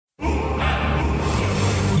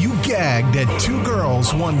gagged at 2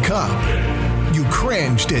 girls, 1 cup. You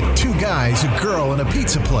cringed at 2 guys, a girl, and a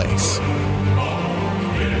pizza place.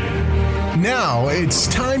 Now it's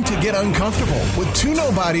time to get uncomfortable with 2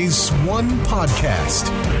 nobodies, 1 podcast.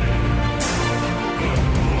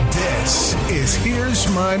 This is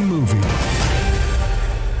Here's My Movie.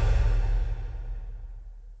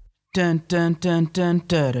 Dun dun dun dun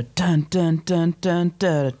dun dun dun dun dun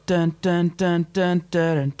dun dun dun dun dun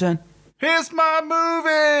dun dun. Here's my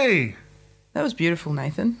movie! That was beautiful,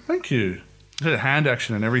 Nathan. Thank you. I did a hand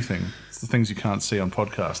action and everything. It's the things you can't see on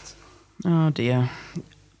podcasts. Oh dear.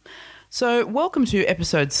 So, welcome to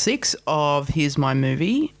episode 6 of Here's My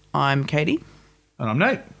Movie. I'm Katie. And I'm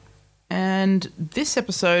Nate. And this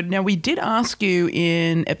episode, now we did ask you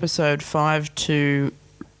in episode 5 to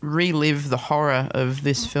relive the horror of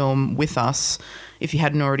this film with us if you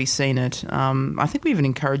hadn't already seen it. I think we even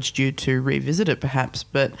encouraged you to revisit it perhaps,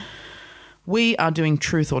 but we are doing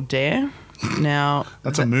Truth or Dare. Now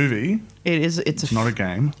That's a movie. It is. It's not a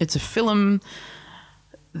game. It's a film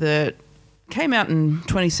that came out in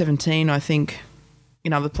 2017, I think,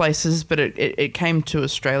 in other places, but it came to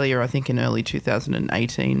Australia, I think, in early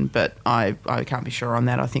 2018, but I can't be sure on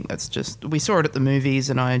that. I think that's just... We saw it at the movies,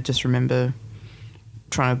 and I just remember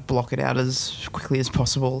trying to block it out as quickly as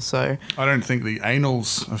possible, so... I don't think the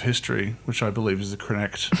annals of history, which I believe is the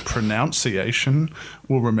correct pronunciation,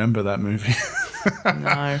 will remember that movie.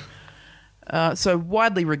 No. So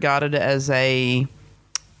widely regarded as a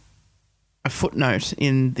footnote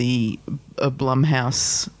in the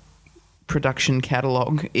Blumhouse production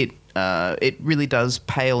catalogue, it really does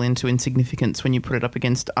pale into insignificance when you put it up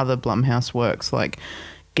against other Blumhouse works like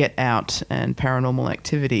Get Out and Paranormal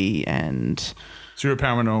Activity and... So you're a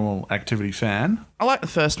Paranormal Activity fan? I like the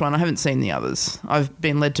first one. I haven't seen the others. I've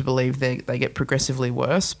been led to believe they get progressively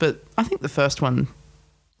worse, but I think the first one,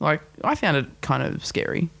 like, I found it kind of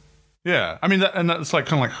scary. Yeah. I mean, that's like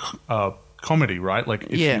kind of like comedy, right? Like,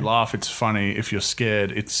 if you laugh, it's funny. If you're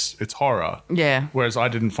scared, it's horror. Yeah. Whereas I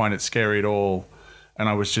didn't find it scary at all, and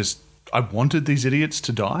I wanted these idiots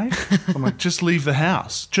to die. I'm like, just leave the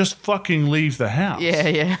house. Just fucking leave the house.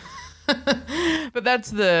 Yeah. But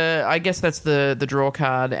I guess that's the draw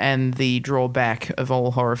card and the drawback of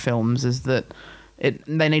all horror films is that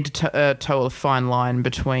they need to toe a fine line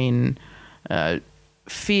between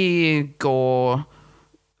fear, gore,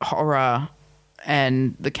 horror,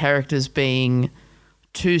 and the characters being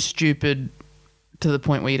too stupid to the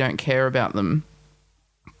point where you don't care about them,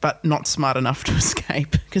 but not smart enough to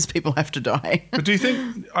escape because people have to die. But do you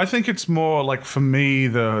think... I think it's more like, for me,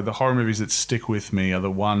 the horror movies that stick with me are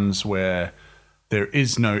the ones where there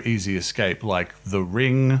is no easy escape, like The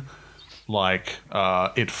Ring, like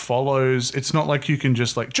It Follows. It's not like you can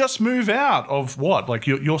just move out of what? Like,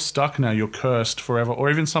 you're stuck now, you're cursed forever. Or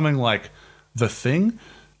even something like The Thing,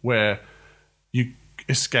 where you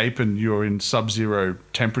escape and you're in sub-zero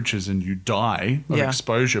temperatures and you die of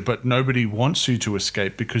exposure, but nobody wants you to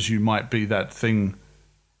escape because you might be that thing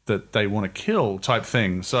that they want to kill type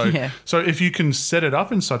thing. So if you can set it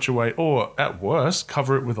up in such a way, or at worst,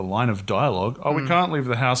 cover it with a line of dialogue, we can't leave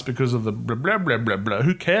the house because of the blah, blah, blah, blah, blah.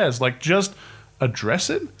 Who cares? Like, just address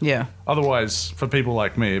it. Yeah. Otherwise, for people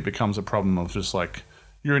like me, it becomes a problem of just like,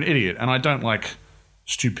 you're an idiot. And I don't like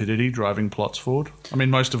stupidity driving plots forward. I mean,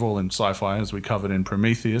 most of all in sci-fi, as we covered in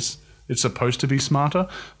Prometheus, it's supposed to be smarter.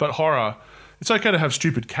 But horror, it's okay to have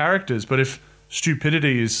stupid characters, but if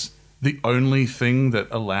stupidity is the only thing that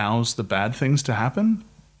allows the bad things to happen,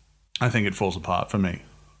 I think it falls apart for me.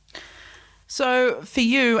 So for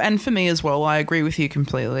you and for me as well, I agree with you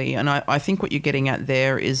completely. And I think what you're getting at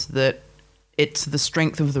there is that it's the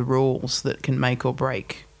strength of the rules that can make or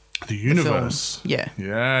break the universe. Yeah,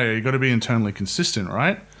 you got to be internally consistent,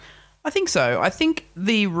 right? I think so. I think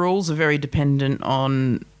the rules are very dependent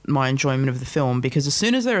on my enjoyment of the film, because as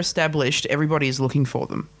soon as they're established, everybody is looking for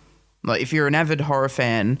them. Like, if you're an avid horror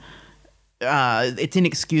fan, it's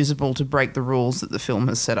inexcusable to break the rules that the film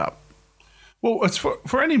has set up. Well, it's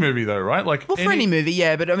for any movie though, right? Like, for any movie,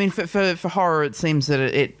 yeah. But I mean, for horror, it seems that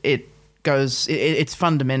it's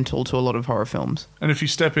fundamental to a lot of horror films. And if you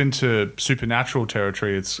step into supernatural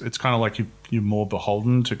territory, it's kind of like you're more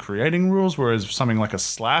beholden to creating rules, whereas something like a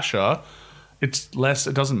slasher, it's less,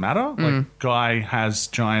 it doesn't matter. Like, guy has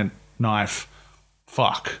giant knife,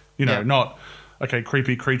 not, okay,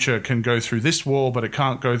 creepy creature can go through this wall, but it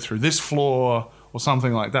can't go through this floor or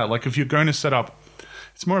something like that. Like, if you're going to set up,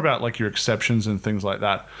 it's more about like your exceptions and things like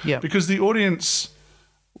that. Yeah. Because the audience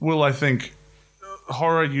will, I think,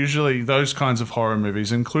 horror, usually those kinds of horror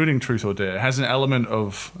movies, including Truth or Dare, has an element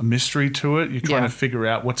of a mystery to it. You're trying to figure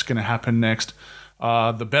out what's going to happen next.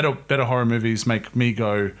 The better horror movies make me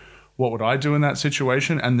go, what would I do in that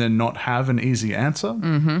situation, and then not have an easy answer.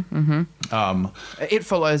 It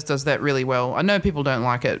Follows does that really well. I know people don't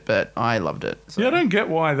like it, but I loved it. So. Yeah, I don't get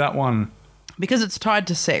why that one... Because it's tied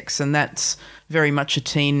to sex, and that's very much a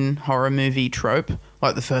teen horror movie trope.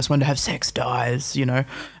 Like the first one to have sex dies, you know,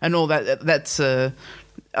 and all that. That's I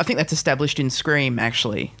think that's established in Scream,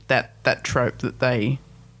 actually, that trope that they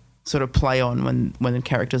sort of play on when the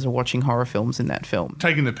characters are watching horror films in that film.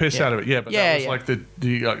 Taking the piss out of it, yeah, but that was like the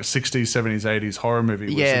like 60s, 70s, 80s horror movie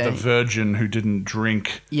was that the virgin who didn't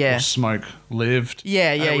drink or smoke lived.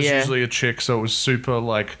 Yeah, and it was usually a chick, so it was super,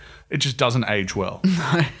 like, it just doesn't age well.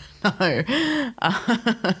 No. And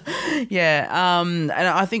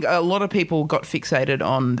I think a lot of people got fixated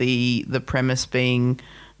on the premise being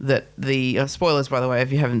that the spoilers, by the way,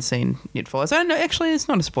 if you haven't seen It Follows. I don't know, actually, it's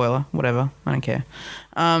not a spoiler. Whatever, I don't care.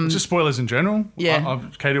 Just spoilers in general. Yeah.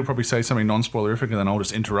 Katie will probably say something non-spoilerific, and then I'll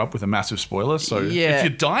just interrupt with a massive spoiler. So if you're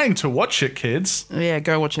dying to watch it, kids,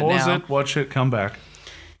 go watch it pause now. it, watch it, come back.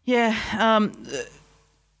 Yeah.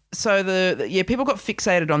 So people got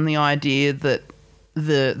fixated on the idea that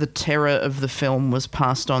the terror of the film was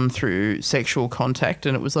passed on through sexual contact,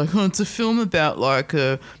 and it was like, oh, it's a film about like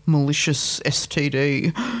a malicious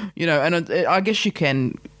STD, you know, and I guess you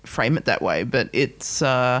can frame it that way, but it's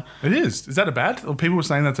it is that a bad or people were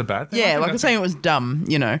saying that's a bad thing? Yeah, like I'm saying it was dumb,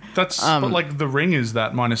 you know. That's but like The Ring is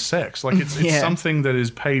that minus sex, like it's something that is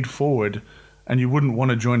paid forward, and you wouldn't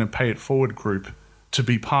want to join a pay it forward group to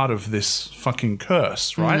be part of this fucking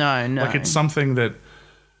curse, right? No. Like it's something that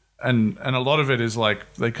And a lot of it is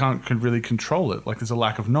like they can't really control it. Like there's a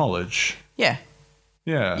lack of knowledge. Yeah.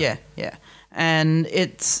 And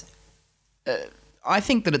it's, I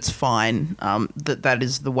think that it's fine that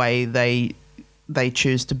is the way they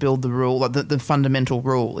choose to build the rule. Like the fundamental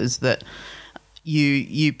rule is that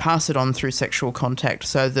you pass it on through sexual contact,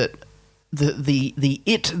 so that the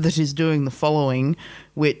it that is doing the following,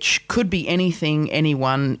 which could be anything,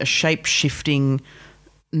 anyone, a shape-shifting,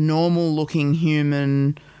 normal-looking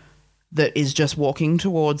human that is just walking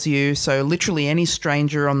towards you. So literally any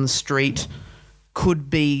stranger on the street could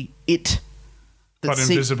be it. But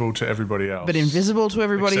invisible to everybody else. But invisible to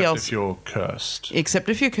everybody else. Except if you're cursed. Except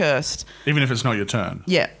if you're cursed. Even if it's not your turn.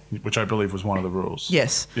 Yeah. Which I believe was one of the rules.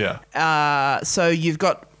 Yes. Yeah. So you've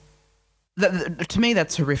got... to me,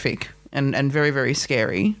 that's horrific and very, very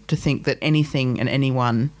scary to think that anything and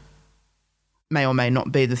anyone may or may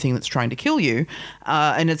not be the thing that's trying to kill you.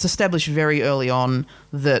 And it's established very early on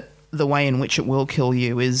that the way in which it will kill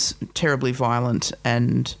you is terribly violent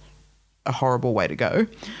and a horrible way to go.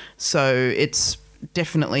 So it's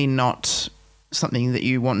definitely not something that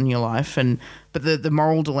you want in your life. But the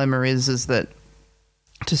moral dilemma is that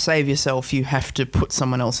to save yourself, you have to put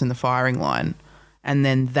someone else in the firing line. And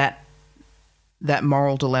then that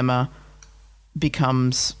moral dilemma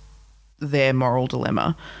becomes their moral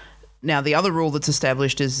dilemma. Now, the other rule that's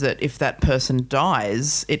established is that if that person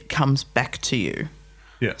dies, it comes back to you.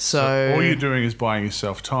 Yeah. So all you're doing is buying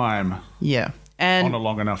yourself time. Yeah. And on a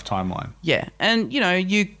long enough timeline. Yeah. And, you know,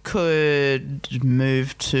 you could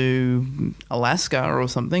move to Alaska or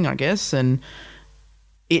something, I guess, and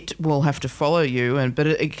it will have to follow you, but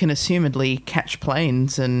it can assumedly catch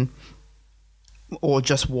planes or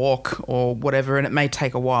just walk or whatever, and it may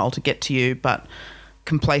take a while to get to you, but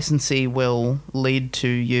complacency will lead to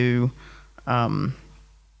you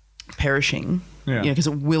perishing. Yeah. Because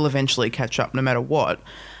it will eventually catch up no matter what.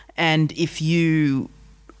 And if you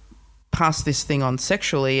pass this thing on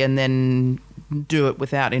sexually and then do it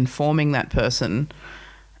without informing that person,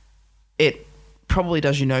 it probably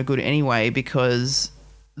does you no good anyway, because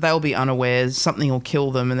they'll be unawares, something will kill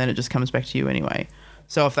them, and then it just comes back to you anyway.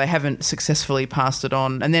 So if they haven't successfully passed it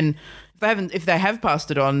on, and then if they have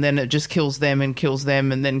passed it on, then it just kills them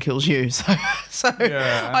and then kills you. So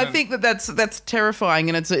yeah, I think that's terrifying,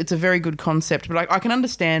 and it's a very good concept. But I can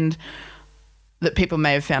understand that people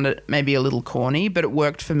may have found it maybe a little corny, but it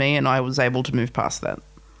worked for me, and I was able to move past that.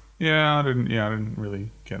 Yeah, I didn't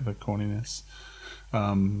really get the corniness.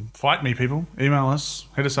 Fight me, people. Email us,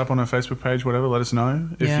 hit us up on our Facebook page, whatever. Let us know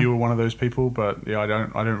if you were one of those people. But yeah, I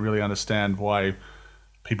don't really understand why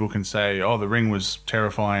people can say, oh, The Ring was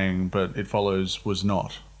terrifying, but It Follows was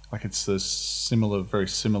not. Like, it's this very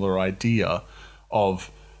similar idea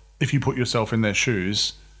of, if you put yourself in their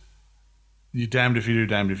shoes, you're damned if you do,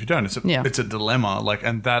 damned if you don't. It's a dilemma. Like,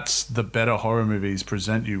 and that's the better horror movies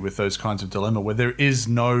present you with, those kinds of dilemma where there is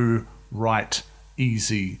no right,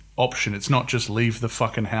 easy option. It's not just leave the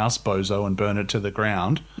fucking house, bozo, and burn it to the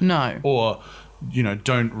ground. No. Or,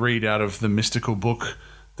 don't read out of the mystical book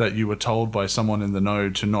that you were told by someone in the know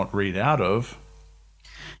to not read out of.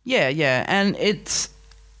 Yeah. And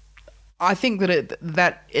I think that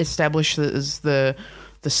that establishes the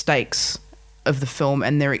stakes of the film,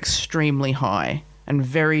 and they're extremely high and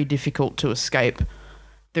very difficult to escape.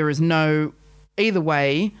 There is no either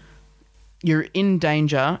way. You're in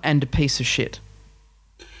danger and a piece of shit.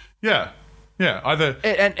 Yeah. Either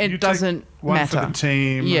it doesn't one matter for the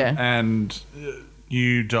team, and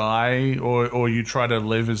you die, or you try to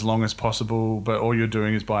live as long as possible, but all you're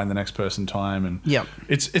doing is buying the next person time. And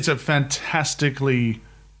it's a fantastically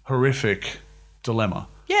horrific dilemma.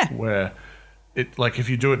 Yeah, where it like if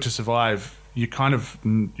you do it to survive, you're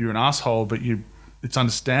an asshole, but it's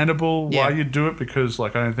understandable why you do it, because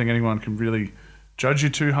like I don't think anyone can really judge you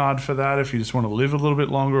too hard for that if you just want to live a little bit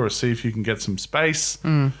longer or see if you can get some space.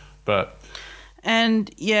 But I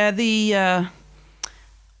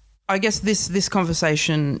guess this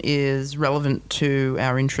conversation is relevant to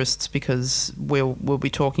our interests because we'll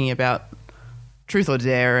be talking about Truth or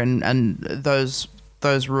Dare and those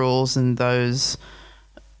rules and those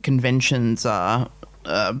conventions are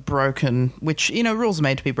broken, which, rules are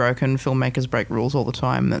made to be broken. Filmmakers break rules all the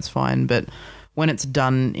time. That's fine. But when it's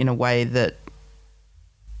done in a way that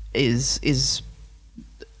is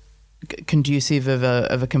conducive of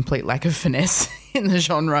a complete lack of finesse in the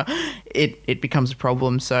genre, it becomes a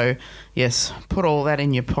problem. So yes, put all that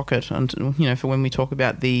in your pocket, and for when we talk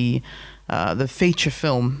about the feature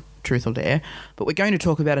film Truth or Dare. But we're going to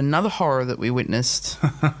talk about another horror that we witnessed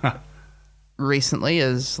recently,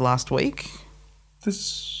 as last week.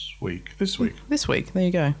 This week. There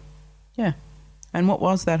you go. Yeah. And what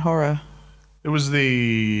was that horror? It was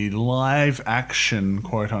the live action,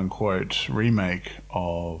 quote unquote, remake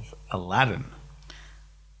of Aladdin.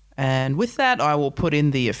 And with that, I will put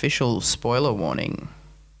in the official spoiler warning.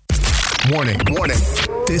 Warning.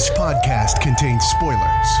 This podcast contains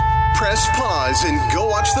spoilers. Press pause and go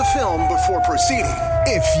watch the film before proceeding,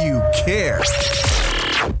 if you care.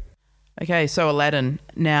 Okay, so Aladdin.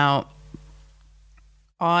 Now,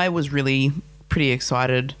 I was really pretty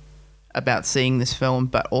excited about seeing this film,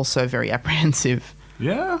 but also very apprehensive.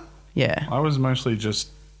 Yeah? Yeah. I was mostly just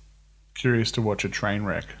curious to watch a train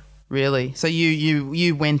wreck. Really? So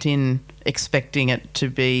you went in expecting it to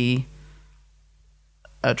be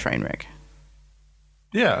a train wreck?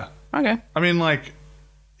 Yeah. Okay. I mean, like,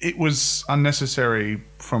 it was unnecessary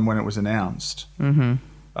from when it was announced.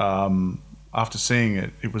 Mm-hmm. After seeing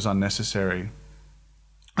it, it was unnecessary.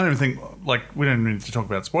 I don't even think, like, we don't need to talk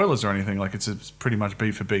about spoilers or anything. Like, it's pretty much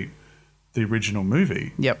beat for beat the original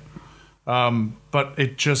movie. Yep. But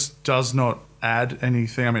it just does not add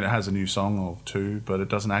anything. I mean, it has a new song or two, but it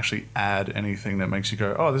doesn't actually add anything that makes you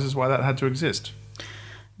go, oh, this is why that had to exist.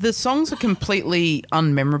 The songs are completely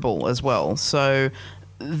unmemorable as well. So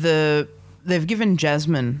they've given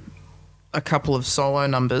Jasmine a couple of solo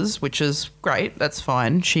numbers, which is great. That's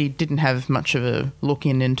fine. She didn't have much of a look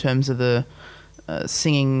in terms of the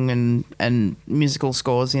singing and musical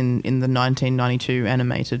scores in the 1992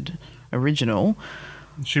 animated original.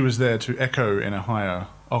 She was there to echo in a higher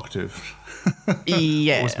octave.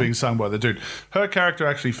 Yeah. What was being sung by the dude. Her character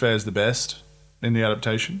actually fares the best in the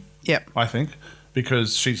adaptation. Yep. I think,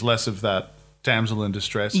 because she's less of that damsel in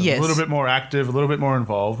distress. Yes. A little bit more active, a little bit more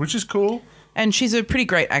involved, which is cool. And she's a pretty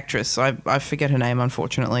great actress. I forget her name,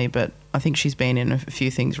 unfortunately, but I think she's been in a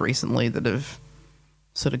few things recently that have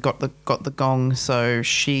sort of got the gong. So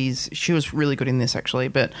she was really good in this, actually.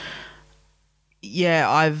 But yeah,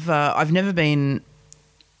 I've never been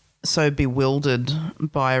so bewildered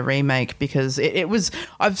by a remake because it was.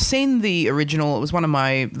 I've seen the original. It was one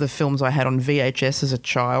of the films I had on VHS as a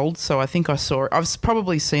child. So I think I saw it. I've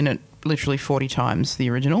probably seen it literally 40 times, the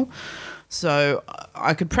original. So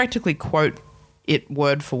I could practically quote it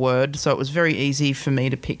word for word. So it was very easy for me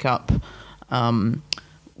to pick up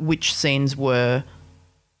which scenes were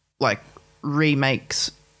like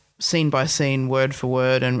remakes, scene by scene, word for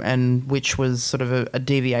word, and which was sort of a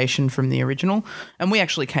deviation from the original. And we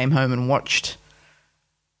actually came home and watched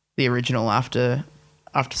the original after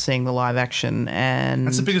seeing the live action. And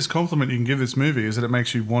that's the biggest compliment you can give this movie, is that it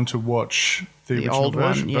makes you want to watch the original old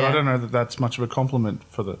version. one, yeah. But I don't know that that's much of a compliment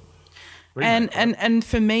for the remake. And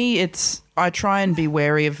for me, I try and be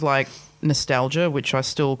wary of like nostalgia, which I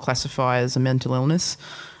still classify as a mental illness.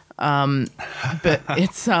 But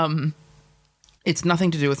it's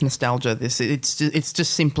nothing to do with nostalgia. It's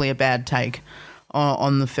just simply a bad take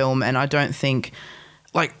on the film, and I don't think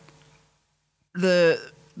like the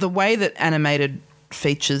way that animated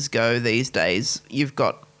features go these days. You've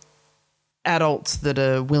got adults that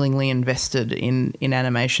are willingly invested in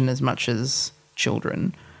animation as much as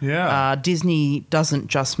children. Yeah. Disney doesn't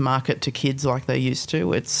just market to kids like they used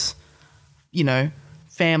to. It's,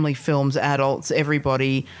 family films, adults,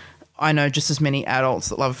 everybody. I know just as many adults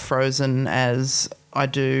that love Frozen as I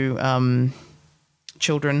do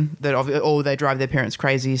children that or they drive their parents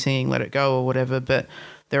crazy singing Let It Go or whatever. But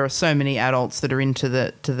there are so many adults that are into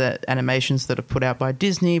the animations that are put out by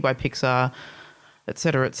Disney, by Pixar, et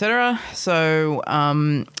cetera, et cetera. So,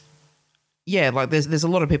 yeah, like there's a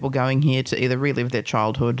lot of people going here to either relive their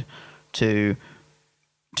childhood, to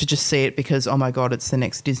just see it because, oh my God, it's the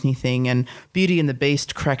next Disney thing. And Beauty and the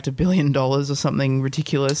Beast cracked $1 billion or something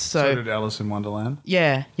ridiculous. So did Alice in Wonderland.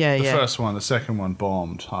 Yeah. The first one, the second one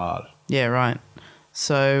bombed hard. Yeah, right.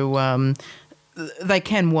 So they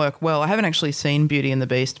can work well. I haven't actually seen Beauty and the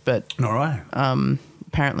Beast, but all right.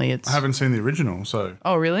 Apparently it's... I haven't seen the original, so...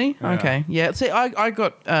 Oh, really? Yeah. Okay. Yeah. See, I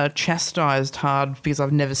got chastised hard because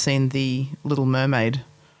I've never seen The Little Mermaid.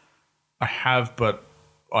 I have, but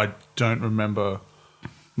I don't remember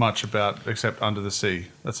much about except Under the Sea.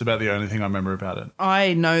 That's about the only thing I remember about it.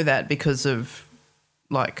 I know that because of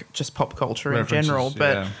like just pop culture in general,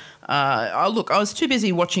 but look, I was too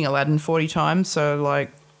busy watching Aladdin 40 times, so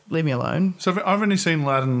like leave me alone. So I've only seen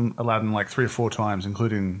Aladdin like 3 or 4 times,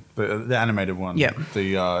 including the animated one. Yeah.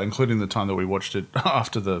 Including the time that we watched it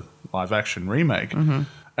after the live action remake. Mm-hmm.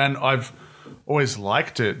 And I've always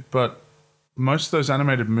liked it, but most of those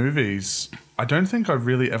animated movies, I don't think I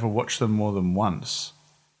really ever watched them more than once.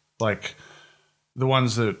 Like the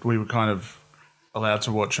ones that we were kind of allowed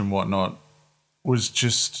to watch and whatnot was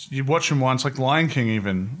just, you watch them once, like Lion King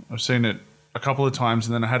even. I've seen it a couple of times,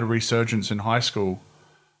 and then I had a resurgence in high school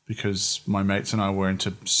because my mates and I were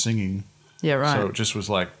into singing. Yeah, right. So it just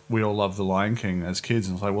was like, we all loved The Lion King as kids,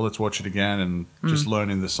 and it's like, well, let's watch it again, and just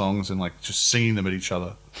learning the songs and like just singing them at each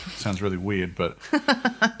other. Sounds really weird, but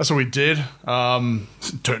that's what we did. Don't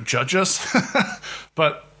judge us.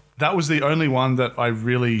 But that was the only one that I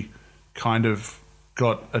really kind of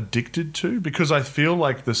got addicted to, because I feel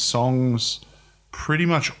like the songs, pretty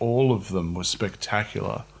much all of them were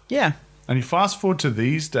spectacular. Yeah. And you fast forward to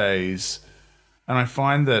these days, and I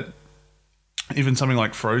find that even something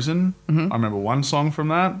like Frozen, I remember one song from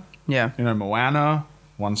that. Yeah. You know, Moana,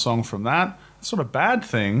 one song from that. It's not a bad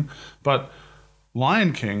thing, but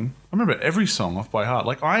Lion King, I remember every song off by heart.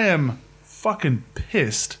 Like, I am fucking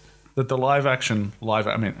pissed that the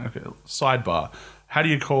sidebar, how do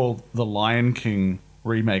you call the Lion King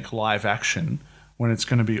remake live action when it's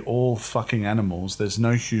going to be all fucking animals? There's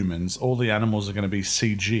no humans. All the animals are going to be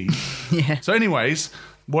CG. Yeah. So anyways,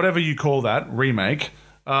 whatever you call that remake,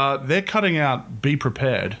 they're cutting out Be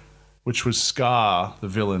Prepared, which was Scar, the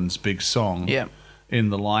villain's big song in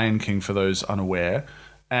The Lion King, for those unaware.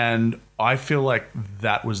 And I feel like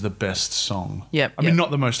that was the best song. Yep. I mean,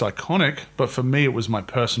 not the most iconic, but for me, it was my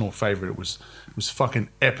personal favorite. It was fucking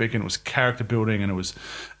epic, and it was character building,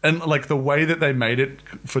 and like the way that they made it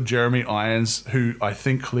for Jeremy Irons, who I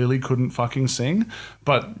think clearly couldn't fucking sing,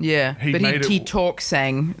 but he talk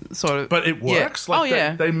sang sort of. But it works. Yeah.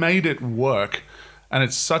 Like they made it work, and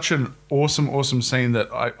it's such an awesome scene that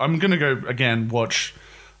I'm gonna go again watch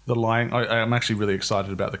The Lion. I'm actually really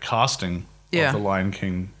excited about the casting of The Lion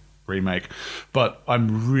King remake, but I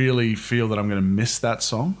really feel that I'm going to miss that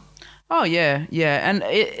song. Oh yeah, and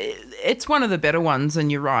it's one of the better ones,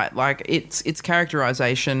 and you're right. Like it's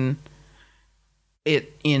characterization,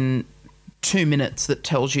 in 2 minutes that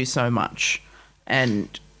tells you so much,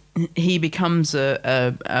 and he becomes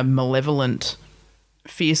a malevolent,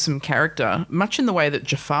 fearsome character, much in the way that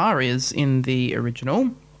Jafar is in the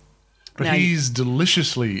original. But now, he's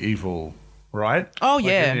deliciously evil. Right? Oh, like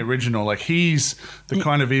yeah. In the original, like he's the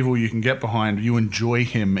kind of evil you can get behind. You enjoy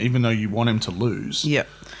him, even though you want him to lose. Yeah.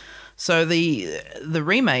 So the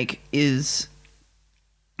remake is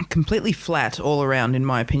completely flat all around, in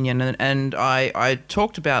my opinion. And I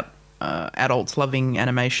talked about adults loving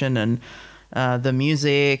animation and the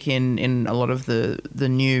music in a lot of the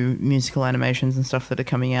new musical animations and stuff that are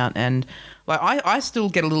coming out. And like I still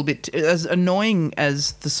get a little bit, as annoying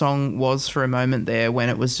as the song was for a moment there when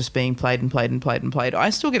it was just being played and played and played and played, I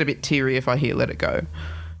still get a bit teary if I hear Let It Go.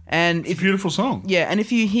 And it's a beautiful song. Yeah, and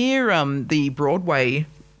if you hear the Broadway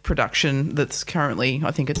production that's currently,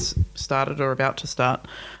 I think it's started or about to start,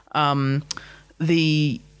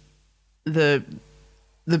 the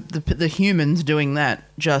humans doing that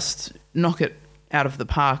just knock it out of the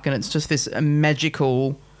park, and it's just this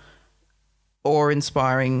magical,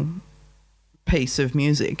 awe-inspiring piece of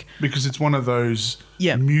music. Because it's one of those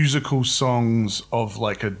musical songs of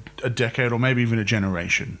like a decade or maybe even a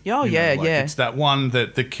generation. Oh, yeah. It's that one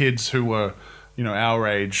that the kids who were, our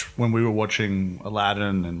age when we were watching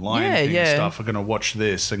Aladdin and Lion King and stuff are going to watch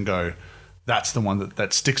this and go, that's the one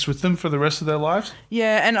that sticks with them for the rest of their lives.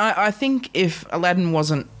 Yeah, and I think if Aladdin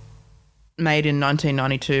wasn't made in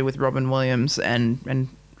 1992 with Robin Williams and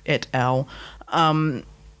et al.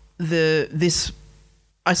 This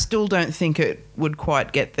I still don't think it would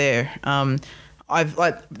quite get there. I've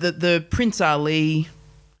like the Prince Ali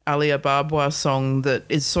Ababwa song that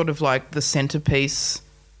is sort of like the centerpiece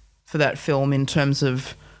for that film in terms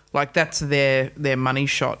of like that's their money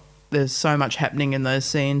shot. There's so much happening in those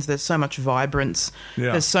scenes. There's so much vibrance.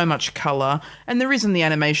 Yeah. There's so much color, and there is in the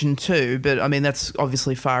animation too. But I mean, that's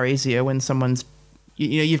obviously far easier when someone's,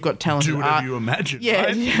 you've got talented. Do whatever you imagine. Yeah,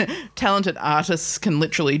 right? yeah, talented artists can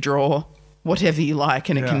literally draw whatever you like,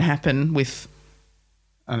 and it can happen with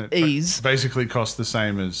and it ease. Basically, costs the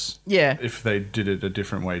same as if they did it a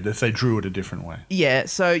different way. If they drew it a different way. Yeah.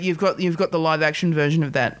 So you've got the live action version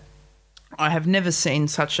of that. I have never seen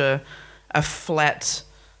such a flat,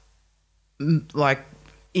 like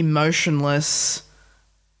emotionless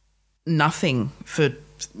nothing for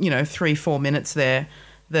 3-4 minutes there.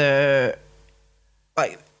 The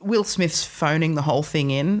like Will Smith's phoning the whole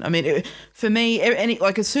thing in. I mean, for me,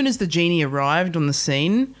 as soon as the genie arrived on the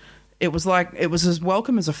scene, it was as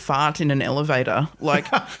welcome as a fart in an elevator. Like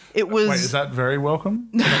it was. Wait, is that very welcome?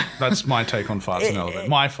 That's my take on farts in elevators.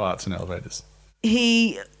 My farts in elevators.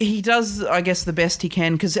 He does, I guess, the best he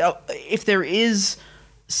can, because if there is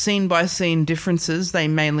scene-by-scene differences, they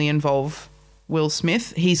mainly involve Will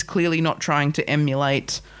Smith. He's clearly not trying to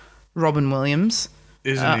emulate Robin Williams.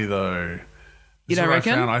 Isn't he, though? You don't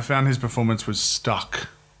reckon? I found his performance was stuck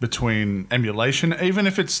between emulation, even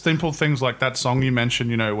if it's simple things like that song you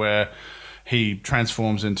mentioned, where he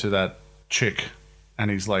transforms into that chick and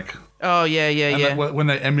he's like... Oh, yeah. When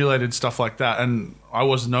they emulated stuff like that, and I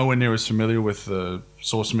was nowhere near as familiar with the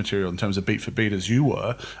source material in terms of beat for beat as you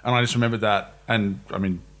were, and I just remembered that, and I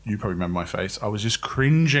mean, you probably remember my face. I was just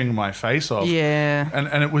cringing my face off. Yeah.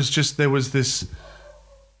 And it was just, there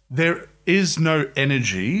is no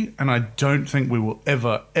energy, and I don't think we will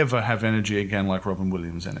ever have energy again like Robin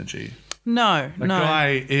Williams' energy. No. The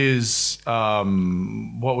guy is,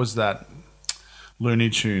 what was that Looney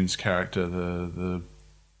Tunes character, the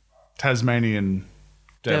Tasmanian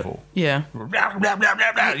devil. Yeah.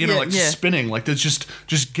 Spinning. Like, there's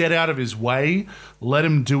just get out of his way, let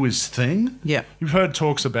him do his thing. Yeah. You've heard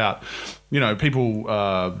talks about,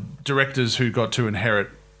 people, directors who got to inherit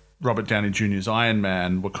Robert Downey Jr.'s Iron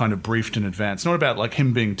Man were kind of briefed in advance. Not about like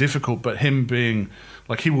him being difficult, but him being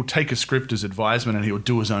like, he will take a script as advisement and he'll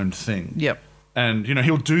do his own thing. Yep. And,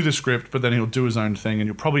 he'll do the script, but then he'll do his own thing, and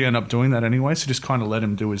you'll probably end up doing that anyway, so just kind of let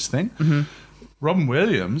him do his thing. Mm-hmm. Robin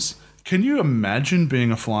Williams, can you imagine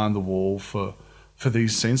being a fly on the wall for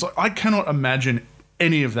these scenes? Like, I cannot imagine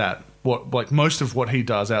any of that, most of what he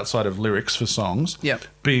does outside of lyrics for songs,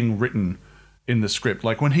 being written in the script.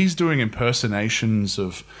 Like, when he's doing impersonations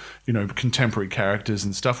of, contemporary characters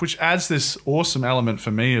and stuff, which adds this awesome element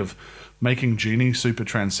for me of making Genie super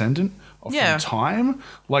transcendent from time.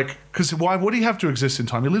 Like, because why would he have to exist in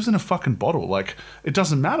time? He lives in a fucking bottle. Like, it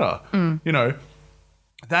doesn't matter.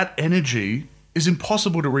 That energy is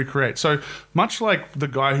impossible to recreate. So much like the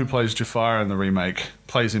guy who plays Jafar in the remake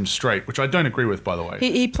plays him straight, which I don't agree with, by the way.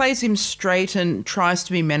 He plays him straight and tries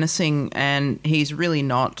to be menacing, and he's really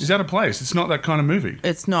not. He's out of place. It's not that kind of movie.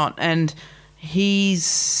 It's not. And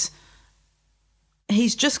he's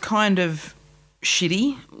just kind of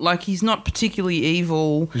shitty. Like, he's not particularly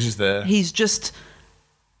evil. He's just there. He's just,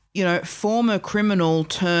 former criminal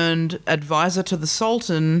turned advisor to the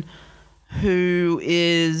Sultan, who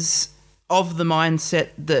is of the mindset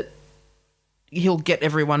that he'll get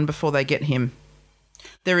everyone before they get him.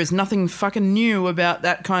 There is nothing fucking new about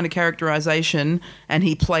that kind of characterization, and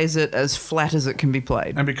he plays it as flat as it can be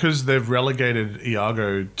played. And because they've relegated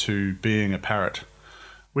Iago to being a parrot,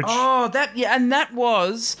 which... Oh, that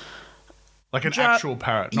was... Like an actual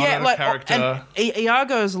parrot, not a character. And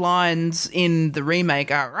Iago's lines in the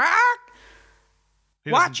remake are...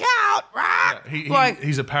 Watch out! Yeah,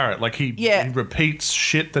 he's a parrot. Like, he repeats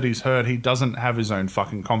shit that he's heard. He doesn't have his own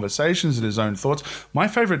fucking conversations and his own thoughts. My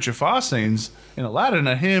favourite Jafar scenes in Aladdin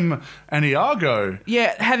are him and Iago.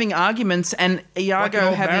 Yeah, having arguments, and Iago like an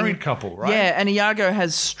old having... married couple, right? Yeah, and Iago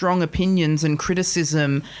has strong opinions and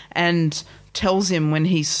criticism and tells him when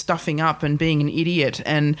he's stuffing up and being an idiot,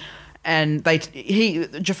 and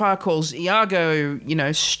Jafar calls Iago,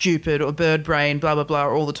 stupid or bird brain, blah, blah, blah,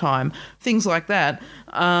 all the time. Things like that.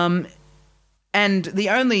 And the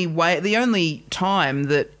only time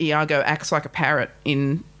that Iago acts like a parrot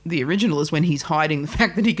in the original is when he's hiding the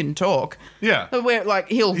fact that he can talk. Yeah. Where, like,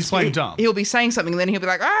 he's playing dumb. He'll be saying something and then he'll be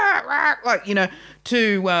like,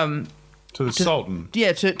 to the Sultan.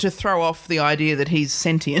 Yeah, to throw off the idea that he's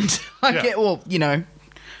sentient.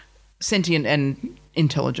 Sentient and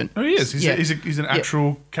intelligent. Oh, he is. He's an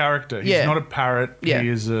actual character. He's not a parrot. Yeah. He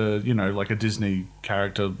is like a Disney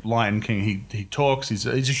character, Lion King. He talks. He's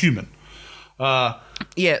a human.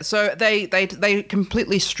 So they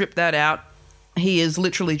completely stripped that out. He is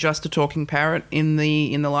literally just a talking parrot in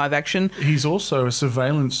the live action. He's also a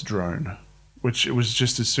surveillance drone, which it was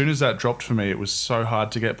just as soon as that dropped for me, it was so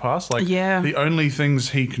hard to get past. Like, the only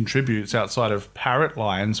things he contributes outside of parrot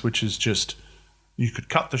lines, which is just you could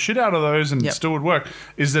cut the shit out of those and it still would work,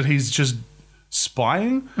 is that he's just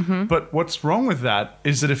spying. Mm-hmm. But what's wrong with that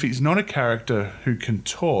is that if he's not a character who can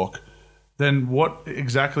talk, then what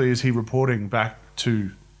exactly is he reporting back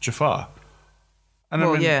to Jafar? And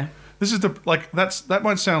this is that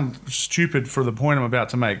might sound stupid for the point I'm about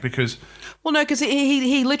to make because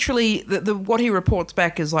he literally what he reports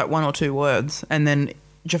back is like one or two words, and then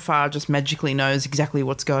Jafar just magically knows exactly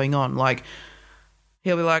what's going on. Like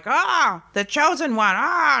he'll be like, the chosen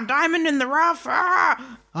one, diamond in the rough,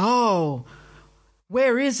 oh,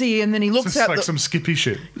 where is he? And then he looks out like some Skippy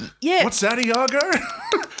shit. Yeah, what's that, Iago?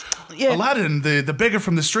 Yeah. Aladdin, the beggar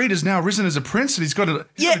from the street, is now risen as a prince, and he's got a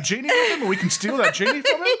genie with him, and we can steal that genie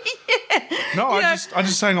from him. No, I'm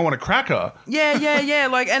just saying I want a cracker. Yeah.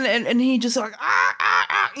 Like, and he just like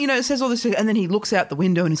says all this, and then he looks out the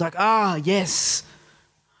window and he's like, yes,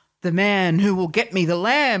 the man who will get me the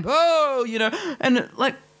lamp. And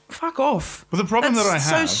like, fuck off. But the problem that I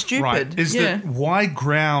have, so stupid, right, is that why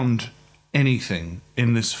ground anything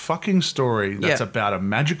in this fucking story that's about a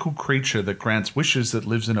magical creature that grants wishes that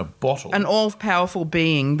lives in a bottle. An all-powerful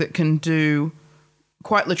being that can do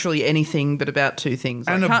quite literally anything but about two things.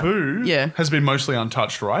 And Abu has been mostly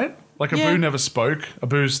untouched, right? Like, Abu never spoke.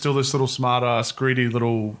 Abu's still this little smart-ass, greedy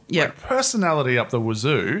little personality up the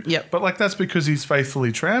wazoo. Yep. But, like, that's because he's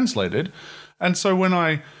faithfully translated. And so when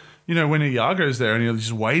when Iago's there and you're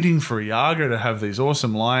just waiting for Iago to have these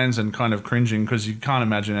awesome lines and kind of cringing because you can't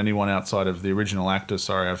imagine anyone outside of the original actor.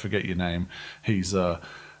 Sorry, I forget your name. He's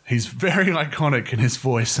very iconic in his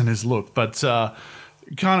voice and his look, but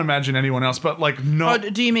you can't imagine anyone else. But like, not. Oh,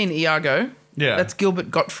 do you mean Iago? Yeah, that's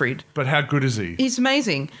Gilbert Gottfried. But how good is he? He's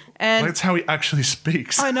amazing, and that's how he actually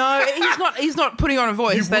speaks. I know he's not putting on a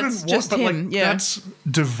voice. That's just him. That's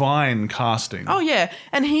divine casting. Oh yeah,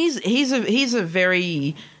 and he's a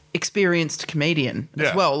very experienced comedian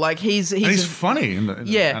as well. Like he's funny in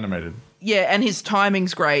the animated. Yeah, and his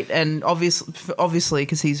timing's great, and obviously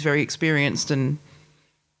because he's very experienced and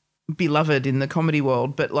beloved in the comedy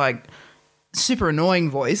world, but like super annoying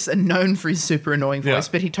voice and known for his super annoying voice,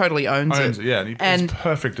 but he totally owns it. Yeah, and he's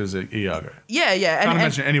perfect as Iago. Yeah. Can't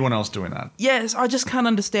imagine anyone else doing that. Yes, I just can't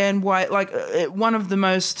understand why. Like one of the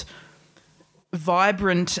most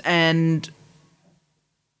vibrant and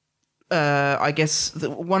I guess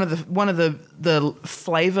one of the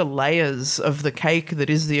flavor layers of the cake that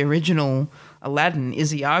is the original Aladdin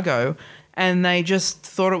is Iago, and they just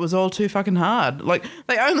thought it was all too fucking hard. Like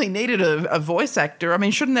they only needed a voice actor. I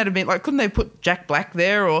mean, shouldn't that have been like? Couldn't they put Jack Black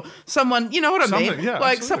there or someone? You know what I mean? Yeah,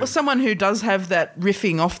 like someone who does have that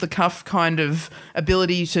riffing off the cuff kind of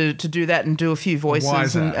ability to do that and do a few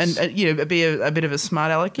voices and be a bit of a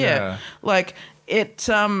smart aleck. Yeah. Like it.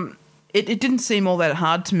 It didn't seem all that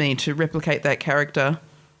hard to me to replicate that character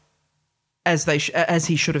as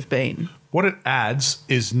he should have been. What it adds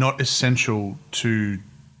is not essential to,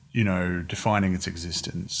 defining its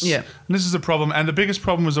existence. Yeah. And this is the problem. And the biggest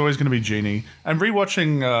problem was always going to be Genie. And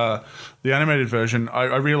rewatching the animated version,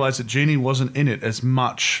 I realized that Genie wasn't in it as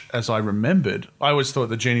much as I remembered. I always thought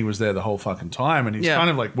that Genie was there the whole fucking time, and he's kind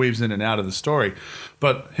of like weaves in and out of the story.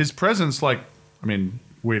 But his presence,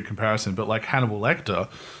 weird comparison, but like Hannibal Lecter,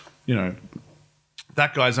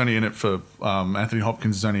 that guy's only in it for Anthony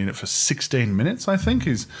Hopkins is only in it for 16 minutes, I think.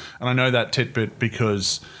 And I know that tidbit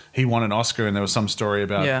because he won an Oscar, and there was some story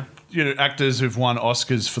about actors who've won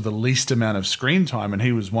Oscars for the least amount of screen time, and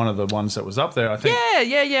he was one of the ones that was up there. I think.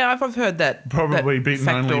 Yeah. I've heard that. Probably beaten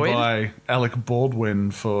only by Alec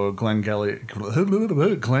Baldwin for Glengarry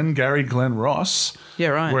Glen Ross. Yeah,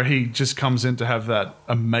 right. Where he just comes in to have that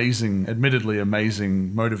admittedly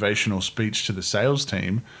amazing motivational speech to the sales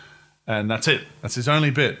team. And that's it. That's his only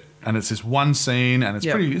bit. And it's this one scene, and it's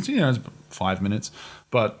it's 5 minutes,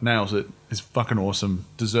 but nails it. It's fucking awesome.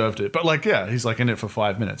 Deserved it. But he's like in it for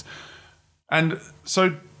 5 minutes. And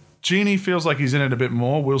so Genie feels like he's in it a bit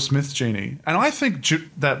more, Will Smith's Genie. And I think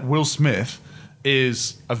that Will Smith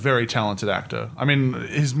is a very talented actor. I mean,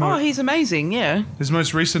 he's amazing, yeah. His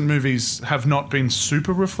most recent movies have not been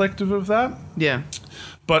super reflective of that. Yeah.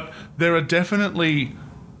 But there are definitely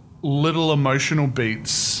little emotional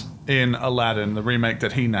beats in Aladdin, the remake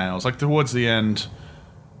that he nails. Like towards the end,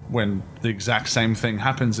 when the exact same thing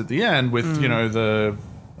happens at the end with, the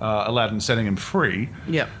Aladdin, setting him free.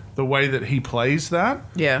 Yeah. The way that he plays that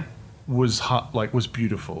Yeah. was was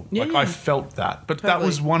beautiful. Yeah, like yeah. I felt that, but that Totally.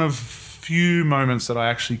 was one of few moments that I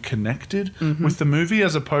actually connected Mm-hmm. with the movie,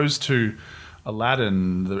 as opposed to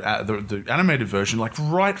Aladdin, the animated version. Like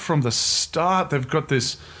right from the start, they've got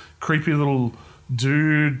this creepy little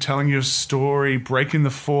dude telling you a story, breaking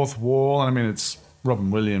the fourth wall. And I mean, it's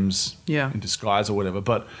Robin Williams Yeah. in disguise or whatever,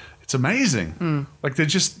 but it's amazing. Like they're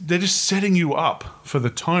just setting you up for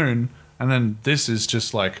the tone, and then this is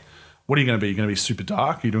just like, what are you going to be? You're going to be super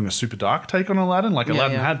dark? Are you doing a super dark take on Aladdin? Like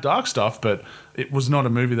Aladdin yeah. had dark stuff, but it was not a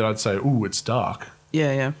movie that I'd say, ooh, it's dark.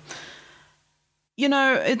 Yeah, yeah. You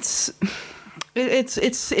know, it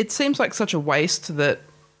seems like such a waste that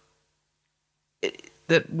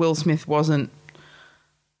Will Smith wasn't,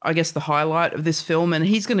 I guess, the highlight of this film, and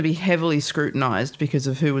he's going to be heavily scrutinized because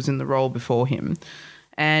of who was in the role before him.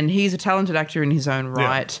 And he's a talented actor in his own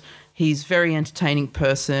right. Yeah. He's a very entertaining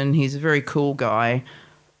person. He's a very cool guy.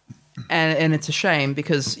 And it's a shame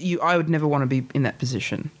because I would never want to be in that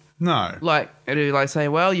position. No. Like say,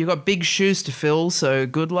 well, you've got big shoes to fill, so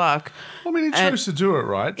good luck. I mean, he chose to do it,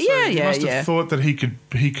 right? So Yeah, he yeah, must have yeah. thought that he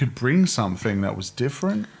could bring something that was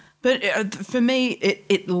different. But for me,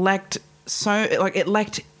 it lacked it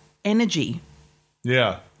lacked energy.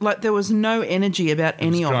 Yeah. Like there was no energy about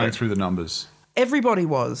any of Going it. through the numbers. Everybody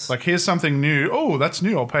was. Like, here's something new. Oh, that's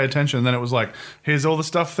new. I'll pay attention. And then it was like, here's all the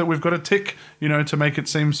stuff that we've got to tick, to make it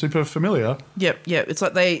seem super familiar. Yep. It's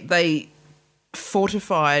like they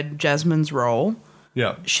fortified Jasmine's role.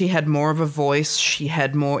 Yeah. She had more of a voice. She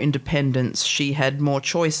had more independence. She had more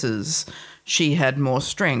choices. She had more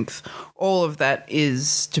strength. All of that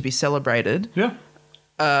is to be celebrated. Yeah.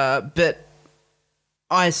 But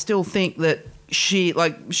I still think that she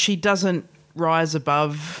doesn't rise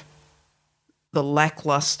above the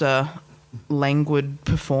lackluster, languid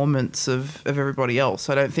performance of everybody else.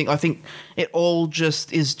 I think it all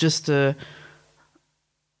just is just a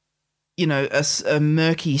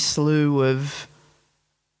murky slew of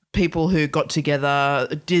people who got together,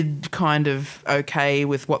 did kind of okay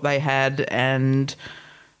with what they had, and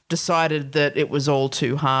decided that it was all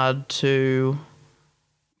too hard to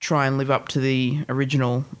try and live up to the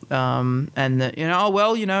original, and that,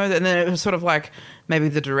 and then it was sort of like maybe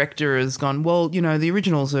the director has gone, well, the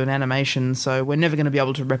original's an animation, so we're never going to be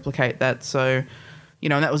able to replicate that. So,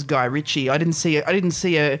 and that was Guy Ritchie. I didn't see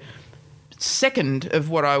a second of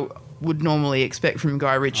what I would normally expect from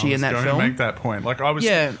Guy Ritchie in that film. I was going to make that point. Like,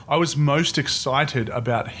 I was most excited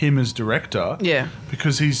about him as director. Yeah.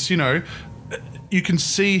 Because he's, you can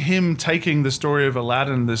see him taking the story of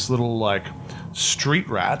Aladdin, this little, like, street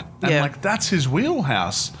rat, and, like, that's his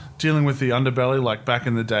wheelhouse, dealing with the underbelly, like, back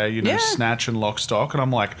in the day, Snatch and Lock, Stock, and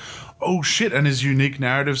I'm like, oh, shit, and his unique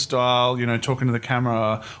narrative style, talking to the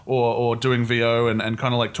camera or doing VO and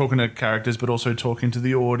kind of, like, talking to characters but also talking to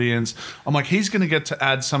the audience. I'm like, he's going to get to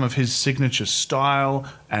add some of his signature style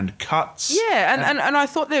and cuts. Yeah, and I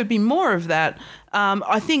thought there would be more of that.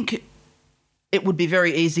 I think it would be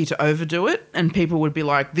very easy to overdo it, and people would be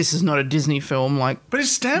like, this is not a Disney film. Like, but his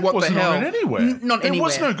stamp what wasn't the hell? on it anywhere. Not anywhere. There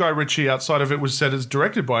was no Guy Ritchie outside of it was said as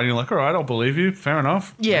directed by, and you're like, all right, I'll believe you. Fair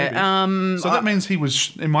enough. Yeah. So that means he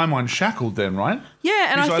was, in my mind, shackled then, right?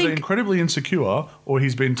 Yeah, and he's I either think incredibly insecure or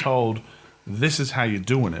he's been told, this is how you're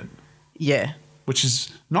doing it. Yeah. Which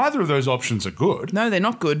is, neither of those options are good. No, they're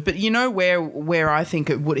not good. But where I think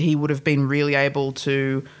he would have been really able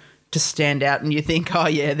to stand out, and you think, oh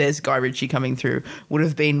yeah, there's Guy Ritchie coming through, would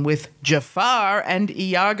have been with Jafar and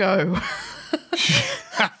Iago.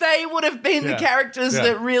 They would have been the characters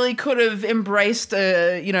that really could have embraced,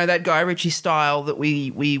 that Guy Ritchie style that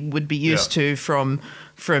we would be used to from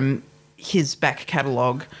his back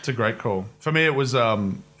catalogue. It's a great call. For me, it was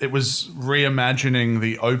reimagining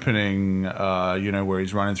the opening, where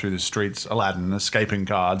he's running through the streets, Aladdin, escaping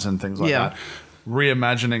guards and things like that.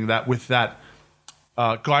 Reimagining that with that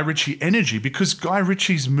Guy Ritchie energy, because Guy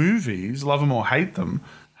Ritchie's movies, love them or hate them,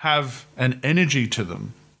 have an energy to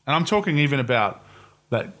them. And I'm talking even about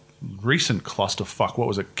that recent clusterfuck. What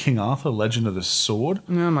was it? King Arthur, Legend of the Sword?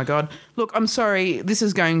 Oh, my God. Look, I'm sorry. This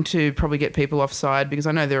is going to probably get people offside because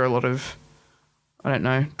I know there are a lot of,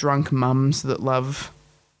 drunk mums that love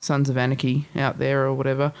Sons of Anarchy out there or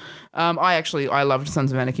whatever. I loved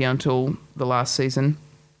Sons of Anarchy until the last season.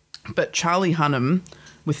 But Charlie Hunnam,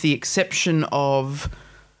 with the exception of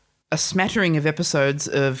a smattering of episodes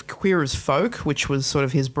of Queer as Folk, which was sort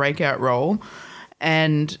of his breakout role,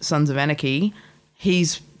 and Sons of Anarchy,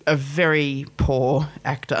 he's a very poor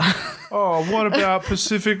actor. Oh, what about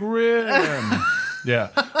Pacific Rim?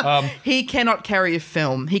 Yeah. He cannot carry a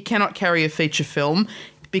film. He cannot carry a feature film.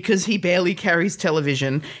 because he barely carries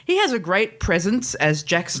television. He has a great presence as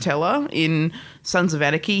Jax Teller in Sons of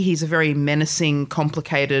Anarchy. He's a very menacing,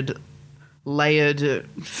 complicated, layered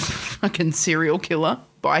fucking serial killer,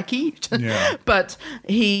 bikey. Yeah. But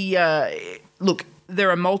he, look, there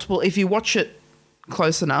are multiple, if you watch it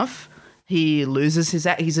close enough, he loses his,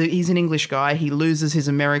 he's an English guy. He loses his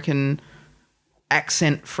American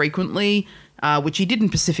accent frequently, which he did in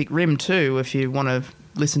Pacific Rim too, if you want to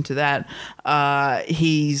listen to that.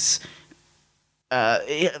 He's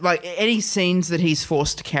like any scenes that he's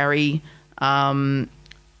forced to carry, that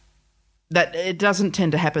it doesn't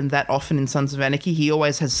tend to happen that often in Sons of Anarchy. He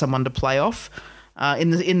always has someone to play off.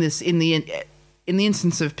 In the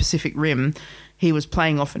instance of Pacific Rim, he was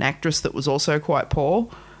playing off an actress that was also quite poor.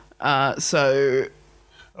 The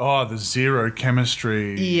zero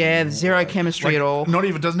chemistry. Yeah, zero chemistry at all. Not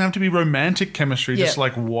even, doesn't have to be romantic chemistry. Yeah. Just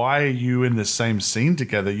like, why are you in the same scene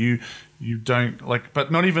together? You don't like,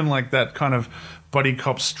 but not even like that kind of buddy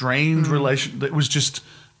cop strained relation. It was just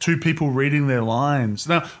two people reading their lines.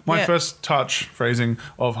 Now, my first touch phrasing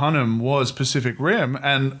of Hunnam was Pacific Rim,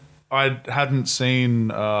 and I hadn't seen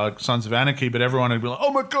Sons of Anarchy, but everyone would be like,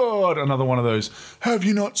 oh my God, another one of those. Have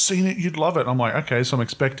you not seen it? You'd love it. I'm like, okay, so I'm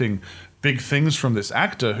expecting big things from this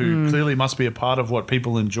actor who clearly must be a part of what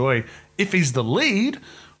people enjoy if he's the lead,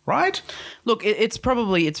 right? Look, it's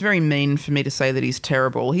very mean for me to say that he's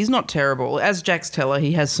terrible. He's not terrible. As Jax Teller,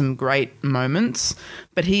 he has some great moments,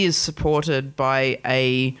 but he is supported by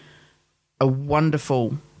a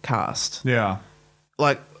wonderful cast. Yeah.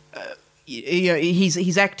 Like,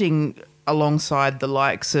 he's acting alongside the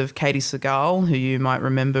likes of Katie Sagal, who you might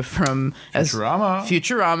remember from Futurama.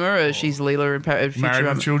 She's Leela in Futurama. Married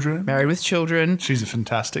with Children. Married with Children. She's a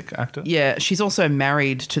fantastic actor. Yeah, she's also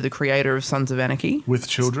married to the creator of Sons of Anarchy. With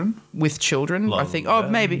children? With children, Love I think. Oh,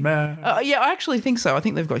 maybe. Yeah, I actually think so. I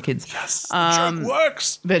think they've got kids. Yes, the joke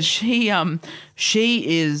works. But she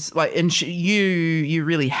is like, and you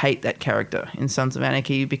really hate that character in Sons of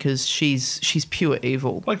Anarchy because she's pure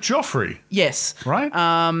evil. Like Joffrey. Yes. Right?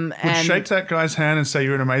 And shake that guy's hand and say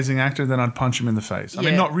you're an amazing actor, then I'd punch him in the face. I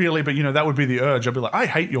mean, not really, but that would be the urge. I'd be like, I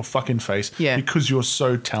hate your fucking face because you're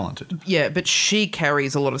so talented. Yeah, but she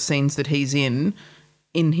carries a lot of scenes that he's in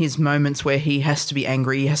his moments where he has to be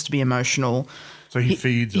angry, he has to be emotional. So he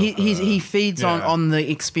feeds on he feeds on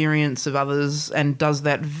the experience of others and does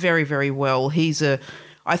that very, very well.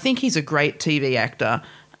 I think he's a great TV actor.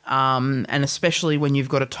 And especially when you've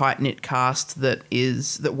got a tight-knit cast that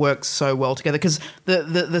works so well together, because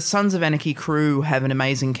the Sons of Anarchy crew have an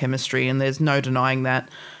amazing chemistry, and there's no denying that.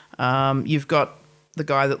 You've got the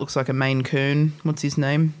guy that looks like a Maine Coon. What's his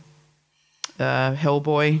name?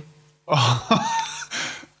 Hellboy.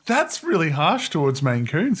 That's really harsh towards Maine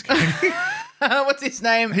Coons. What's his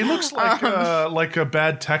name? He looks like a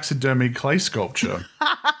bad taxidermy clay sculpture.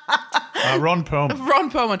 Ron Perlman.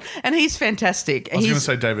 Ron Perlman. And he's fantastic. I was going to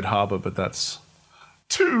say David Harbour, but that's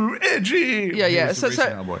too edgy. Yeah. So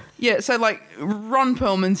like Ron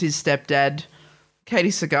Perlman's his stepdad. Katie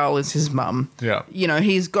Sagal is his mum. Yeah.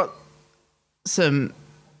 He's got some,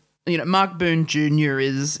 Mark Boone Jr.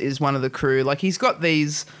 is one of the crew. Like, he's got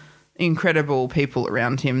these incredible people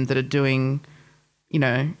around him that are doing,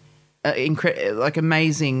 like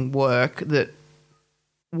amazing work that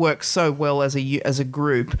works so well as a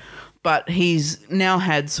group. But he's now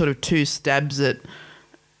had sort of two stabs at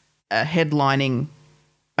headlining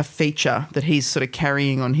a feature that he's sort of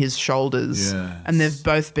carrying on his shoulders. Yes. And they've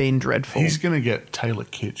both been dreadful. He's going to get Taylor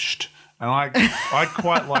Kitsched. And I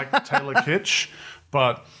quite like Taylor Kitsch,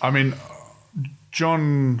 but I mean,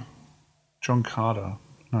 John Carter.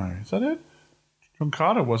 No, is that it? John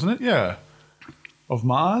Carter, wasn't it? Yeah. Of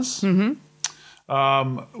Mars? Mm-hmm.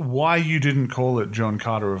 Why you didn't call it John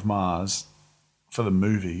Carter of Mars for the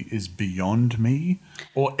movie is beyond me,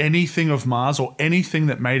 or anything of Mars, or anything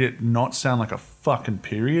that made it not sound like a fucking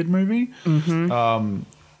period movie. Mm-hmm.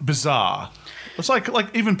 Bizarre. It's like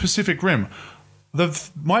even Pacific Rim.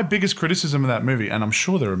 My biggest criticism of that movie, and I'm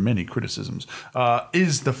sure there are many criticisms,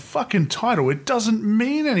 is the fucking title. It doesn't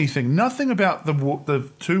mean anything. Nothing about the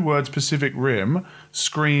two words Pacific Rim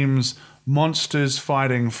screams monsters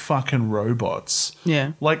fighting fucking robots.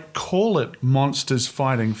 Yeah. Like, call it monsters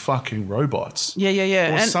fighting fucking robots.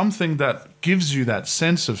 Yeah. Or something that gives you that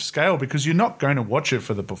sense of scale, because you're not going to watch it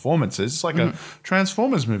for the performances. It's like a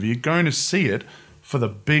Transformers movie. You're going to see it for the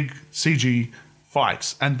big CG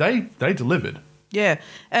fights, and they delivered. Yeah.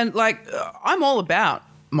 And, like, I'm all about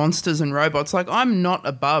monsters and robots. Like, I'm not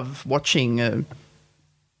above watching a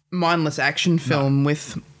mindless action film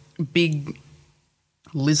with big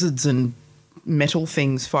lizards and metal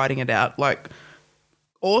things fighting it out. Like,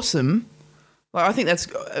 awesome, Like, I think that's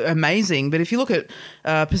amazing. But if you look at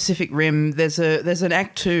Pacific Rim, there's an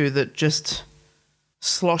Act 2 that just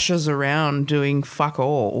sloshes around doing fuck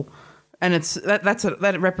all, and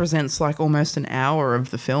that represents like almost an hour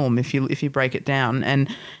of the film if you break it down,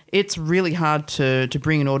 and it's really hard to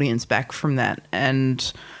bring an audience back from that.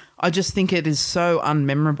 And I just think it is so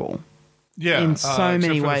unmemorable. Yeah, in so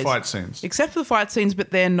many ways, the fight scenes. Except for the fight scenes,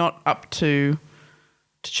 but they're not up to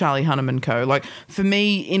Charlie Hunnam and co. Like, for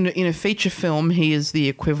me, in a feature film, he is the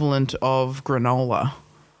equivalent of granola.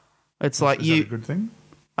 It's like Is that a good thing?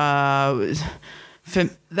 For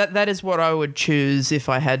that is what I would choose if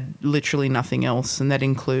I had literally nothing else, and that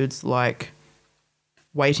includes like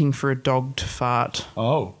waiting for a dog to fart.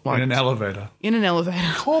 Oh, like, in an elevator. In an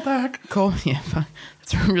elevator. Call back. Yeah,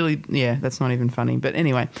 that's really, yeah, that's not even funny. But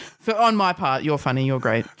anyway, on my part, you're funny, you're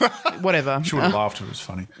great. Whatever. She would have laughed if it was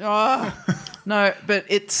funny. No, but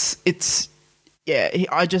it's yeah,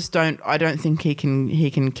 I don't think he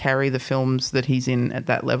can carry the films that he's in at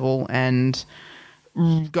that level, and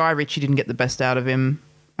Guy Ritchie didn't get the best out of him.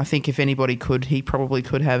 I think if anybody could, he probably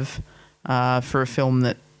could have for a film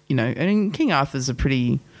that, you know, and King Arthur's a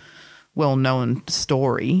pretty well-known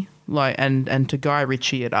story, like, and to Guy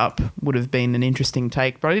Ritchie it up would have been an interesting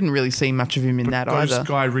take, but I didn't really see much of him in that those either.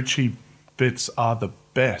 Guy Ritchie bits are the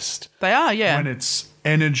best. They are, yeah. When it's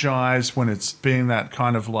energized, when it's being that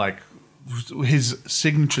kind of like his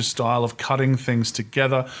signature style of cutting things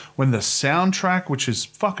together, when the soundtrack, which is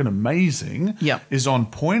fucking amazing, is on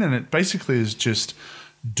point, and it basically is just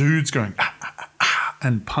dudes going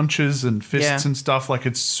and punches and fists and stuff. Like,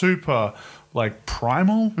 it's super like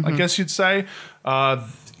primal, I guess you'd say.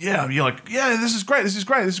 Yeah, you're like, yeah, this is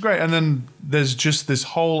great, and then there's just this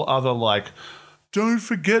whole other like, don't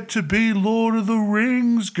forget to be Lord of the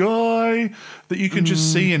Rings guy, that you can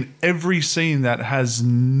just see in every scene that has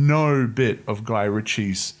no bit of Guy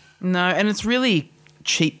Ritchie's. No, and it's really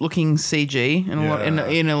cheap looking CG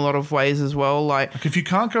in a lot of ways as well. Like if you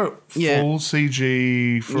can't go full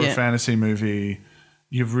CG for a fantasy movie,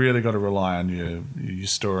 you've really got to rely on your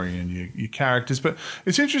story and your characters. But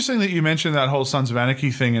it's interesting that you mentioned that whole Sons of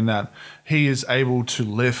Anarchy thing, and that he is able to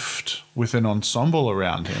lift with an ensemble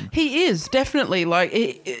around him. He is definitely like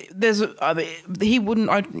he wouldn't.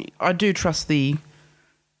 I do trust the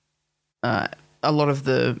a lot of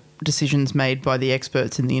the decisions made by the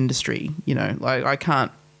experts in the industry. You know, like I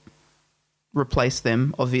can't replace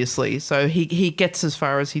them, obviously. So he gets as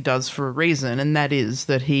far as he does for a reason, and that is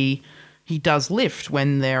that he does lift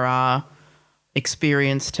when there are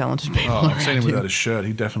experienced, talented people. Oh, I've seen him without a shirt.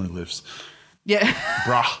 He definitely lifts. Yeah.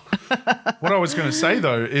 Bruh. What I was going to say,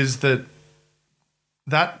 though, is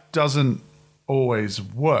that doesn't always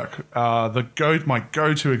work. My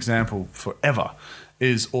go-to example forever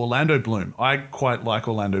is Orlando Bloom. I quite like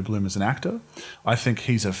Orlando Bloom as an actor. I think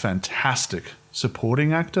he's a fantastic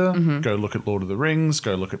supporting actor. Go look at Lord of the Rings.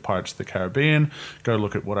 Go look at Pirates of the Caribbean. Go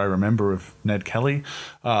look at what I remember of Ned Kelly.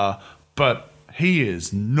 But he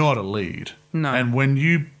is not a lead. No. And when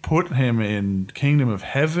you put him in Kingdom of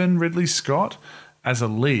Heaven, Ridley Scott, as a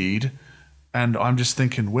lead, and I'm just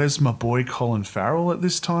thinking, where's my boy Colin Farrell at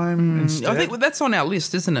this time instead? I think that's on our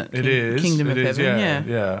list, isn't it? It is. Kingdom of Heaven,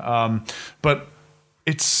 yeah. But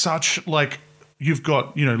it's such, like, you've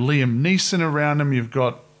got, you know, Liam Neeson around him, you've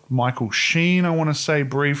got Michael Sheen, I want to say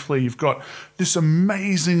briefly, you've got this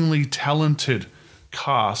amazingly talented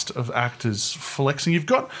cast of actors flexing. You've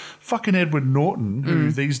got fucking Edward Norton, who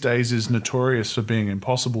these days is notorious for being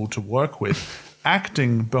impossible to work with,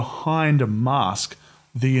 acting behind a mask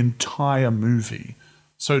the entire movie.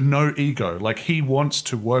 So no ego. Like, he wants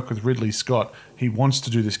to work with Ridley Scott. He wants to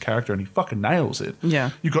do this character, and he fucking nails it.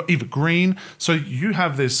 Yeah. You've got Eva Green. So you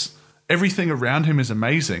have this, everything around him is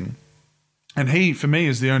amazing. And he, for me,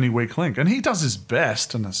 is the only weak link. And he does his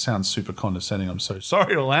best, and it sounds super condescending. I'm so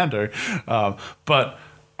sorry, Orlando. But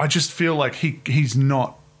I just feel like he's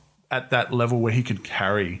not at that level where he can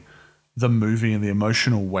carry the movie and the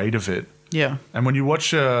emotional weight of it. Yeah. And when you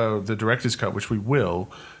watch the director's cut, which we will,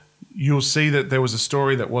 you'll see that there was a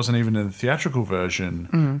story that wasn't even in the theatrical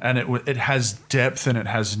version. And it has depth and it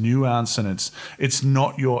has nuance, and it's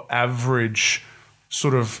not your average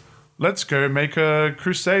sort of, let's go make a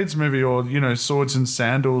Crusades movie or, you know, swords and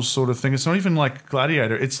sandals sort of thing. It's not even like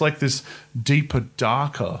Gladiator. It's like this deeper,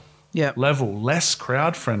 darker level, less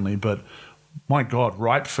crowd friendly, but my God,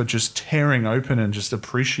 ripe for just tearing open and just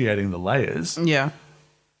appreciating the layers. Yeah.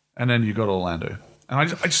 And then you got Orlando. And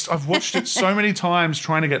I've watched it so many times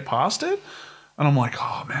trying to get past it. And I'm like,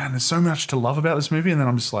 oh man, there's so much to love about this movie. And then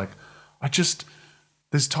I'm just like,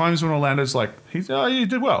 there's times when Orlando's like, you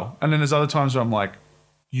did well. And then there's other times where I'm like,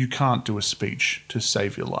 you can't do a speech to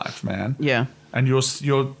save your life, man. Yeah. and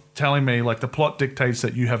you're telling me like the plot dictates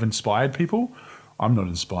that you have inspired people. I'm not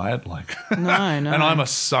inspired. Like, No. and I'm a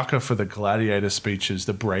sucker for the Gladiator speeches,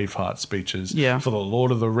 the Braveheart speeches, Yeah. for the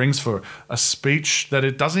Lord of the Rings, for a speech that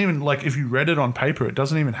it doesn't even, like, if you read it on paper, it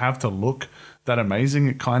doesn't even have to look that amazing.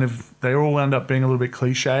 It kind of, they all end up being a little bit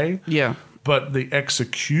cliche. Yeah. But the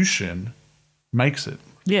execution makes it.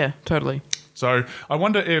 Yeah, totally. So I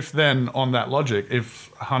wonder if then, on that logic,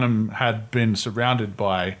 if Hunnam had been surrounded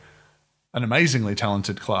by an amazingly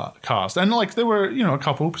talented cast, and like there were, you know, a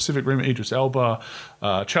couple, Pacific Rim, Idris Elba,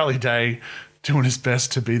 Charlie Day doing his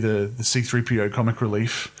best to be the C-3PO comic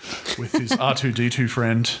relief with his R2-D2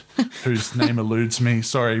 friend whose name eludes me.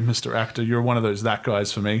 Sorry, Mr. Actor, you're one of those that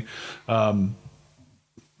guys for me. But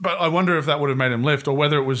I wonder if that would have made him lift, or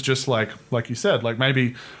whether it was just like you said, like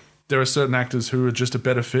maybe there are certain actors who are just a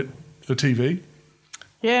better fit for TV.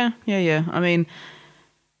 Yeah. I mean,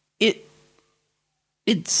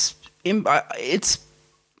 it's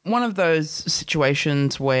one of those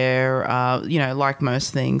situations where, you know, like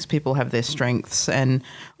most things, people have their strengths, and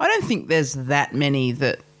I don't think there's that many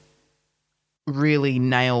that really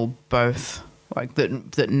nail both, like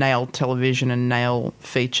that nail television and nail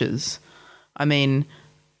features. I mean,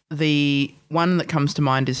 the one that comes to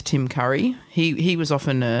mind is Tim Curry. He was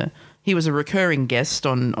often he was a recurring guest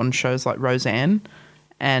on shows like Roseanne,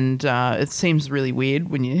 and it seems really weird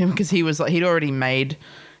when because he was like, he'd already made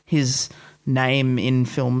his name in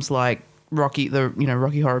films like Rocky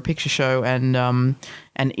Horror Picture Show and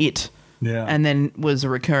It, Yeah. and then was a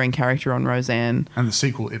recurring character on Roseanne. And the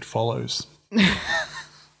sequel, It Follows.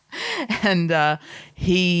 And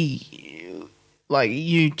he, like,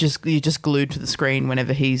 you just glued to the screen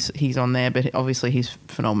whenever he's on there, but obviously he's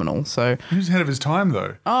phenomenal. So He was ahead of his time,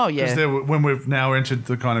 though. Oh, yeah. Because when we've now entered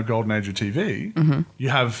the kind of golden age of TV, you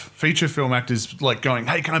have feature film actors like going,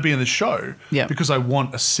 hey, can I be in this show? Yeah. Because I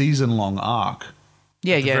want a season-long arc.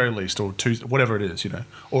 yeah, At the very least, or two, whatever it is, you know,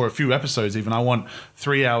 or a few episodes even. I want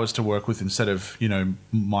 3 hours to work with instead of, you know,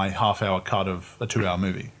 my half-hour cut of a 2-hour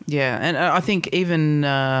movie. Yeah, and I think even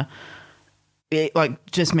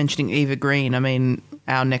like just mentioning Eva Green. I mean,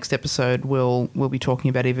 our next episode we'll be talking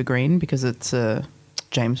about Eva Green because it's a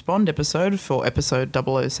James Bond episode for episode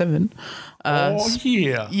 007.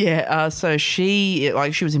 Yeah. Yeah, so she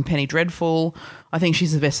was in Penny Dreadful. I think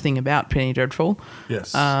she's the best thing about Penny Dreadful.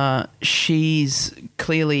 Yes. She's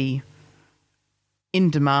clearly in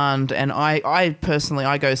demand, and I personally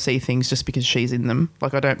go see things just because she's in them.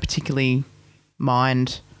 Like, I don't particularly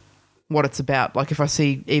mind what it's about. Like, if I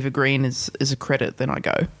see Eva Green as a credit, then I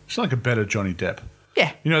go. She's like a better Johnny Depp.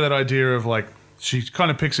 Yeah. You know that idea of like, she kind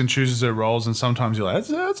of picks and chooses her roles, and sometimes you're like,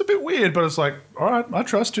 that's a bit weird, but it's like, all right, I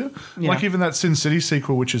trust you. Yeah. Like even that Sin City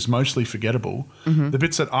sequel, which is mostly forgettable, the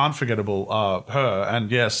bits that aren't forgettable are her.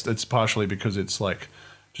 And yes, it's partially because it's like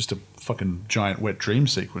just a fucking giant wet dream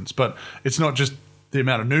sequence. But it's not just the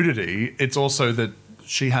amount of nudity, it's also that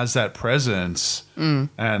she has that presence.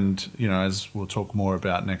 And, you know, as we'll talk more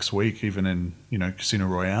about next week, even in, you know, Casino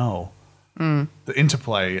Royale, the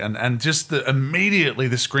interplay and just immediately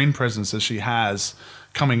the screen presence that she has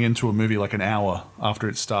coming into a movie like an hour after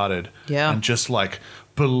it started. Yeah. And just like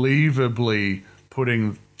believably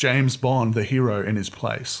putting James Bond, the hero, in his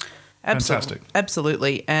place. Fantastic.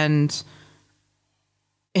 Absolutely. And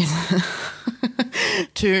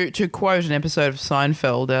to quote an episode of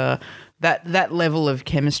Seinfeld, that level of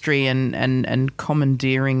chemistry and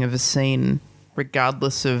commandeering of a scene,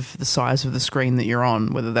 regardless of the size of the screen that you're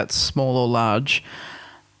on, whether that's small or large.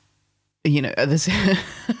 You know, there's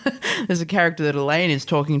a character that Elaine is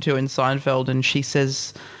talking to in Seinfeld, and she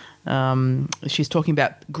says, she's talking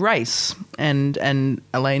about grace, and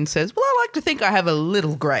Elaine says, well, I like to think I have a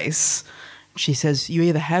little grace. She says, you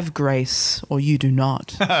either have grace or you do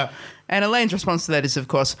not. And Elaine's response to that is, of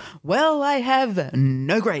course, well, I have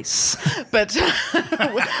no grace, but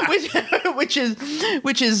which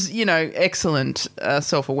is you know, excellent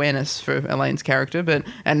self-awareness for Elaine's character,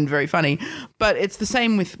 and very funny. But it's the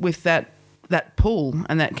same with that pull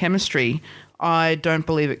and that chemistry. I don't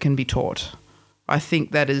believe it can be taught. I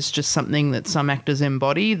think that is just something that some actors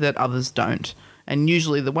embody that others don't, and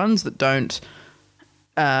usually the ones that don't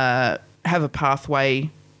have a pathway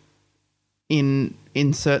in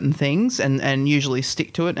certain things and usually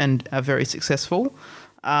stick to it and are very successful.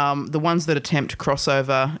 The ones that attempt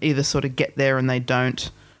crossover either sort of get there and they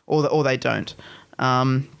don't, or they don't.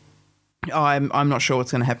 I'm not sure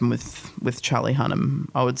what's going to happen with Charlie Hunnam.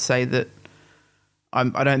 I would say that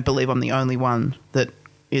I don't believe I'm the only one that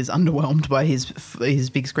is underwhelmed by his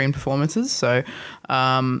big screen performances. So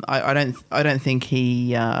I don't think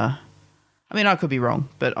he. I mean, I could be wrong,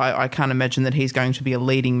 but I can't imagine that he's going to be a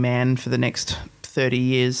leading man for the next 30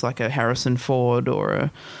 years, like a Harrison Ford or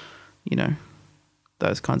a, you know,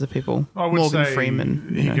 those kinds of people. I would Morgan say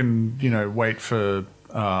Freeman. he can, you know, wait for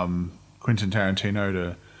Quentin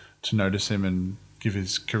Tarantino to notice him and give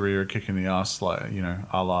his career a kick in the ass, like, you know,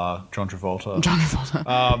 a la John Travolta. John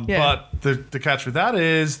Travolta. Yeah. But the catch with that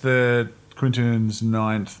is that Quentin's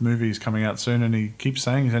 9th movie is coming out soon, and he keeps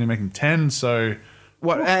saying he's only making 10. So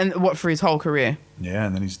what for his whole career? Yeah,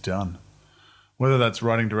 and then he's done. Whether that's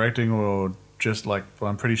writing, directing, or just like, well,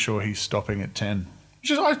 I'm pretty sure he's stopping at 10. Which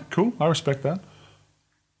is cool. I respect that.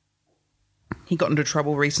 He got into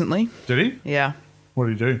trouble recently. Did he? Yeah. What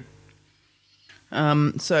did he do?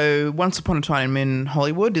 So Once Upon a Time in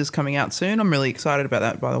Hollywood is coming out soon. I'm really excited about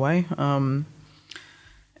that, by the way.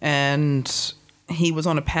 And he was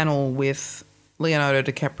on a panel with Leonardo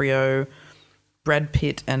DiCaprio, Brad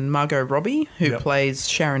Pitt, and Margot Robbie, who plays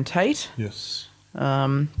Sharon Tate. Yes.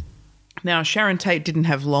 Now, Sharon Tate didn't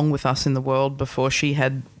have long with us in the world before she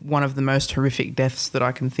had one of the most horrific deaths that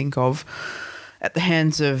I can think of at the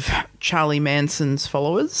hands of Charlie Manson's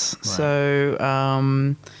followers. Right.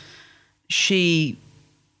 So she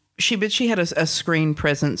had a screen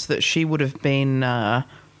presence that she would have been,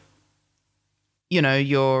 you know,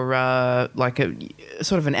 your like a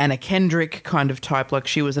sort of an Anna Kendrick kind of type. Like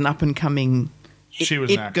she was an up and coming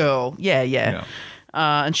it girl. Yeah.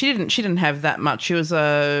 And she didn't have that much. She was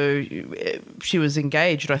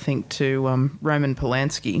engaged, I think, to Roman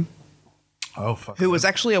Polanski. Oh, fuck. Who was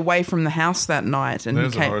actually away from the house that night, and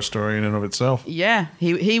there's a horror story in and of itself. Yeah,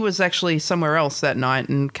 he was actually somewhere else that night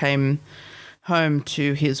and came home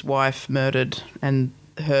to his wife murdered and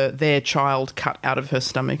their child cut out of her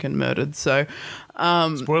stomach and murdered. So,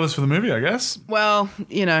 spoilers for the movie, I guess. Well,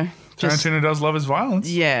 you know, Tarantino does love his violence.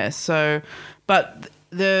 Yeah. So, but.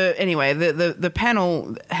 The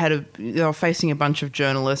panel they were facing a bunch of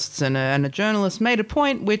journalists, and a journalist made a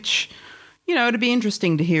point which, you know, it'd be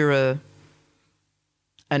interesting to hear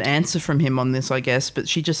an answer from him on this, I guess. But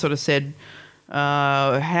she just sort of said,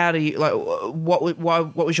 "How do you like? What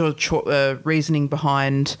was your reasoning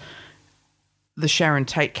behind the Sharon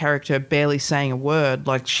Tate character barely saying a word?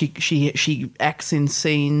 Like she acts in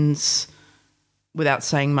scenes without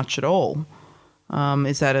saying much at all."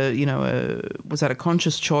 Is that was that a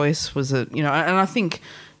conscious choice? Was it, you know, and I think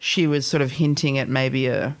she was sort of hinting at maybe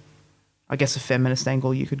a feminist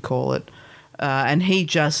angle, you could call it. And he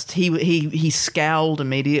scowled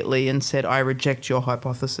immediately and said, "I reject your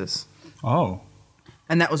hypothesis." Oh.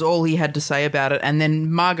 And that was all he had to say about it. And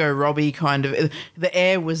then Margot Robbie the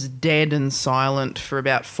air was dead and silent for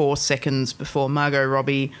about 4 seconds before Margot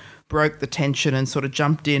Robbie broke the tension and sort of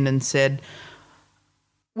jumped in and said,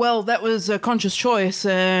 "Well, that was a conscious choice,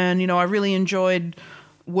 and, you know, I really enjoyed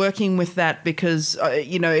working with that because,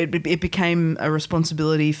 you know, it became a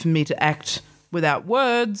responsibility for me to act without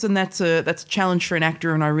words, and that's a challenge for an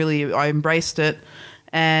actor, and I embraced it.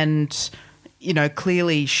 And, you know,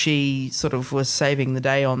 clearly she sort of was saving the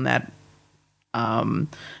day on that. And,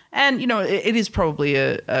 you know, it is probably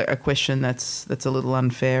a question that's a little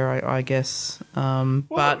unfair, I guess.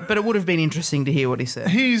 But it would have been interesting to hear what he said.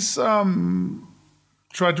 He's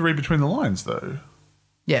tried to read between the lines, though.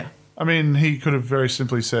 Yeah. I mean, he could have very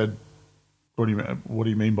simply said, what do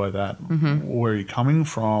you mean by that? Mm-hmm. Where are you coming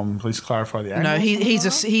from? Please clarify the angle. No, he's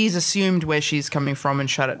assumed where she's coming from and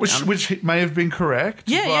shut it down. Which may have been correct.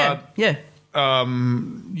 Yeah.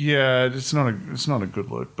 Yeah, it's not a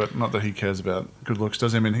good look, but not that he cares about good looks,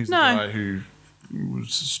 does he? I mean, he's the guy who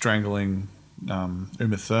was strangling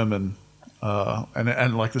Uma Thurman,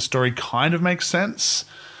 and like the story kind of makes sense.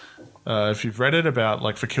 If you've read it about,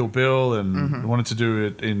 like, for Kill Bill, and wanted to do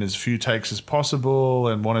it in as few takes as possible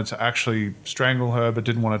and wanted to actually strangle her but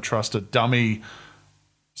didn't want to trust a dummy,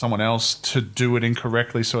 someone else, to do it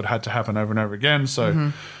incorrectly, so it had to happen over and over again.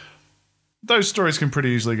 So those stories can pretty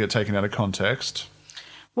easily get taken out of context.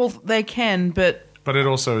 Well, they can, but it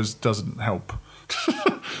also doesn't help.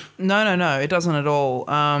 No, it doesn't at all.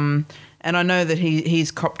 And I know that he's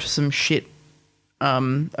copped some shit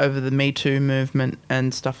over the Me Too movement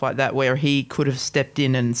and stuff like that, where he could have stepped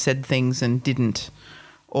in and said things and didn't.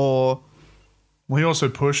 Or he also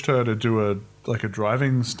pushed her to do a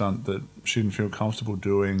driving stunt that she didn't feel comfortable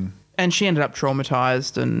doing, and she ended up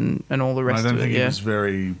traumatized and all the rest of it. I don't think he was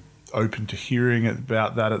very open to hearing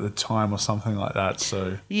about that at the time or something like that.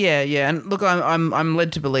 So yeah, and look, I'm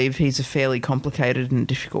led to believe he's a fairly complicated and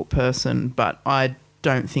difficult person, but I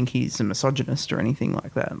don't think he's a misogynist or anything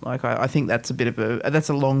like that. Like, I think that's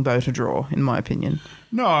a long bow to draw, in my opinion.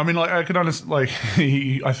 No, I mean, like, I could understand, like,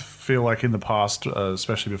 I feel like in the past,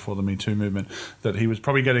 especially before the Me Too movement, that he was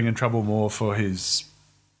probably getting in trouble more for his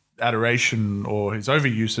adoration or his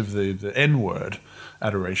overuse of the N-word.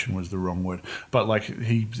 Adoration was the wrong word. But, like,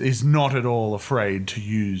 he is not at all afraid to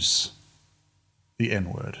use the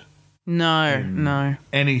N-word. No.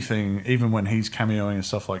 Anything, even when he's cameoing and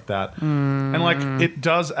stuff like that. And, like, it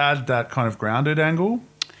does add that kind of grounded angle.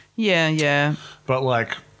 Yeah. But,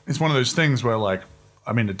 like, it's one of those things where, like,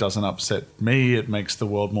 I mean, it doesn't upset me. It makes the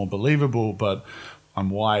world more believable, but I'm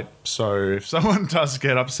white. So if someone does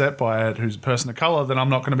get upset by it who's a person of color, then I'm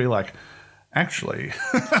not going to be like, actually,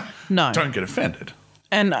 no. Don't get offended.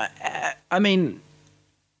 And, I mean,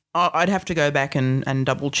 I'd have to go back and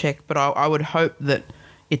double check, but I would hope that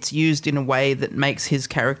it's used in a way that makes his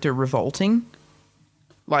character revolting.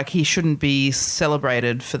 Like, he shouldn't be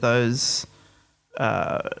celebrated for those...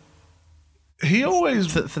 He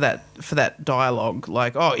always... For that dialogue.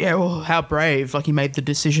 Like, oh, yeah, well, how brave. Like, he made the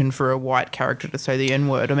decision for a white character to say the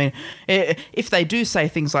N-word. I mean, if they do say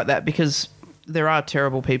things like that, because there are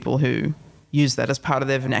terrible people who use that as part of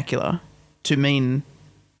their vernacular to mean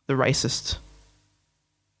the racist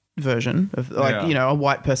version of, like, you know, a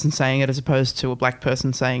white person saying it as opposed to a black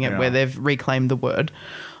person saying it, where they've reclaimed the word.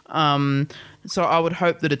 So I would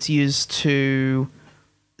hope that it's used to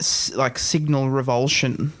like signal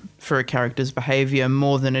revulsion for a character's behavior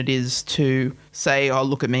more than it is to say, oh,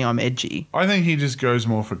 look at me, I'm edgy. I think he just goes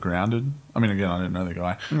more for grounded. I mean, again, I don't know the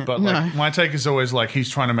guy, but like my take is always like he's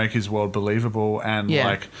trying to make his world believable, and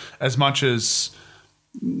like as much as,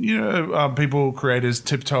 you know, people, creators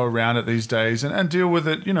tiptoe around it these days and deal with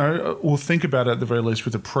it, you know, or think about it at the very least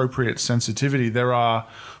with appropriate sensitivity. There are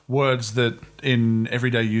words that in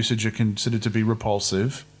everyday usage are considered to be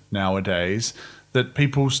repulsive nowadays that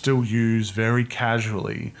people still use very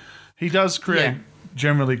casually. He does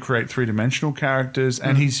generally create three-dimensional characters,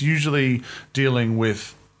 and he's usually dealing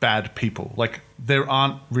with bad people. Like, there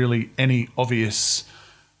aren't really any obvious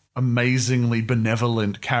amazingly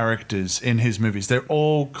benevolent characters in his movies. They're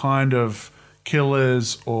all kind of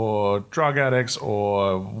killers or drug addicts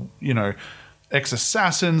or, you know,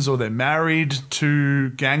 ex-assassins, or they're married to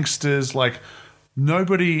gangsters. Like,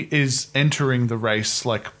 nobody is entering the race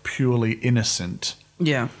like purely innocent.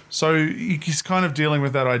 Yeah. So he's kind of dealing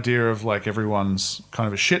with that idea of like everyone's kind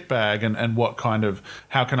of a shitbag and what kind of,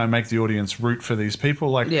 how can I make the audience root for these people?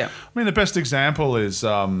 Like, I mean, the best example is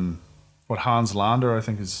what Hans Lander, I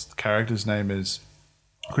think his character's name is,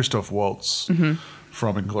 Christoph Waltz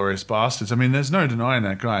from Inglourious Bastards. I mean, there's no denying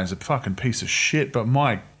that guy is a fucking piece of shit, but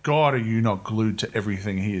my God, are you not glued to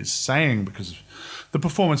everything he is saying because of the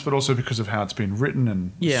performance, but also because of how it's been written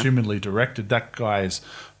and assumedly directed. That guy is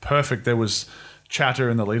perfect. There was chatter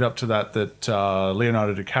in the lead up to that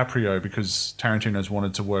Leonardo DiCaprio, because Tarantino's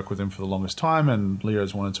wanted to work with him for the longest time and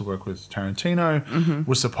Leo's wanted to work with Tarantino,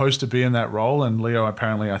 was supposed to be in that role, and Leo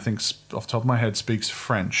apparently, I think off the top of my head, speaks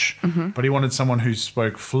French, but he wanted someone who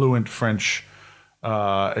spoke fluent French,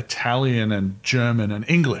 Italian and German and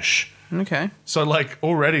English. Okay. So like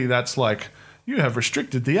already that's like, you have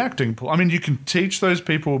restricted the acting pool. I mean, you can teach those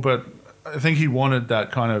people, but I think he wanted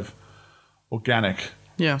that kind of organic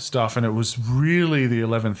stuff, and it was really the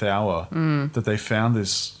 11th hour that they found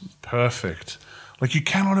this perfect. Like, you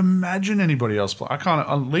cannot imagine anybody else play.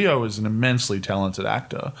 Leo is an immensely talented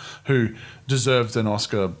actor who deserved an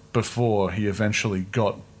Oscar before he eventually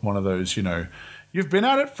got one of those, you know, you've been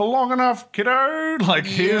at it for long enough, kiddo. Like,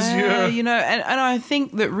 here's your... You know, and I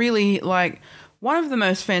think that really, like, one of the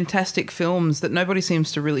most fantastic films that nobody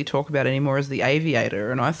seems to really talk about anymore is The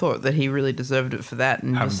Aviator, and I thought that he really deserved it for that.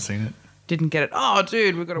 And haven't seen it. Didn't get it. Oh,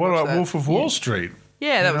 dude, we've got to watch that. What about Wolf of Wall Street?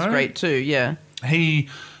 Yeah, that was great too, yeah. He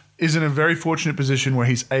is in a very fortunate position where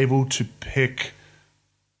he's able to pick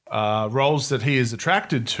roles that he is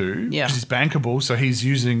attracted to, because he's bankable, so he's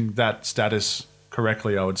using that status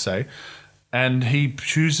correctly, I would say. And he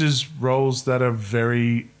chooses roles that are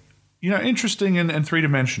very, you know, interesting and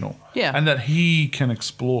three-dimensional. Yeah. And that he can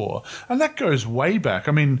explore. And that goes way back.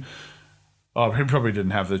 I mean, he probably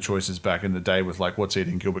didn't have the choices back in the day with, like, What's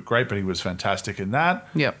Eating Gilbert Grape, but he was fantastic in that.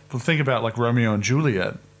 Yeah. But think about, like, Romeo and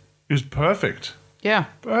Juliet. He was perfect. Yeah.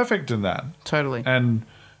 Perfect in that. Totally. And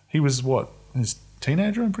he was, what, his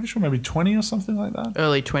teenager, I'm pretty sure, maybe 20 or something like that.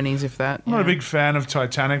 Early 20s, if that. I'm not a big fan of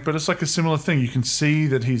Titanic, but it's like a similar thing. You can see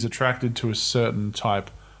that he's attracted to a certain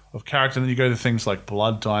type of character. And then you go to things like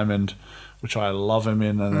Blood Diamond, which I love him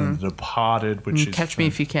in, and then The Departed, which is... Catch Me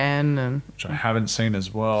If You Can. And which I haven't seen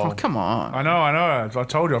as well. Oh, come on. I know. I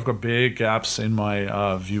told you, I've got big gaps in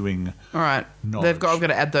my viewing. All right. I've got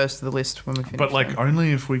to add those to the list when we finish. But, like,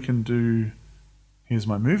 only if we can do... Here's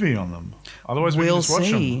my movie on them. Otherwise, we can just watch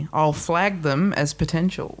them. I'll flag them as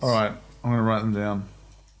potentials. All right. I'm going to write them down.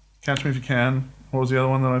 Catch Me If You Can. What was the other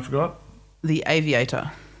one that I forgot? The Aviator.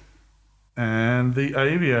 and The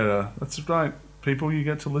Aviator. That's right. People, you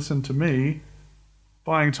get to listen to me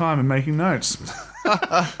buying time and making notes.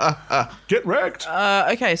 Get wrecked.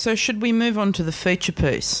 Okay, so should we move on to the feature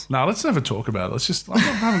piece? No, let's never talk about it. I'm not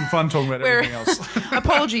having fun talking about everything else.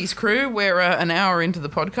 Apologies, crew. We're an hour into the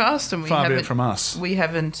podcast, and Far be it from us. We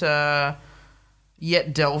haven't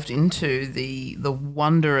yet delved into the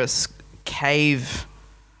wondrous cave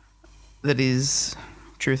that is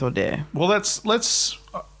Truth or Dare. Well, let's.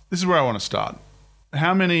 This is where I want to start.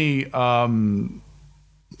 How many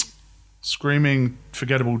screaming,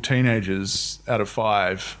 forgettable teenagers out of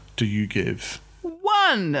 5 do you give?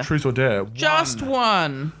 1. Truth or Dare? Just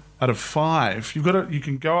 1. Out of 5. You've got to. You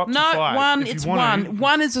can go up to 5. No, 1. if you It's want 1.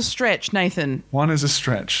 1 is a stretch, Nathan. 1 is a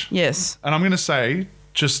stretch. Yes. And I'm going to say,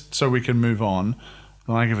 just so we can move on,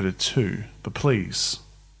 I give it a 2. But please,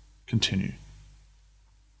 continue.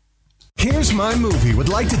 Here's My Movie would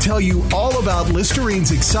like to tell you all about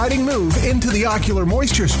Listerine's exciting move into the ocular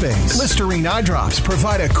moisture space. Listerine eye drops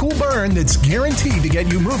provide a cool burn that's guaranteed to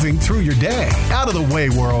get you moving through your day. Out of the way,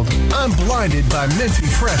 world. I'm blinded by minty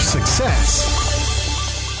fresh success.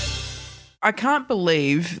 I can't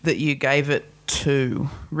believe that you gave it 2.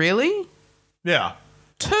 Really? Yeah.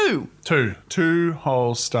 2. 2. 2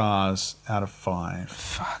 whole stars out of 5.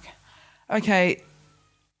 Fuck. Okay.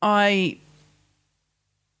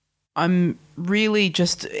 I'm really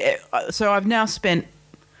just... So I've now spent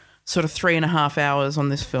sort of 3.5 hours on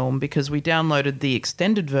this film because we downloaded the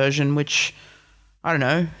extended version, which, I don't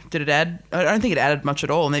know, did it add... I don't think it added much at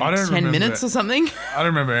all, maybe 10 minutes or something. I don't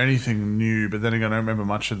remember anything new, but then again, I don't remember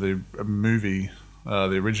much of the movie,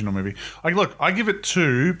 the original movie. I give it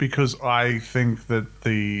 2 because I think that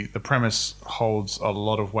the premise holds a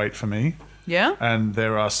lot of weight for me. Yeah? And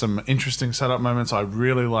there are some interesting setup moments. I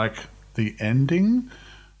really like the ending.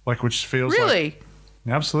 Which feels really?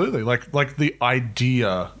 Absolutely. Like the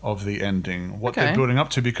idea of the ending, what they're building up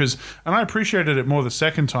to, because, and I appreciated it more the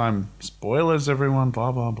second time. Spoilers, everyone,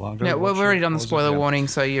 blah, blah, blah. Yeah, we've already done the spoiler warning,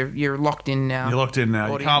 so you're locked in now. You're locked in now.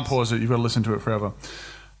 Audience. You can't pause it. You've got to listen to it forever.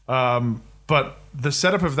 But the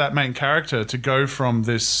setup of that main character to go from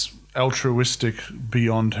this altruistic,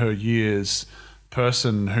 beyond her years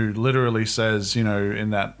person who literally says, in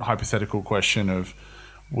that hypothetical question of,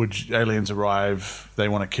 would aliens arrive, they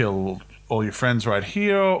want to kill all your friends right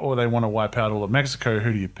here, or they want to wipe out all of Mexico,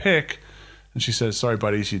 who do you pick? And she says, sorry,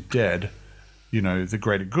 buddies, you're dead. The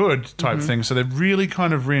greater good type thing. So they've really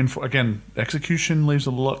kind of reinforced... Again, execution leaves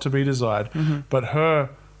a lot to be desired. But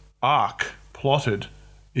her arc plotted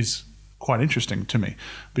is quite interesting to me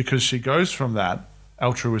because she goes from that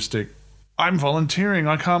altruistic, I'm volunteering,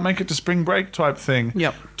 I can't make it to spring break type thing,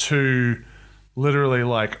 to literally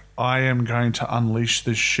I am going to unleash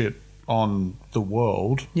this shit on the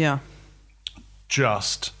world. Yeah.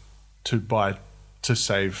 Just to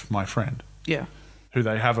save my friend. Yeah. Who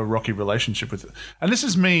they have a rocky relationship with. And this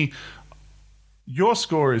is me. Your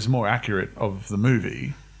score is more accurate of the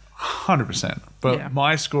movie, 100%. But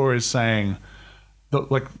my score is saying,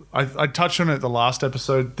 I touched on it the last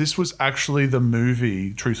episode. This was actually the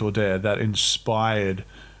movie, Truth or Dare, that inspired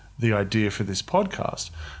the idea for this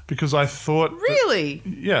podcast, because I thought... Really?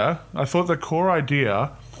 I thought the core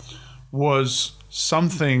idea was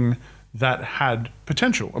something that had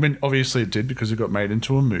potential. I mean, obviously it did because it got made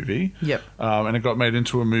into a movie. Yep. And it got made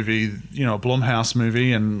into a movie, a Blumhouse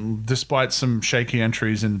movie, and despite some shaky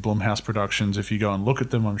entries in Blumhouse productions, if you go and look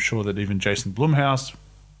at them, I'm sure that even Jason Blumhouse,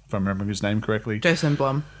 if I'm remembering his name correctly... Jason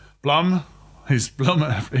Blum. He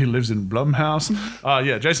lives in Blumhouse.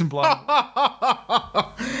 Jason Blum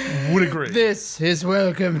would agree. This is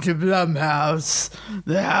Welcome to Blumhouse,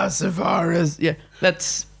 the House of Horrors. Yeah,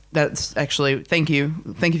 that's actually... Thank you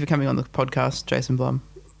for coming on the podcast, Jason Blum.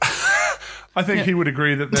 I think he would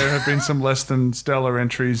agree that there have been some less than stellar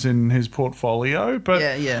entries in his portfolio, but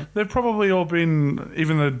they've probably all been,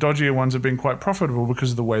 even the dodgier ones have been quite profitable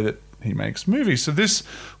because of the way that he makes movies. So this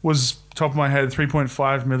was, top of my head,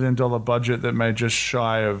 $3.5 million budget that made just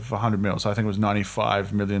shy of 100 mil. So I think it was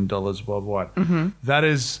 $95 million worldwide. That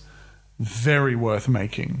is very worth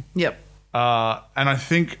making. Yep. And I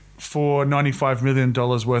think for $95 million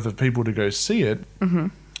worth of people to go see it,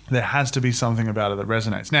 there has to be something about it that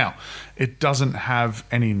resonates. Now, it doesn't have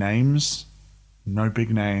any names, no big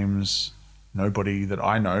names, nobody that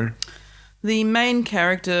I know. The main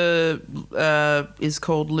character is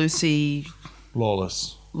called Lucy...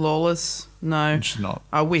 Lawless. Lawless? No. She's not.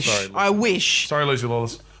 I wish. Sorry, Lucy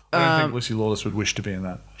Lawless. I don't think Lucy Lawless would wish to be in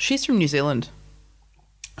that. She's from New Zealand.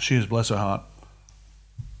 She is, bless her heart.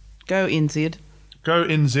 Go NZ. Go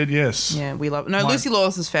NZ, yes. Yeah, we love it. No, Lucy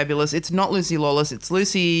Lawless is fabulous. It's not Lucy Lawless. It's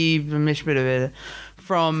Lucy from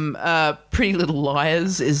from Pretty Little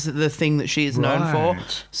Liars is the thing that she is known for.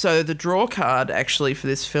 Right. So the draw card actually for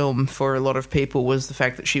this film for a lot of people was the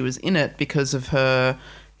fact that she was in it because of her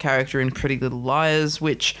character in Pretty Little Liars,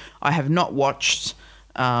 which I have not watched,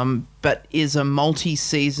 but is a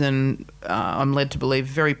multi-season, I'm led to believe,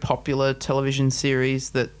 very popular television series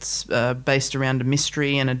that's based around a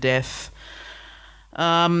mystery and a death.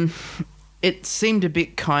 It seemed a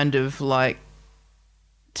bit kind of like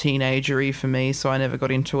teenagery for me, so I never got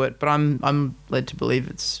into it. But I'm led to believe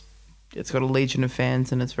it's got a legion of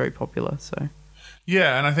fans and it's very popular. So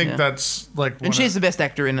Yeah, and I think Yeah. that's like... and she's the best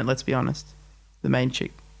actor in it. Let's be honest, the main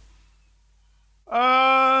chick.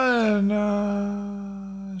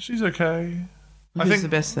 No, she's okay. Who's the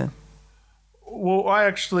best then? Well, I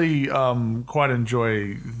actually quite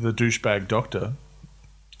enjoy the douchebag doctor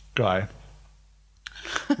guy.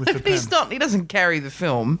 With the He's not. He doesn't carry the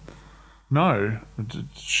film. No, did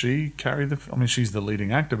she carry the? I mean, she's the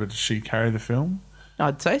leading actor, but did she carry the film?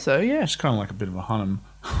 I'd say so. Yeah, She's kind of like a bit of a Hunnam.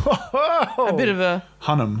 a bit of a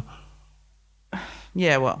Hunnam.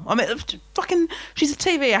 yeah. Well, I mean, fucking, she's a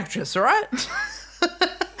TV actress, all right?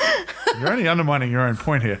 You're only undermining your own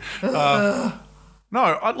point here.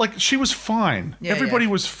 No, she was fine. Yeah, Everybody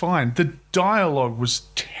yeah. was fine. The dialogue was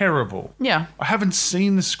terrible. Yeah. I haven't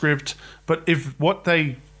seen the script, but if what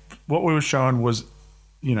we were shown was,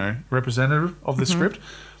 representative of the script,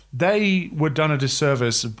 they were done a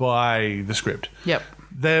disservice by the script. Yep.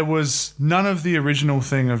 There was none of the original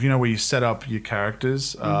thing of, where you set up your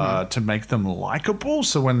characters to make them likable.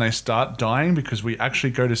 So when they start dying, because we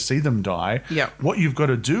actually go to see them die, Yep. what you've got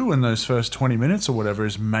to do in those first 20 minutes or whatever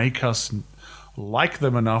is make us like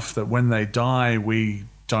them enough that when they die, we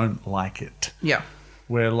don't like it. Yeah.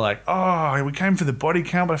 We're like, oh, we came for the body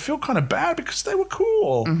count, but I feel kind of bad because they were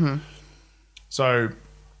cool. Mm-hmm. So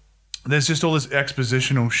there's just all this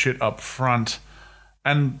expositional shit up front.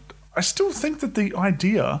 And I still think that the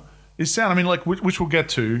idea is sound. I mean, which we'll get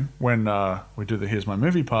to when we do the Here's My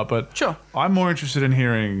Movie part, but Sure. I'm more interested in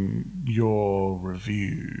hearing your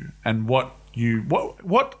review and what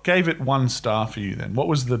gave it 1 star for you then? What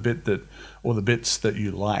was the bit or the bits that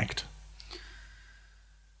you liked?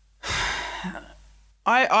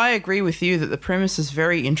 I agree with you that the premise is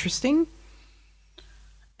very interesting,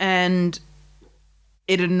 and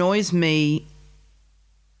it annoys me.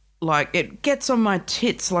 Like, it gets on my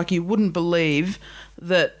tits like you wouldn't believe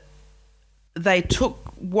that they took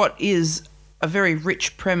what is a very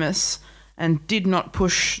rich premise and did not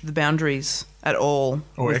push the boundaries at all.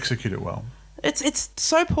 Or execute it well? It's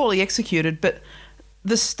so poorly executed, but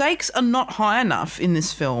the stakes are not high enough in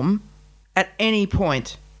this film at any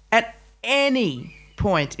point. At any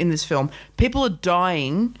point in this film. People are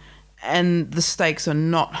dying and the stakes are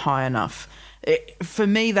not high enough. For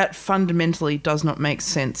me, that fundamentally does not make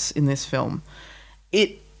sense in this film.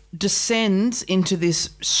 It descends into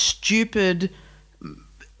this stupid,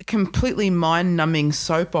 completely mind-numbing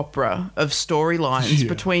soap opera of storylines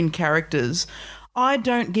between characters. I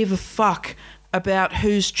don't give a fuck about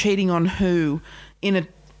who's cheating on who in a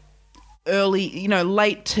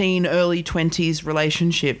late teen, early 20s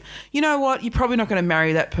relationship. You know what? You're probably not going to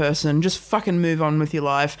marry that person. Just fucking move on with your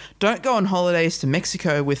life. Don't go on holidays to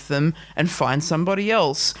Mexico with them and find somebody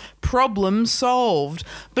else. Problem solved.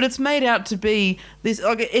 But it's made out to be this.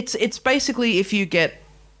 It's basically if you get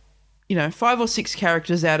 5 or 6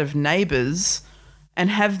 characters out of Neighbours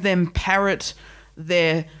and have them parrot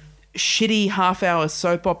their shitty half-hour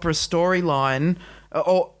soap opera storyline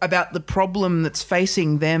or about the problem that's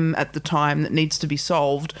facing them at the time that needs to be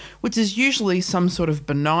solved, which is usually some sort of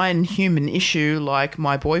benign human issue like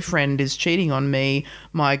my boyfriend is cheating on me,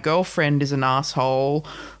 my girlfriend is an asshole,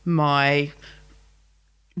 my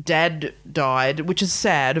dad died, which is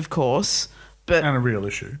sad, of course. And a real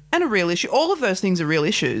issue. All of those things are real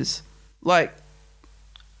issues. Like,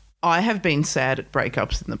 I have been sad at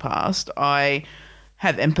breakups in the past. I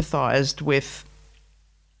have empathised with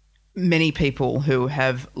many people who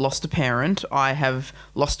have lost a parent. I have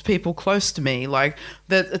lost people close to me. Like,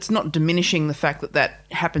 that, it's not diminishing the fact that that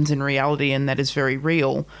happens in reality and that is very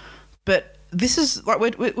real. But this is like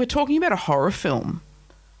we're talking about a horror film.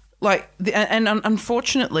 Like, and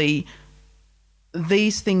unfortunately,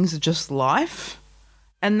 these things are just life,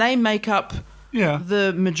 and they make up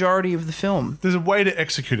the majority of the film. There's a way to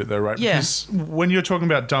execute it though, right? Yeah. Because when you're talking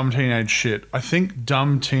about dumb teenage shit, I think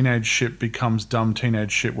dumb teenage shit becomes dumb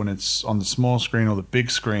teenage shit when it's on the small screen or the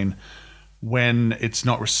big screen, when it's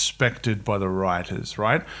not respected by the writers,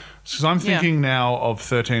 right? Because I'm thinking now of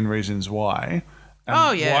 13 Reasons Why. And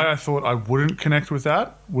why I thought I wouldn't connect with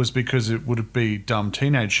that was because it would be dumb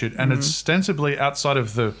teenage shit. And it's ostensibly outside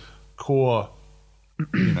of the core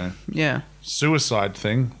Yeah. suicide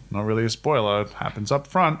thing, not really a spoiler, happens up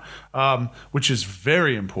front, which is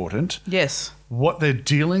very important. Yes. What they're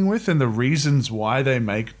dealing with and the reasons why they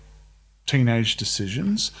make teenage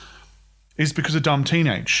decisions is because of dumb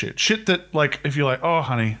teenage shit. Shit that, like, if you're like, oh,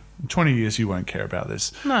 honey, in 20 years you won't care about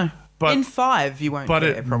this. No. But, in 5 you won't but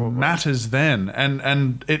care, it probably. matters then.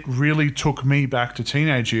 And it really took me back to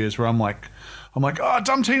teenage years where I'm like, oh,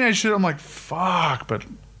 dumb teenage shit. I'm like, fuck, but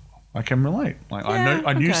I can relate. Like, Yeah,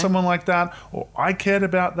 I knew okay. someone like that, or I cared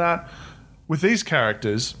about that. With these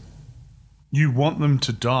characters, you want them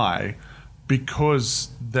to die because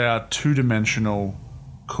they are two-dimensional,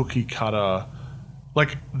 cookie-cutter.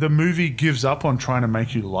 Like, the movie gives up on trying to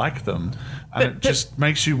make you like them, and it just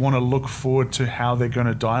makes you want to look forward to how they're going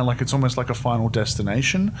to die. Like, it's almost like a Final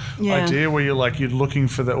Destination idea where you're looking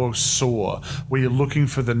for or Saw, where you're looking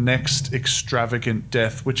for the next extravagant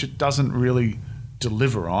death, which it doesn't really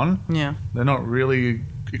deliver on. Yeah. They're not really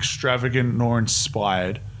extravagant nor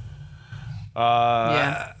inspired.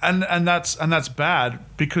 And that's bad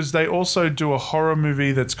because they also do a horror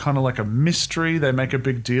movie that's kind of like a mystery. They make a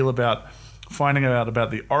big deal about finding out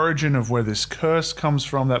about the origin of where this curse comes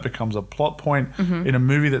from. That becomes a plot point in a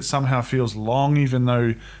movie that somehow feels long, even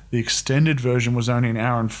though the extended version was only 1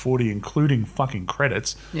 hour and 40, including fucking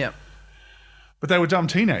credits. Yeah. But they were dumb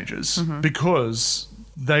teenagers because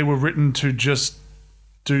they were written to just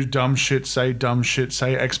do dumb shit, say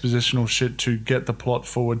expositional shit to get the plot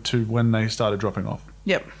forward to when they started dropping off.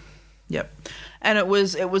 Yep. And it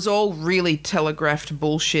was all really telegraphed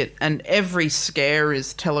bullshit, and every scare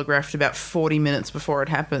is telegraphed about 40 minutes before it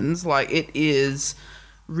happens. Like, it is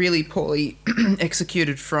really poorly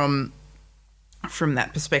executed from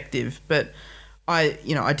that perspective. But I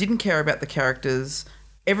didn't care about the characters.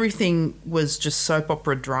 Everything was just soap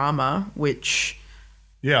opera drama, which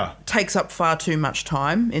takes up far too much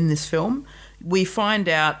time in this film. We find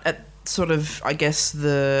out at sort of, I guess,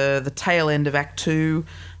 the tail end of Act 2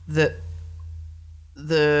 that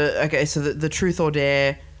the Truth or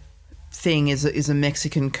Dare thing is a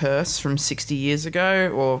Mexican curse from 60 years ago,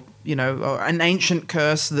 or an ancient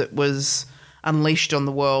curse that was unleashed on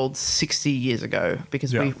the world 60 years ago,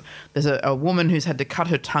 because there's a woman who's had to cut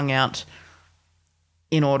her tongue out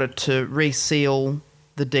in order to reseal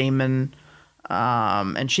the demon,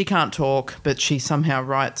 and she can't talk, but she somehow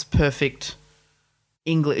writes perfect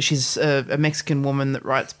English. She's a Mexican woman that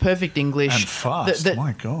writes perfect English. And fast.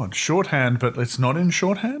 My God. Shorthand, but it's not in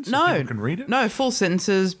shorthand? So people can read it? No, full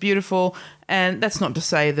sentences, beautiful. And that's not to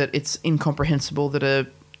say that it's incomprehensible that a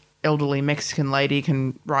elderly Mexican lady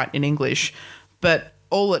can write in English. But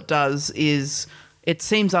all it does is, it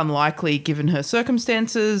seems unlikely given her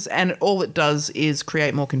circumstances, and all it does is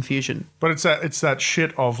create more confusion. But it's that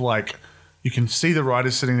shit of, like, you can see the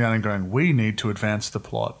writers sitting down and going, we need to advance the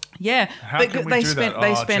plot. Yeah. How can we do that?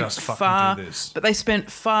 But they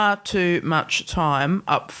spent far too much time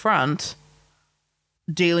up front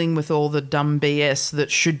dealing with all the dumb BS that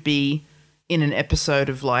should be in an episode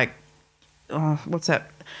of, like, what's that?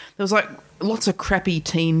 There was, like, lots of crappy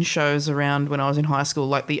teen shows around when I was in high school,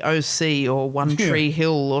 like the OC or One Tree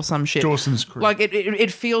Hill or some shit. Dawson's Creek. Like,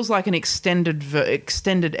 it feels like an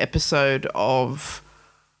extended episode of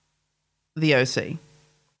the OC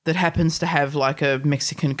that happens to have, like, a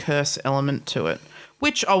Mexican curse element to it,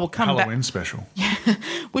 which I will come Halloween special.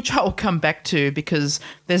 which I will come back to, because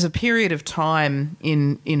there's a period of time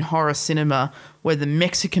in horror cinema where the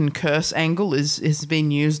Mexican curse angle has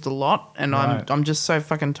been used a lot, and Right. I'm just so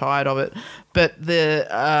fucking tired of it. But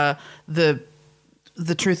the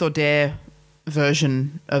Truth or Dare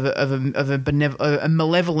version of a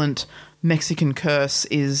malevolent Mexican curse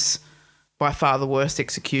is by far the worst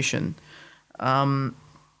execution.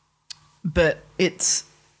 But it's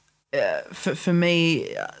for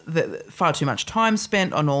me, far too much time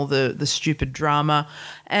spent on all the stupid drama,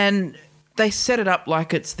 and they set it up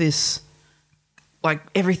like it's this, like,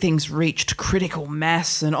 everything's reached critical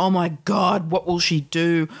mass, and oh my God, what will she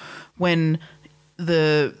do when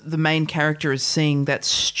the main character is seeing that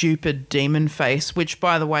stupid demon face, which,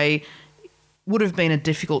 by the way, would have been a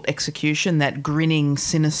difficult execution, that grinning,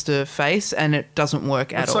 sinister face, and it doesn't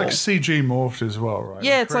work at all. It's like CG morphed as well, right?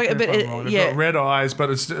 Yeah, it's like a bit. It's got red eyes,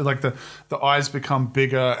 but it's like the eyes become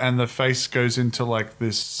bigger and the face goes into, like,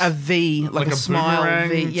 this A V, like a smile boomerang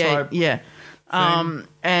V. Yeah, type yeah. And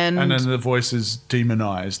then the voice is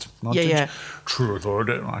demonized. Not Yeah. Truth or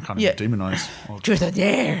Dare. I can't Yeah. even demonize. Truth or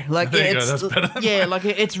Dare. Like, There you go, it's, that's better than yeah, like,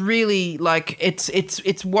 it's really, like,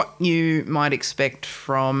 it's what you might expect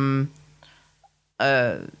from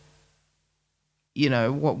what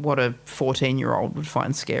a 14-year-old would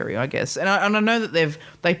find scary, I guess. And I know that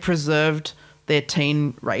they preserved their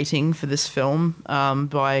teen rating for this film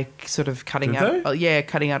by sort of cutting Did they?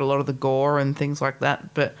 cutting out a lot of the gore and things like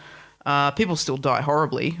that. But people still die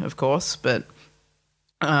horribly, of course. But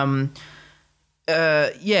so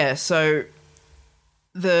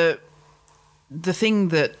the thing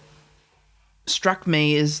that struck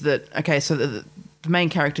me is that, okay, so the main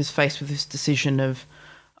character is faced with this decision of,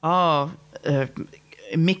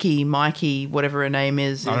 Mickey, Mikey, whatever her name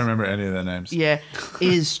is. I don't remember any of their names. Yeah,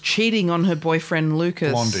 is cheating on her boyfriend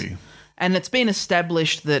Lucas. Blondie. And it's been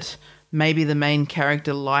established that maybe the main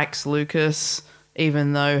character likes Lucas,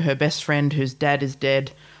 even though her best friend, whose dad is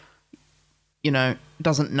dead,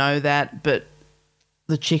 doesn't know that, but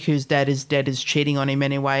the chick whose dad is dead is cheating on him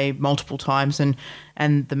anyway multiple times, and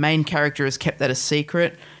the main character has kept that a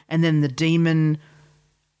secret. And then the demon,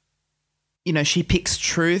 she picks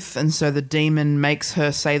truth, and so the demon makes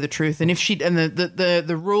her say the truth. And if she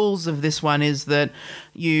the rules of this one is that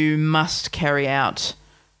you must carry out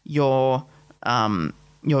your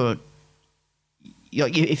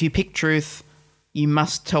if you pick truth, you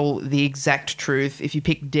must tell the exact truth. If you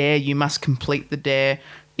pick dare, you must complete the dare.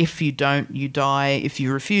 If you don't, you die. If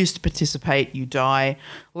you refuse to participate, you die.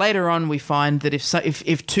 Later on, we find that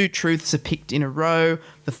if two truths are picked in a row,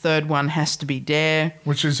 the third one has to be dare.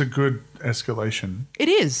 Which is a good escalation. It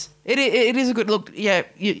is. It is a good look. Yeah.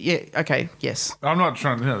 Okay. Yes. I'm not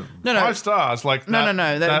trying to. No. 5 stars. Like no.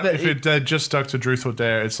 If it just stuck to truth or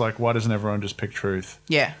dare, it's like, why doesn't everyone just pick truth?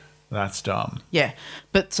 Yeah. That's dumb. Yeah.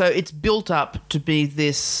 But so it's built up to be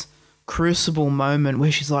this crucible moment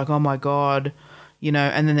where she's like, oh my God, and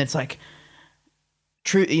then it's like,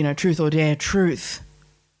 truth or dare, truth.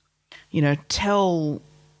 Tell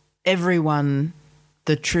everyone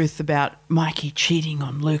the truth about Mikey cheating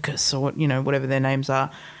on Lucas or whatever their names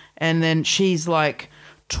are. And then she's like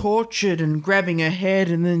tortured and grabbing her head,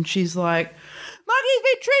 and then she's like, Mikey's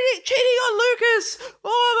been cheating on Lucas the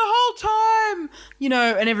whole time,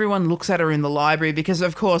 and everyone looks at her in the library because,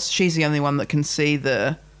 of course, she's the only one that can see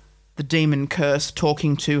the demon curse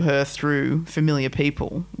talking to her through familiar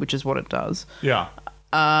people, which is what it does. Yeah.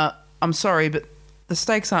 I'm sorry, but the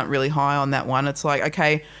stakes aren't really high on that one. It's like,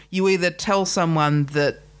 okay, you either tell someone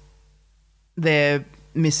that their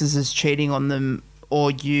missus is cheating on them or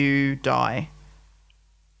you die.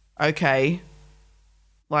 Okay.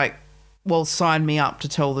 Like, well, sign me up to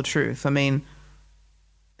tell the truth. I mean,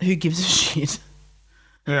 who gives a shit?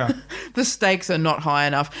 Yeah. The stakes are not high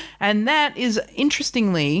enough. And that is,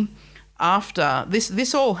 interestingly, after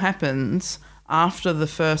this all happens after the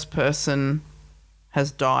first person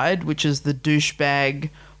has died, which is the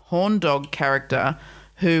douchebag horn dog character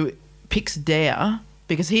who picks dare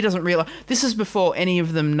because he doesn't realize. This is before any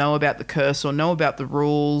of them know about the curse or know about the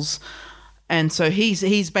rules. And so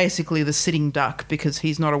he's basically the sitting duck because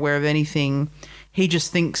he's not aware of anything. He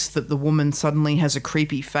just thinks that the woman suddenly has a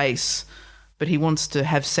creepy face, but he wants to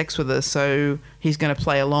have sex with her, so he's going to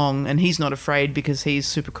play along, and he's not afraid because he's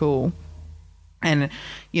super cool. And,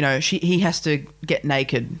 he has to get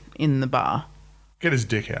naked in the bar. Get his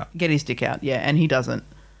dick out, yeah, and he doesn't.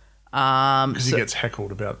 Because he gets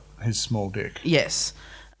heckled about his small dick. Yes.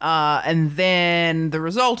 And then the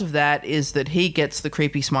result of that is that he gets the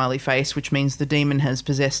creepy smiley face, which means the demon has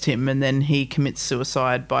possessed him, and then he commits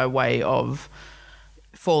suicide by way of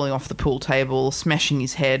falling off the pool table, smashing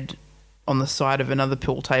his head on the side of another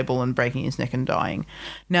pool table and breaking his neck and dying.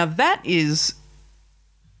 Now that is,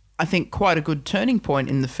 I think, quite a good turning point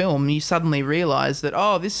in the film. You suddenly realise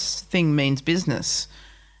that, this thing means business.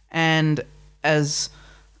 And as,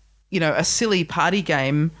 a silly party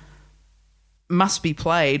game must be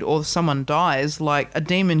played or someone dies, like a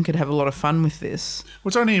demon could have a lot of fun with this. Well,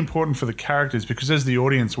 it's only important for the characters because as the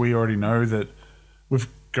audience, we already know that we're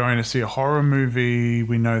going to see a horror movie.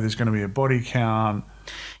 We know there's going to be a body count.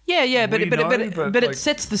 Yeah, but it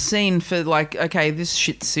sets the scene for like, okay, this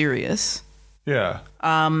shit's serious. Yeah.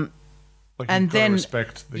 And then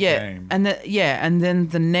respect the game. And then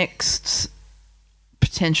the next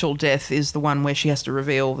potential death is the one where she has to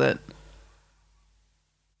reveal that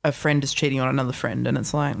a friend is cheating on another friend, and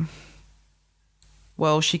it's like,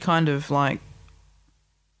 well, she kind of like,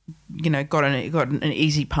 got an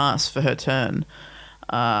easy pass for her turn,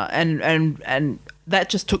 and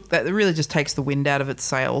that really just takes the wind out of its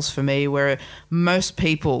sails for me. Where most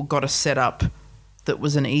people got a setup that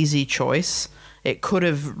was an easy choice. It could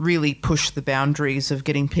have really pushed the boundaries of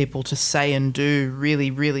getting people to say and do really,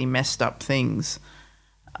 really messed up things,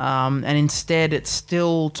 and instead it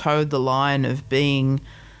still towed the line of being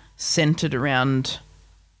centered around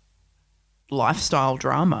lifestyle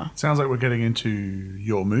drama. Sounds like we're getting into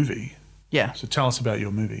your movie. Yeah. So tell us about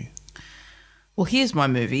your movie. Well, here's my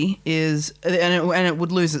movie and it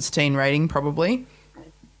would lose its teen rating probably.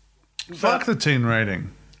 Fuck the teen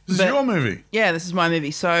rating. This is your movie. Yeah, this is my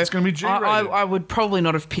movie. So it's going to be G-rated. I would probably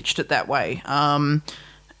not have pitched it that way.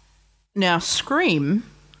 Now, Scream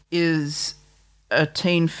is a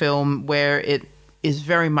teen film where it is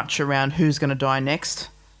very much around who's going to die next.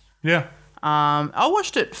 Yeah. I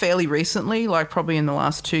watched it fairly recently, like probably in the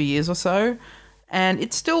last 2 years or so, and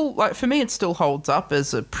it's still, like, for me, it still holds up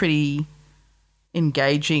as a pretty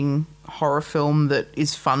engaging horror film that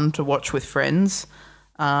is fun to watch with friends.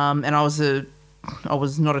 And I was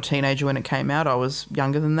not a teenager when it came out. I was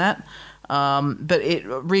younger than that. But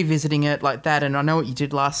revisiting it like that, and I Know What You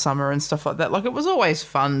Did Last Summer and stuff like that, like, it was always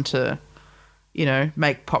fun to, you know,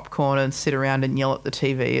 make popcorn and sit around and yell at the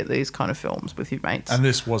TV at these kind of films with your mates. And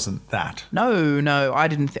this wasn't that. No, I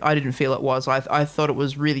didn't feel it was. I thought it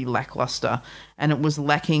was really lackluster, and it was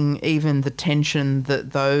lacking even the tension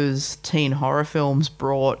that those teen horror films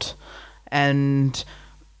brought. And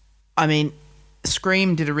I mean,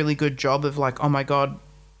 Scream did a really good job of, like, oh my God,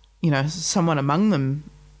 you know, someone among them,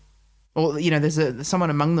 or, you know, someone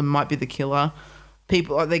among them might be the killer.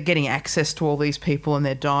 People, they're getting access to all these people and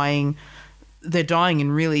they're dying. They're dying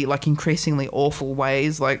in really, like, increasingly awful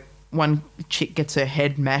ways. Like, one chick gets her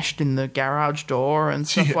head mashed in the garage door and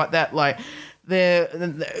stuff like that. Like,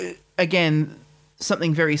 again,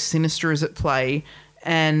 something very sinister is at play,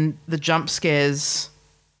 and the jump scares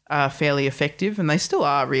are fairly effective, and they still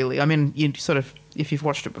are, really. I mean, you sort of, if you've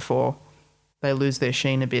watched it before, they lose their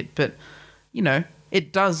sheen a bit, but, you know,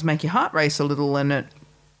 it does make your heart race a little, and it,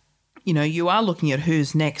 you know, you are looking at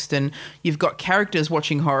who's next, and you've got characters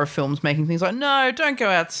watching horror films making things like, no, don't go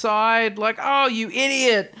outside, like, oh, you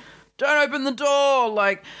idiot, don't open the door,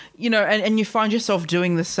 like, you know, and you find yourself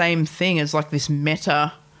doing the same thing as, like, this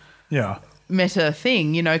meta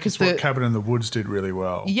thing, you know, because what Cabin in the Woods did really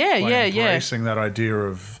well. Yeah. Embracing that idea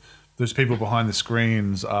of those people behind the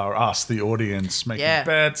screens are us, the audience, making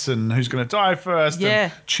bets and who's going to die first,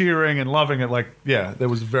 and cheering and loving it. Like, yeah, that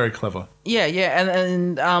was very clever. Yeah,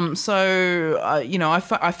 and so you know, I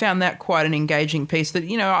found that quite an engaging piece. That,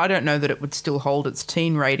 you know, I don't know that it would still hold its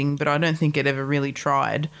teen rating, but I don't think it ever really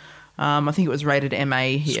tried. I think it was rated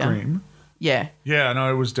MA here. Scream. Yeah. Yeah,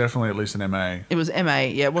 no, it was definitely at least an MA. It was MA.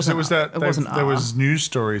 Yeah, it wasn't. There was news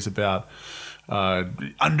stories about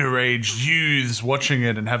underage youths watching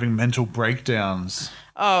it and having mental breakdowns.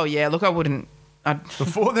 Oh yeah, look, I wouldn't.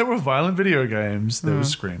 Before there were violent video games, there was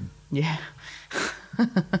Scream. Yeah.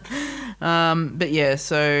 But yeah,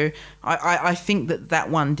 so I think that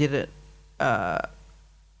one did it.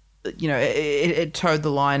 You know, it towed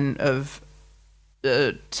the line of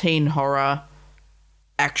teen horror,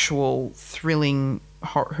 actual thrilling,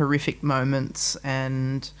 horrific moments,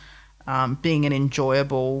 and being an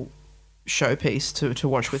enjoyable showpiece to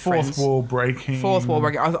watch with friends. Fourth wall breaking.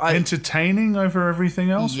 Entertaining over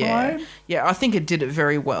everything else, right? Yeah, I think it did it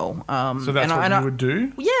very well. So that's what you would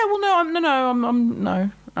do? Yeah, well,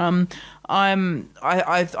 no.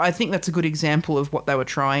 I think that's a good example of what they were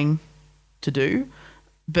trying to do.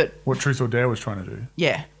 But what Truth or Dare was trying to do.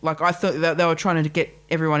 Yeah, like, I thought that they were trying to get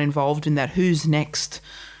everyone involved in that. Who's next?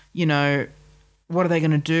 You know, what are they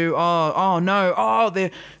going to do? Oh no. Oh,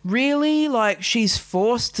 they're really, like, she's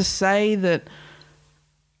forced to say that,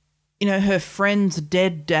 you know, her friend's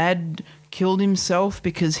dead dad killed himself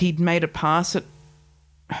because he'd made a pass at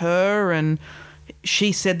her, and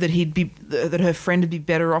she said that that her friend would be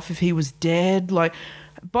better off if he was dead. Like,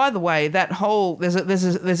 by the way, that whole there's a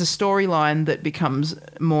storyline that becomes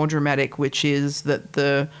more dramatic, which is that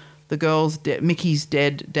the girl's Mickey's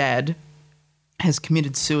dead dad has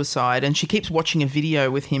committed suicide, and she keeps watching a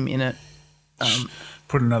video with him in it.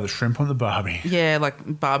 Put another shrimp on the barbie. Yeah, like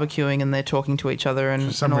barbecuing, and they're talking to each other, and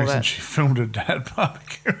for some and all reason that. She filmed her dad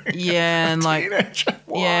barbecuing. Yeah, and like teenager.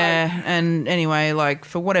 Why? Yeah, and anyway, like,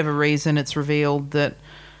 for whatever reason, it's revealed that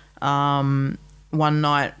one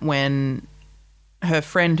night when her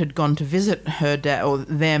friend had gone to visit her dad, or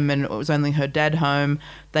them, and it was only her dad home,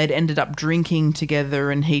 they'd ended up drinking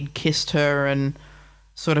together, and he'd kissed her and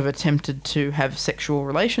sort of attempted to have sexual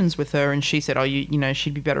relations with her, and she said, oh, you know,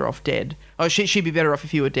 she'd be better off dead. Oh, she'd be better off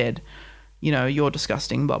if you were dead. You know, you're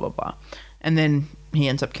disgusting, blah, blah, blah. And then he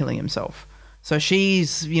ends up killing himself. So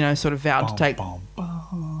she's, you know, sort of vowed to take...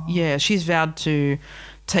 Yeah, she's vowed to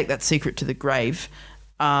take that secret to the grave.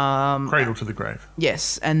 Cradle to the grave.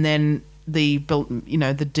 Yes, and then the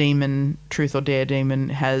demon, Truth or Dare demon,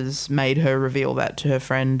 has made her reveal that to her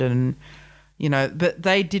friend, and, you know, but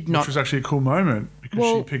they did not... Which was actually a cool moment,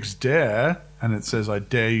 because she picks Dare and it says, "I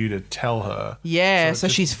dare you to tell her." Yeah, it's so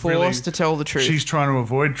just she's forced to tell the truth. She's trying to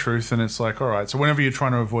avoid truth, and it's like, all right. So whenever you're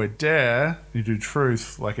trying to avoid dare, you do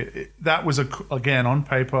truth. Like that was again on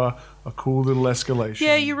paper a cool little escalation.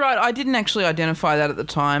 Yeah, you're right. I didn't actually identify that at the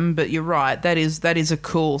time, but you're right. That is a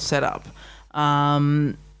cool setup.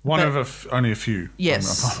 Only a few.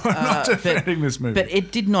 Yes, I'm not defending this movie, but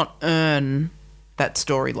it did not earn that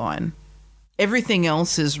storyline. Everything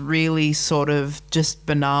else is really sort of just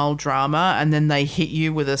banal drama, and then they hit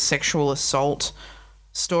you with a sexual assault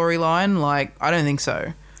storyline. Like, I don't think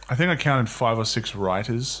so. I think I counted 5 or 6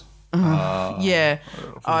 writers. Yeah, for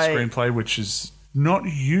the screenplay, which is not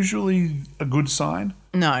usually a good sign.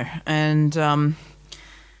 No, and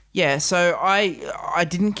yeah, so I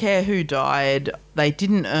didn't care who died. They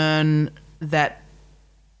didn't earn that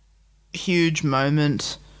huge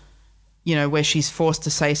moment, you know, where she's forced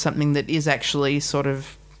to say something that is actually sort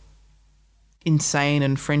of insane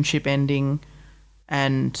and friendship ending,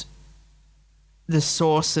 and the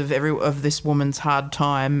source of this woman's hard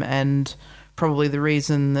time, and probably the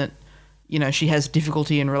reason that, you know, she has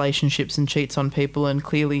difficulty in relationships and cheats on people and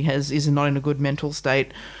clearly is not in a good mental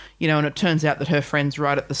state, you know, and it turns out that her friend's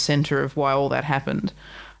right at the center of why all that happened.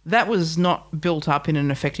 That was not built up in an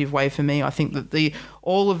effective way for me. I think that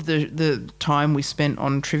all of the time we spent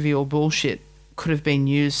on trivial bullshit could have been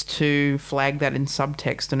used to flag that in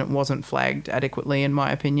subtext, and it wasn't flagged adequately, in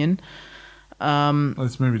my opinion. Well,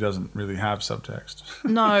 this movie doesn't really have subtext.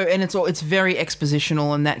 No, and it's very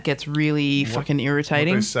expositional, and that gets really fucking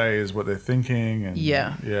irritating. What they say is what they're thinking, and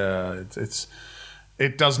yeah,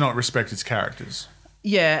 it does not respect its characters.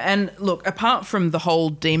 Yeah, and look, apart from the whole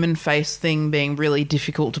demon face thing being really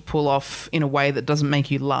difficult to pull off in a way that doesn't make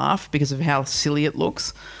you laugh because of how silly it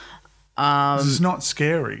looks. It's not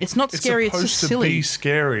scary. It's not scary, it's just silly. It's supposed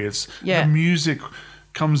to be scary. The music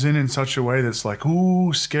comes in such a way that's like,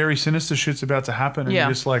 ooh, scary, sinister shit's about to happen. And you're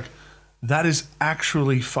just like, that is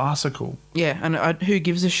actually farcical. Yeah, and who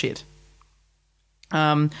gives a shit?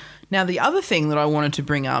 Now, the other thing that I wanted to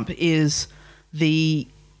bring up is the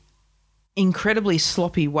incredibly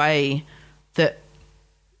sloppy way that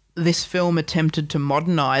this film attempted to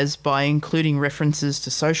modernize by including references to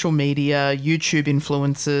social media, YouTube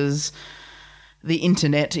influencers, the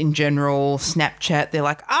internet in general, Snapchat. They're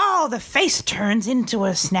like, oh, the face turns into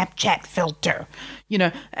a Snapchat filter, you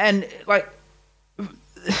know, and like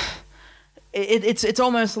it's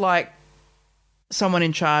almost like someone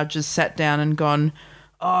in charge has sat down and gone,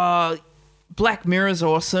 oh, Black Mirror's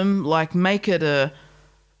awesome, like make it a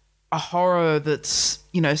horror that's,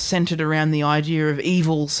 you know, centered around the idea of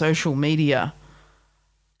evil social media.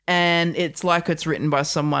 And it's like it's written by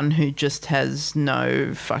someone who just has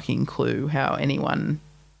no fucking clue how anyone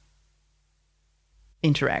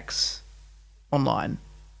interacts online.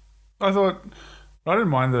 I didn't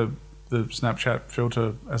mind the Snapchat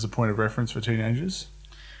filter as a point of reference for teenagers.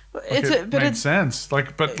 It made sense.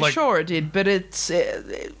 Sure it did, but it's...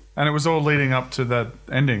 and it was all leading up to that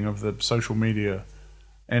ending of the social media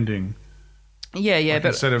ending. Yeah, but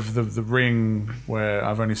instead of the Ring, where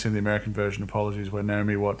I've only seen the American version, apologies, where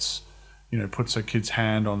Naomi Watts, you know, puts her kid's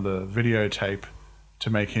hand on the videotape to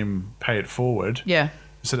make him pay it forward. Yeah.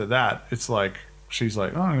 Instead of that, it's like she's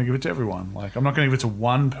like, oh, I'm going to give it to everyone. Like, I'm not going to give it to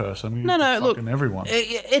one person. I'm going to give it to fucking everyone.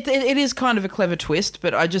 It is kind of a clever twist,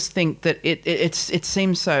 but I just think that it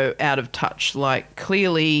seems so out of touch. Like,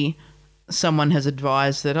 clearly someone has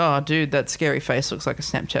advised that, oh, dude, that scary face looks like a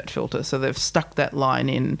Snapchat filter. So they've stuck that line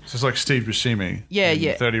in. So it's like Steve Buscemi.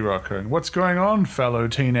 Yeah. 30 Rock. And what's going on, fellow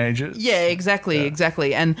teenagers? Yeah,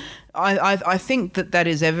 exactly. And I think that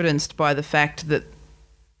is evidenced by the fact that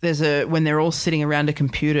when they're all sitting around a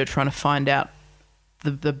computer trying to find out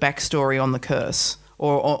the backstory on the curse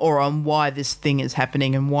or on why this thing is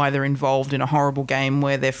happening and why they're involved in a horrible game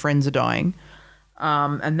where their friends are dying.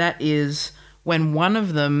 And that is when one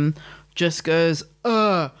of them just goes,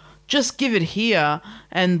 just give it here.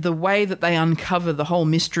 And the way that they uncover the whole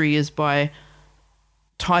mystery is by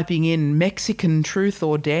typing in Mexican truth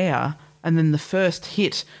or dare, and then the first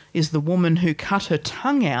hit is the woman who cut her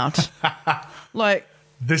tongue out. Like,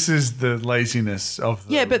 this is the laziness of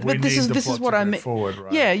the... Yeah, but this is what I mean. Forward,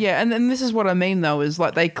 right? Yeah, and then this is what I mean, though, is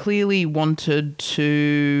like they clearly wanted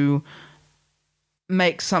to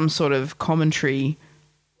make some sort of commentary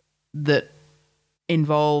that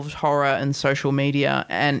involved horror and social media,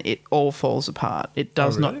 and it all falls apart. It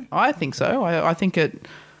does not. I think so. I think it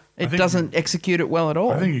doesn't execute it well at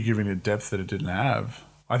all. I think you're giving it depth that it didn't have.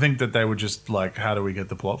 I think that they were just like, how do we get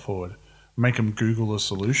the plot forward? Make them Google a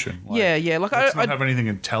solution. Like, yeah. Like, let's not have anything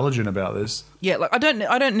intelligent about this. Yeah, like I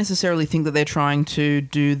don't necessarily think that they're trying to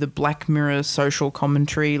do the Black Mirror social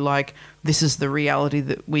commentary. Like, this is the reality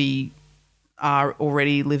that we are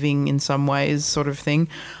already living in some ways, sort of thing.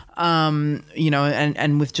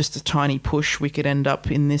 And with just a tiny push, we could end up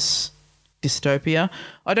in this dystopia.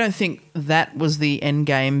 I don't think that was the end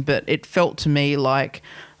game, but it felt to me like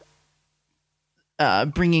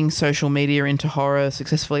bringing social media into horror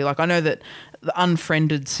successfully. Like, I know that the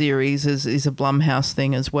Unfriended series is a Blumhouse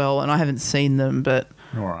thing as well, and I haven't seen them, but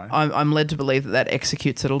All right. I'm led to believe that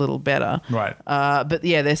executes it a little better. Right. But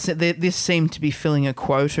yeah, this seemed to be filling a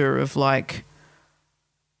quota of like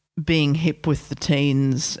being hip with the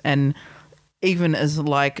teens, and even as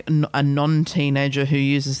like a non-teenager who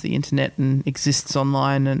uses the internet and exists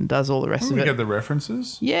online and does all the rest of We it. get the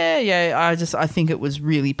references. Yeah. I think it was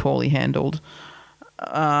really poorly handled.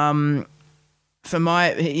 For my,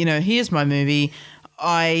 here's my movie.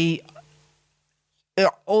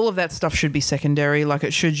 All of that stuff should be secondary. Like,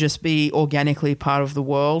 it should just be organically part of the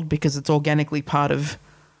world, because it's organically part of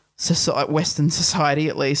Western society,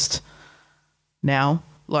 at least now.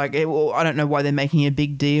 Like, I don't know why they're making a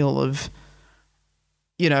big deal of,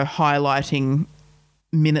 highlighting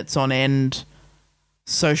minutes on end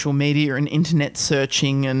social media and internet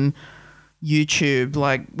searching and YouTube.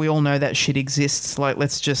 Like, we all know that shit exists. Like,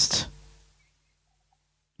 let's just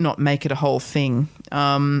not make it a whole thing.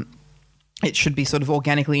 It should be sort of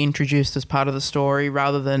organically introduced as part of the story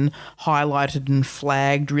rather than highlighted and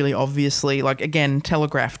flagged really obviously. Like, again,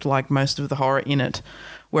 telegraphed like most of the horror in it,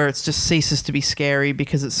 where it just ceases to be scary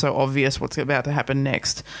because it's so obvious what's about to happen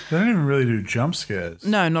next. They don't even really do jump scares.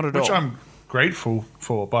 No, not at all. Which I'm grateful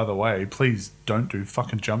for, by the way. Please don't do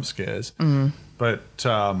fucking jump scares. Mm. But,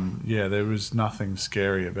 there was nothing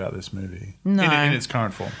scary about this movie. No. In its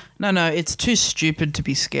current form. No, it's too stupid to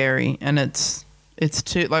be scary, and it's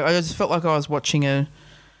too, like, I just felt like I was watching a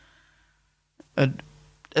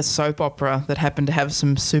soap opera that happened to have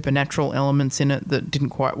some supernatural elements in it that didn't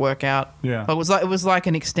quite work out. Yeah. It was like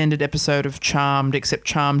an extended episode of Charmed, except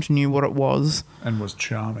Charmed knew what it was. And was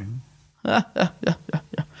charming.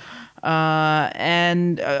 I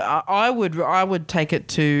would take it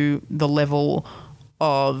to the level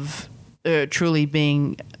of truly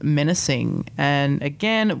being menacing, and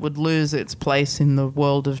again, it would lose its place in the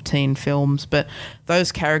world of teen films, but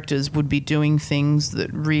those characters would be doing things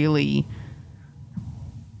that really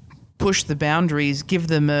push the boundaries, give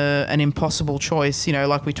them an impossible choice,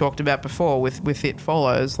 like we talked about before with It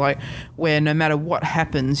Follows, like, where no matter what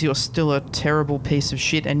happens, you're still a terrible piece of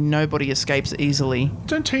shit and nobody escapes easily.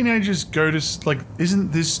 Don't teenagers go to, like,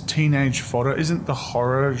 isn't this teenage fodder? Isn't the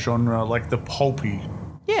horror genre, like the pulpy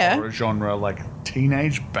horror genre, like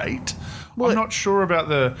teenage bait? Well, I'm not sure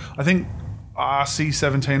about I think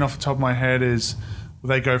RC-17 off the top of my head is,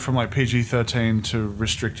 they go from like PG-13 to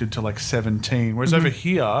restricted to like 17, whereas over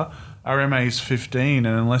here, our MA is 15,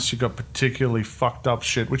 and unless you've got particularly fucked up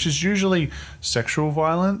shit, which is usually sexual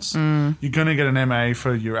violence, you're going to get an MA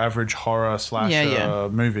for your average horror slasher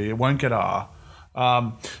movie. It won't get R.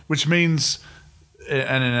 Which means,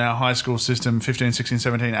 and in our high school system, 15, 16,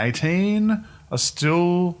 17, 18 are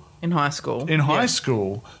still in high school.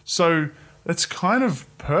 School. So it's kind of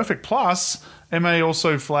perfect. Plus, MA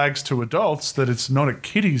also flags to adults that it's not a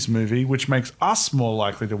kiddies movie, which makes us more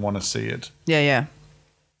likely to want to see it. Yeah.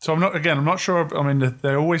 So I'm not sure. I mean,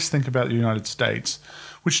 they always think about the United States,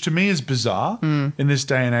 which to me is bizarre in this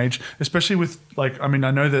day and age, especially with, like, I mean, I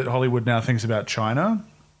know that Hollywood now thinks about China,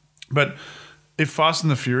 but if Fast and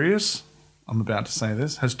the Furious, I'm about to say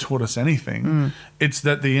this, has taught us anything, it's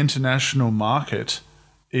that the international market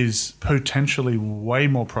is potentially way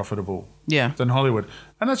more profitable than Hollywood.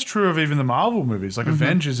 And that's true of even the Marvel movies. Like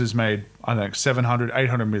Avengers has made, I think, 700,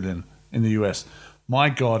 800 million in the US. My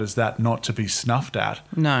God, is that not to be snuffed at?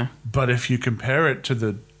 No. But if you compare it to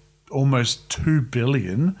the almost 2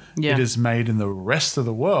 billion it is made in the rest of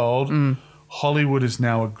the world, Hollywood is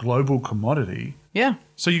now a global commodity. Yeah.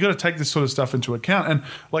 So you got to take this sort of stuff into account. And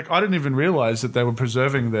like, I didn't even realize that they were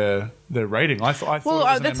preserving their rating. I thought it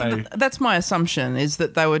was an MA. That's my assumption, is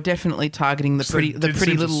that they were definitely targeting the pretty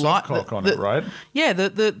little liars on it, right? Yeah,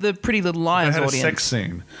 the Pretty Little Liars they had audience. A sex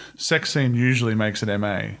scene. Sex scene usually makes it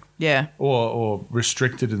MA. Yeah. Or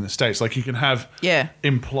restricted in the States. Like, you can have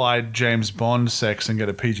implied James Bond sex and get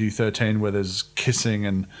a PG-13 where there's kissing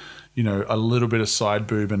and, a little bit of side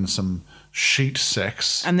boob and some sheet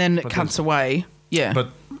sex. And then it cuts away. Yeah. But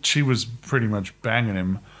she was pretty much banging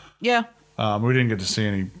him. Yeah. We didn't get to see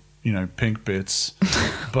any, pink bits.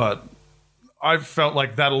 But I felt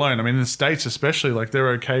like that alone. I mean, in the States especially, like, they're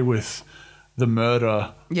okay with the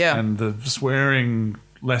murder and the swearing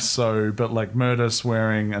less so, but like murder,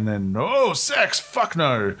 swearing, and then, sex, fuck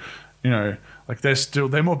no. like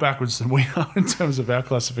they're more backwards than we are in terms of our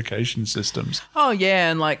classification systems. Oh yeah,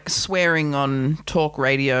 and like swearing on talk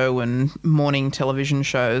radio and morning television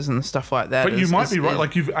shows and stuff like that. But you might be right.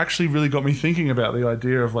 Like, you've actually really got me thinking about the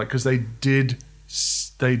idea of, like, because they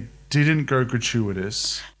didn't go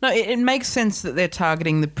gratuitous. No, it makes sense that they're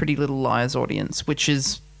targeting the Pretty Little Liars audience, which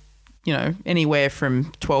is, anywhere from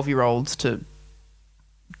 12-year-olds to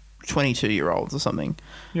 22-year-olds or something.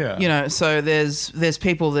 Yeah. So there's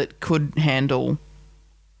people that could handle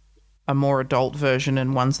a more adult version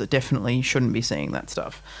and ones that definitely shouldn't be seeing that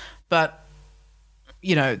stuff. But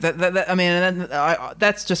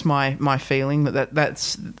that's just my feeling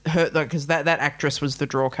that's her, because that actress was the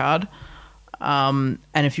draw card. And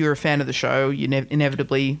if you're a fan of the show, you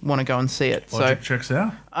inevitably want to go and see it. Logic checks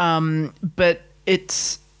out. But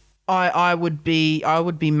it's I would be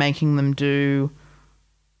making them do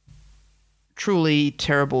truly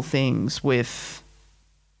terrible things with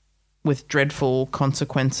dreadful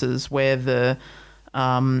consequences, where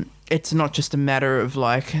it's not just a matter of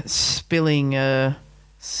like spilling a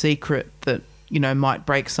secret that might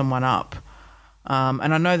break someone up.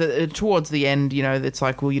 And I know that towards the end, it's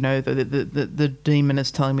like, well, the demon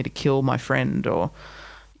is telling me to kill my friend, or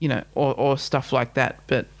or stuff like that.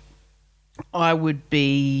 But I would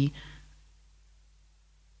be,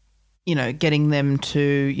 getting them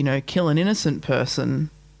to, kill an innocent person.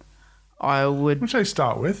 I would. Which they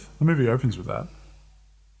start with. The movie opens with that.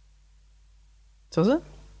 Does it?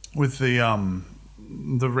 With the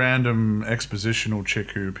random expositional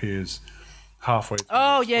chick who appears halfway through.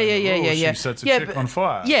 Oh yeah. She sets a chick on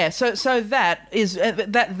fire. Yeah, so that is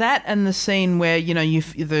that and the scene where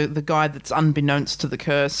the guy that's unbeknownst to the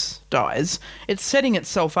curse dies. It's setting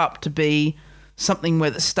itself up to be something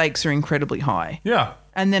where the stakes are incredibly high. Yeah.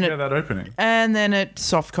 And then that opening. And then it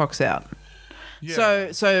soft cocks out.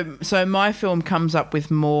 Yeah. So my film comes up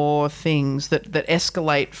with more things that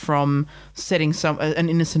escalate from setting an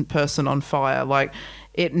innocent person on fire. Like,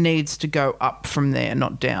 it needs to go up from there,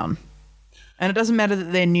 not down. And it doesn't matter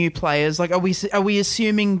that they're new players. Like, are we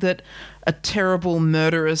assuming that a terrible,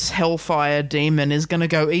 murderous hellfire demon is going to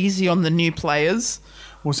go easy on the new players?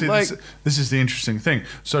 Well, see, this is the interesting thing.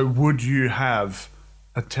 So, would you have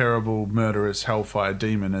a terrible, murderous hellfire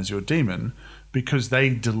demon as your demon because they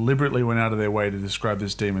deliberately went out of their way to describe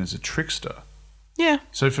this demon as a trickster? Yeah.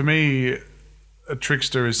 So, for me, a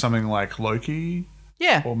trickster is something like Loki.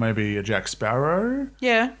 Yeah. Or maybe a Jack Sparrow.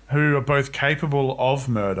 Yeah. Who are both capable of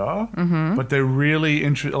murder, but they're really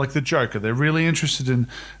interested, like the Joker, they're really interested in,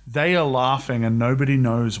 they are laughing and nobody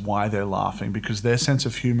knows why they're laughing because their sense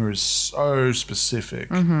of humor is so specific.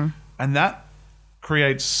 And that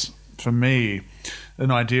creates, for me, an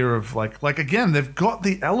idea of like again, they've got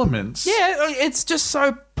the elements. Yeah, it's just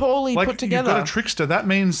so poorly put together. You've got a trickster. That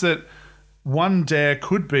means that one dare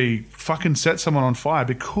could be fucking set someone on fire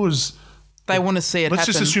because they want to see it happen. Let's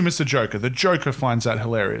just assume it's the Joker. The Joker finds that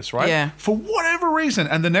hilarious, right? Yeah. For whatever reason.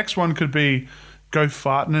 And the next one could be go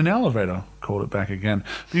fart in an elevator. Called it back again.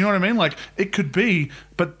 You know what I mean? Like, it could be,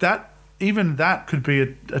 but that could be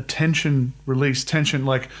a tension release. Tension,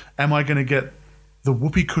 like, am I going to get the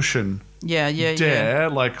whoopee cushion dare,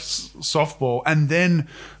 like softball, and then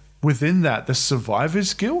within that, the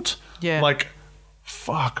survivor's guilt? Yeah. Like,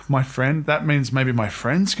 fuck, my friend. That means maybe my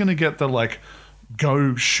friend's going to get the, like,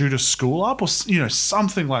 go shoot a school up or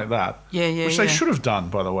something like that. Which they should have done,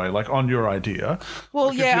 by the way, like on your idea. Well,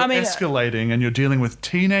 like, if you're escalating and you're dealing with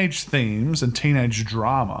teenage themes and teenage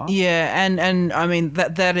drama. Yeah, and I mean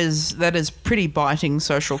that is pretty biting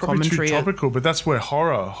social commentary. Too topical, but that's where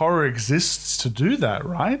horror exists to do that,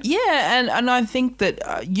 right? Yeah, and I think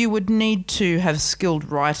that you would need to have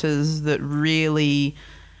skilled writers that really,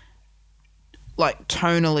 like,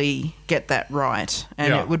 tonally get that right,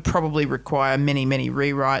 and it would probably require many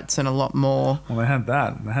rewrites and a lot more. Well, they had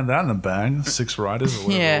that in the bag, 6 writers or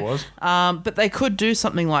whatever it was. But they could do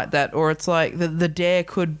something like that, or it's like the dare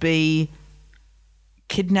could be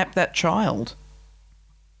kidnap that child,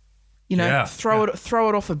 throw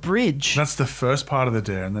it off a bridge. That's the first part of the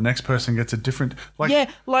dare, and the next person gets a different, like, these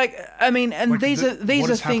are what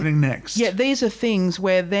is happening next. Yeah, these are things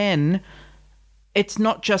where then it's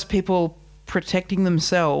not just people protecting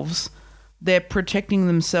themselves, they're protecting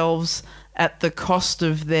themselves at the cost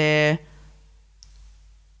of their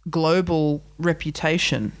global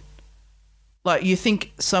reputation. Like, you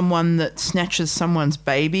think someone that snatches someone's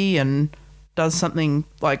baby and does something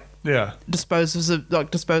like disposes of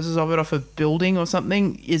it off a building or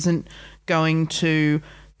something isn't going to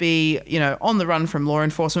be, on the run from law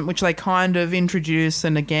enforcement, which they kind of introduce,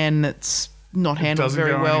 and again, it's not handled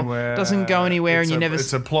very well. Doesn't go anywhere, and you never.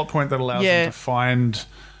 It's a plot point that allows them to find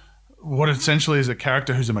what essentially is a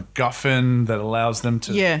character who's a MacGuffin that allows them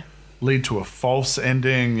to lead to a false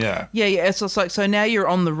ending. Yeah. Yeah, yeah. It's just like, so now you're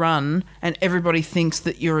on the run and everybody thinks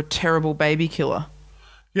that you're a terrible baby killer.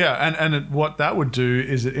 Yeah, and what that would do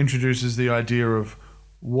is it introduces the idea of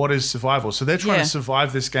what is survival. So they're trying to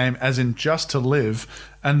survive this game as in just to live,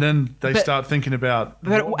 and then they start thinking about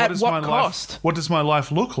what is what my cost? life? What does my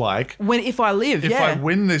life look like If I live, if I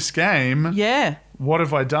win this game? Yeah. What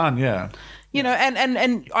have I done? Yeah. You know,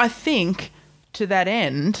 and I think to that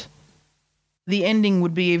end, the ending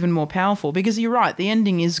would be even more powerful, because you're right, the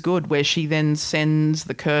ending is good, where she then sends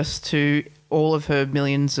the curse to all of her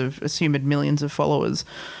assumed millions of followers,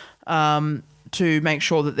 to make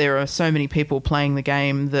sure that there are so many people playing the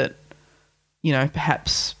game that, you know,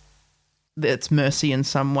 perhaps it's mercy in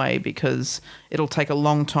some way, because it'll take a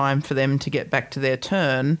long time for them to get back to their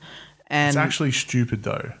turn. And it's actually stupid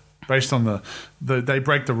though. Based on they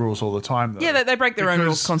break the rules all the time, though. Yeah, they break their own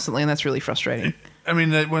rules constantly, and that's really frustrating. I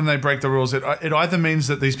mean, when they break the rules, it either means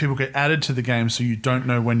that these people get added to the game, so you don't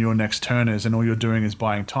know when your next turn is, and all you're doing is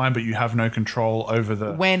buying time, but you have no control over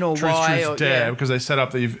the when or truth, why, truth, or dare, because they set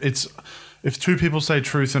up that if two people say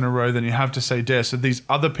truth in a row, then you have to say dare. So these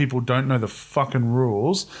other people don't know the fucking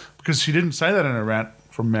rules, because she didn't say that in a rant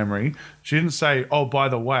from memory. She didn't say, "Oh, by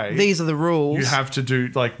the way, these are the rules." You have to do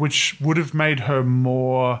which would have made her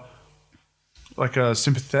more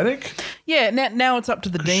sympathetic. Yeah, now it's up to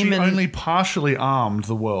the demon. She only partially armed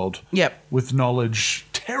the world. Yep. With knowledge,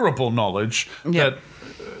 terrible knowledge. Yep.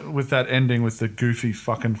 That with that ending with the goofy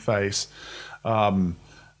fucking face,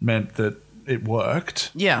 meant that it worked.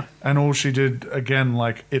 Yeah. And all she did, again,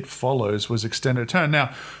 like It Follows, was extend her turn.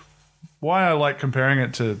 Now, why I like comparing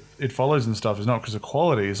it to It Follows and stuff is not because of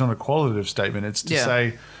quality. It's not a qualitative statement. It's to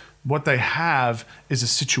say what they have is a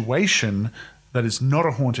situation that is not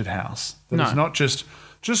a haunted house. That is not just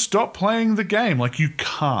stop playing the game. Like, you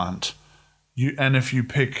can't. And if you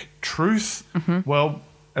pick truth, well,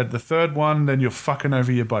 at the third one, then you're fucking over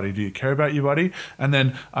your buddy. Do you care about your buddy? And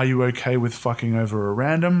then, are you okay with fucking over a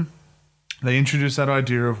random? They introduce that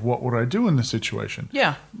idea of what would I do in this situation?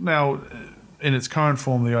 Yeah. Now, in its current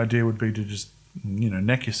form, the idea would be to just,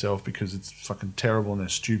 neck yourself because it's fucking terrible and they're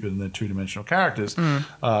stupid and they're two-dimensional characters.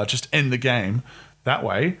 Just end the game that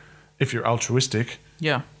way, if you're altruistic.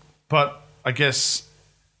 Yeah. But I guess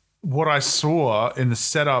what I saw in the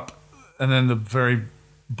setup and then the very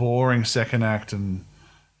boring second act and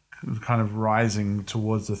kind of rising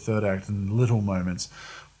towards the third act in little moments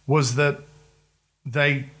was that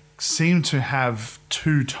they seemed to have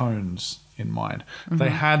two tones in mind. They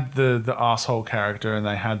had the asshole character and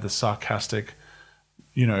they had the sarcastic,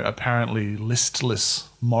 apparently listless,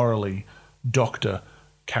 morally doctor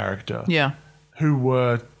character. Yeah. Who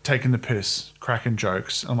were taking the piss, cracking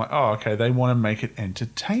jokes. I'm like, oh, okay, they want to make it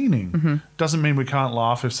entertaining. Doesn't mean we can't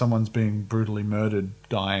laugh if someone's being brutally murdered,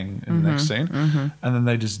 dying in the next scene. And then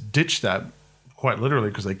they just ditch that quite literally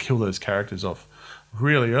because they kill those characters off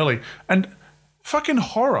really early. And fucking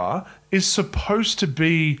horror is supposed to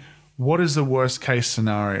be what is the worst case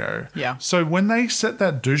scenario. Yeah. So when they set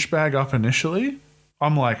that douchebag up initially,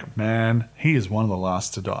 I'm like, man, he is one of the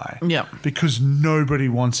last to die. Yeah. Because nobody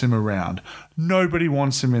wants him around. Nobody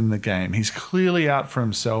wants him in the game. He's clearly out for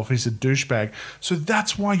himself. He's a douchebag. So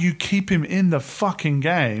that's why you keep him in the fucking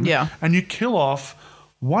game. Yeah. And you kill off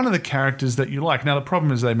one of the characters that you like. Now, the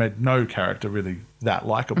problem is they made no character really that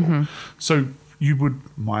likable. So you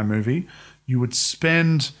would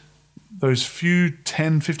spend those few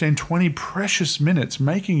 10, 15, 20 precious minutes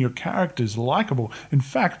making your characters likable. In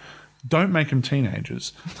fact, don't make them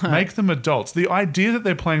teenagers. Make them adults. The idea that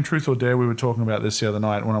they're playing Truth or Dare, we were talking about this the other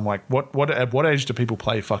night when I'm like, at what age do people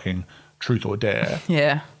play fucking Truth or Dare?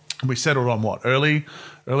 Yeah. And we settled on what? Early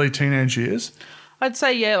teenage years? I'd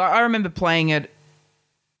say, yeah. Like, I remember playing it,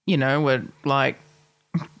 at like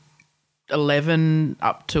 11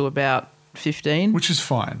 up to about 15. Which is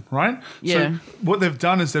fine, right? Yeah. So what they've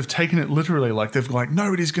done is they've taken it literally. Like, they've like,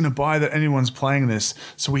 nobody's going to buy that anyone's playing this,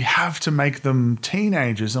 so we have to make them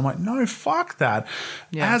teenagers. I'm like, no, fuck that.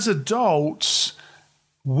 Yeah. As adults,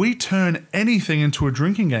 we turn anything into a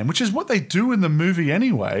drinking game, which is what they do in the movie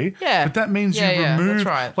anyway. Yeah. But that means you Yeah, remove... that's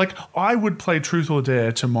right. Like, I would play Truth or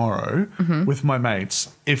Dare tomorrow with my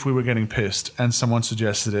mates if we were getting pissed and someone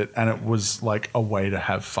suggested it and it was like a way to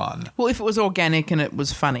have fun. Well, if it was organic and it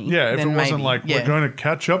was funny. Yeah, if then it wasn't maybe, like, we're going to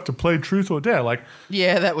catch up to play Truth or Dare. Like,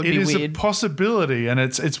 yeah, that would be it is weird. a possibility, and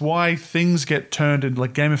it's why things get turned into,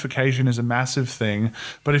 like, gamification is a massive thing.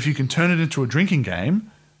 But if you can turn it into a drinking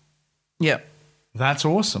game, Yeah. that's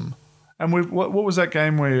awesome. And what was that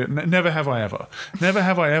game where Never Have I Ever? Never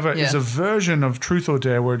Have I Ever is Yeah. a version of Truth or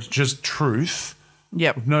Dare where it's just truth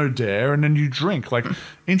Yep. with no dare, and then you drink. Like,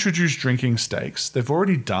 introduce drinking stakes. They've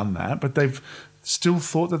already done that, but they've still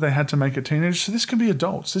thought that they had to make it teenagers. So this can be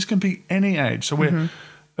adults. This can be any age. So we're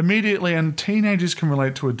immediately, and teenagers can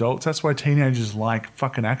relate to adults. That's why teenagers like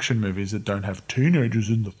fucking action movies that don't have teenagers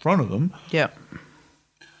in the front of them. Yep.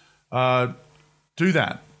 Do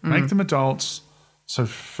that. Make them adults. So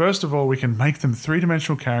first of all, we can make them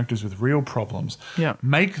three-dimensional characters with real problems. Yeah.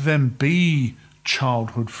 Make them be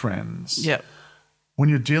childhood friends. Yep. When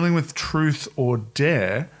you're dealing with truth or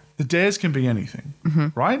dare, the dares can be anything,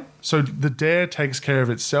 right? So the dare takes care of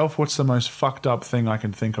itself. What's the most fucked up thing I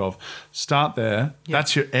can think of? Start there. Yeah.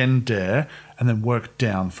 That's your end dare, and then work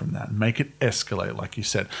down from that. Make it escalate, like you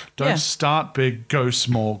said. Don't start big, go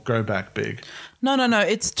small, go back big. No.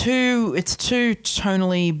 It's too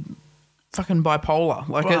tonally fucking bipolar.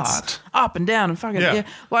 Like, it's up and down and fucking yeah.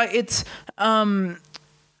 Like, it's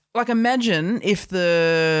like, imagine if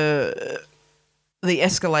the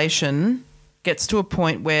escalation gets to a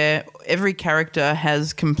point where every character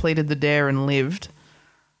has completed the dare and lived,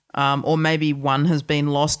 or maybe one has been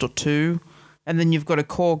lost or two, and then you've got a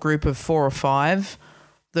core group of 4 or 5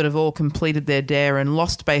 that have all completed their dare and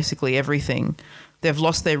lost basically everything. They've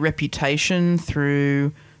lost their reputation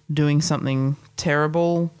through doing something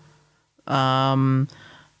terrible, lost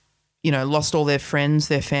all their friends,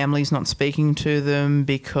 their families not speaking to them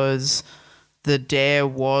because the dare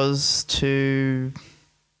was to,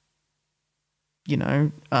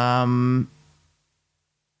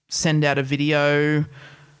 send out a video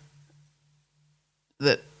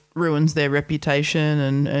that ruins their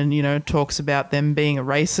reputation and talks about them being a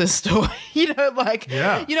racist or, you know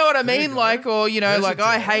what I mean? Like, or,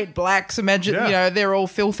 I hate blacks. Imagine, they're all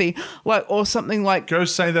filthy. Like, or something like. Go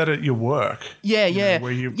say that at your work. Yeah.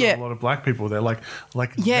 Where you've got a lot of black people there. Like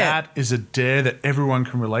that is a dare that everyone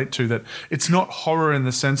can relate to, that it's not horror in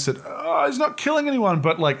the sense that, he's not killing anyone,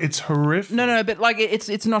 but like it's horrific. No, but like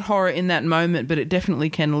it's not horror in that moment, but it definitely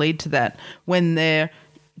can lead to that when they're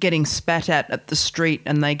getting spat at the street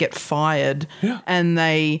and they get fired and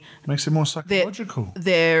they makes it more psychological.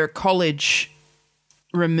 Their college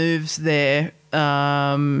removes their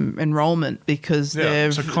enrollment because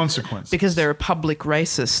it's a consequence. Because they're a public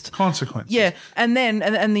racist. Consequences. Yeah, and then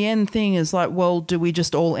and the end thing is like, well, do we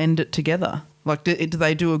just all end it together? Like, do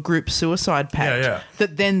they do a group suicide pact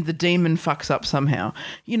that then the demon fucks up somehow?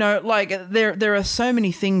 There are so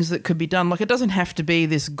many things that could be done. Like, it doesn't have to be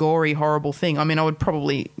this gory, horrible thing. I mean, I would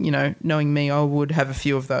probably, knowing me, I would have a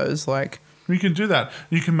few of those. Like, you can do that.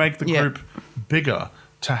 You can make the group bigger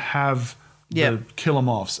to have the kill 'em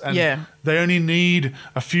offs. And they only need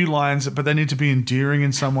a few lines, but they need to be endearing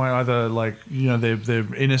in some way, either like,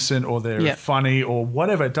 they're innocent or they're funny or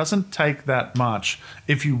whatever. It doesn't take that much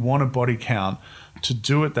if you want a body count to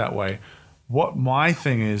do it that way. What my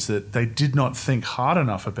thing is that they did not think hard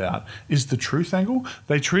enough about is the truth angle.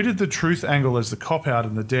 They treated the truth angle as the cop-out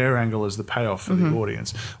and the dare angle as the payoff for the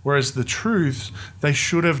audience. Whereas the truth, they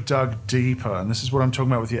should have dug deeper. And this is what I'm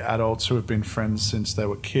talking about with your adults who have been friends since they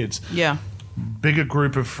were kids. Yeah. Bigger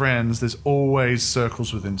group of friends, there's always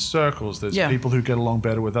circles within circles. There's people who get along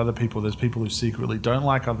better with other people. There's people who secretly don't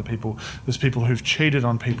like other people. There's people who've cheated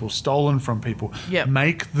on people, stolen from people.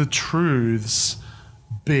 Make the truths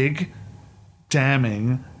big,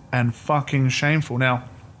 damning, and fucking shameful. Now,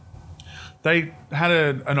 they had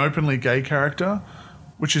an openly gay character,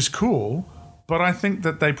 which is cool, but I think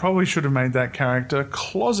that they probably should have made that character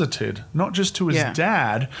closeted, not just to his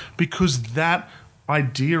dad, because that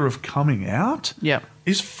idea of coming out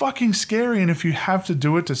is fucking scary. And if you have to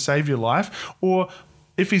do it to save your life, or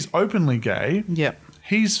if he's openly gay,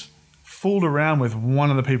 he's fooled around with one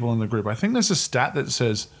of the people in the group. I think there's a stat that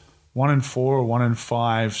says 1 in 4 or 1 in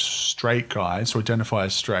 5 straight guys who identify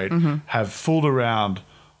as straight have fooled around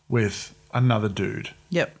with another dude.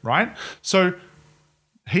 Right? So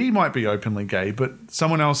he might be openly gay, but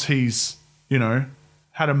someone else he's,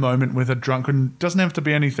 had a moment with a drunken, doesn't have to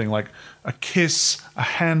be anything, like a kiss, a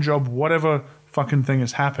hand job, whatever fucking thing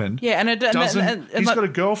has happened. Yeah, and he's got a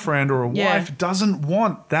girlfriend or a wife, doesn't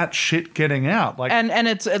want that shit getting out. Like, and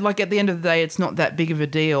it's like, at the end of the day, it's not that big of a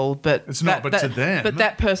deal, but it's not. But to them, but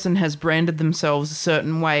that person has branded themselves a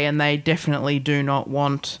certain way, and they definitely do not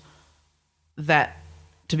want that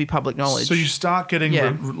to be public knowledge. So you start getting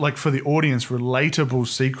like, for the audience, relatable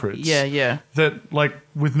secrets. That, like,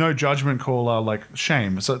 with no judgment call, are like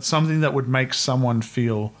shame. So it's something that would make someone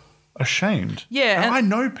feel ashamed. Yeah, and I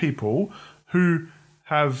know people who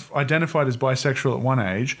have identified as bisexual at one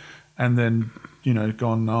age, and then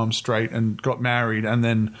gone, no, I'm straight, and got married, and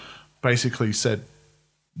then basically said,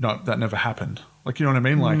 no, that never happened. Like, you know what I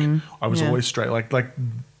mean? Like, I was always straight. Like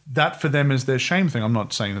that for them is their shame thing. I'm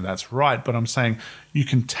not saying that that's right, but I'm saying you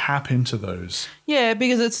can tap into those. Yeah,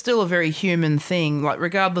 because it's still a very human thing. Like,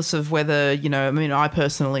 regardless of whether, I mean, I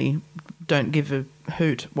personally don't give a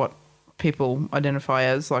hoot what people identify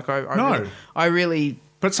as. Like, I really.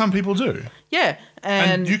 But some people do. Yeah.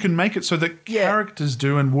 And you can make it so that characters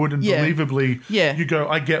do and would, and believably you go,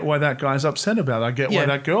 I get why that guy's upset about it. I get why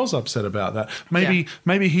that girl's upset about that.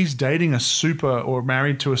 Maybe he's dating a super or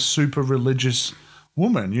married to a super religious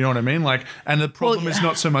woman, you know what I mean? Like, and the problem is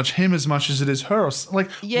not so much him as much as it is her. Like,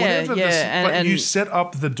 whatever. But you set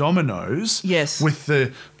up the dominoes with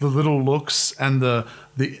the little looks and the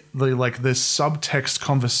like the subtext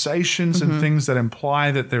conversations and things that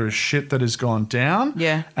imply that there is shit that has gone down.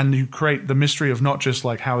 Yeah. And you create the mystery of not just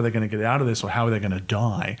like how are they going to get out of this or how are they going to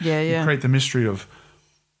die. You create the mystery of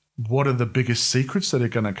what are the biggest secrets that are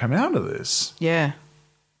going to come out of this. Yeah.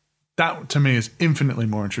 That, to me, is infinitely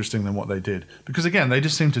more interesting than what they did. Because, again, they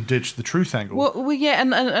just seem to ditch the truth angle. Well, yeah,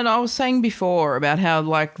 and I was saying before about how,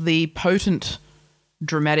 like, the potent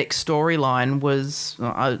dramatic storyline was...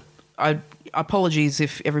 I apologies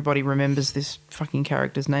if everybody remembers this fucking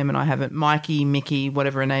character's name and I haven't. Mikey, Mickey,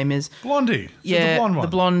 whatever her name is. Blondie. Yeah, the blonde one. The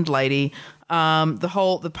blonde lady.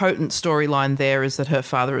 The potent storyline there is that her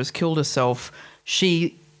father has killed herself.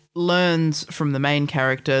 She learns from the main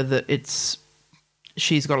character that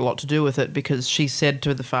she's got a lot to do with it because she said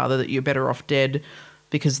to the father that you're better off dead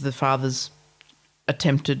because the father's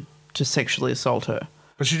attempted to sexually assault her.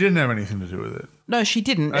 But she didn't have anything to do with it. No, she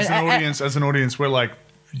didn't. As an audience, we're like,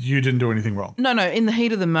 you didn't do anything wrong. No. In the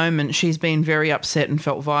heat of the moment, she's been very upset and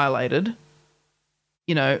felt violated.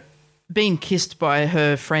 Being kissed by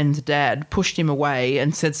her friend's dad, pushed him away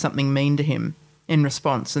and said something mean to him in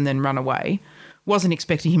response and then run away. Wasn't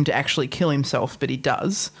expecting him to actually kill himself, but he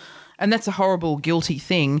does. And that's a horrible, guilty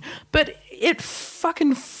thing. But it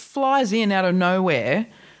fucking flies in out of nowhere.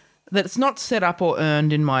 That it's not set up or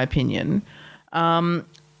earned, in my opinion.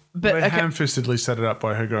 But they ham-fistedly set it up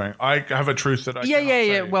by her going, I have a truth that I cannot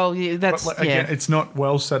say. Well, that's... But again, it's not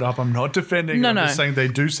well set up. I'm not defending it. I'm just saying they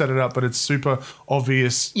do set it up, but it's super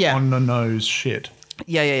obvious, on-the-nose shit.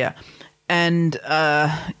 Yeah. And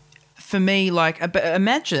for me, like,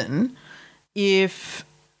 imagine if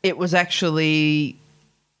it was actually...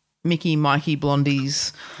 Mickey, Mikey,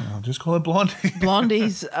 Blondie's... I'll just call it Blondie.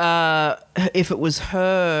 Blondie's, if it was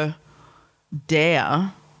her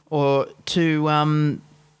dare or to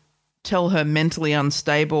tell her mentally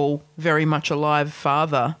unstable, very much alive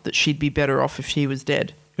father that she'd be better off if she was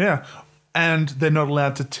dead. Yeah. And they're not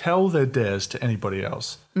allowed to tell their dares to anybody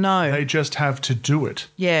else. No. They just have to do it.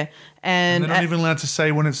 Yeah. And they're not even allowed to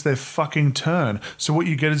say when it's their fucking turn. So what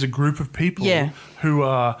you get is a group of people who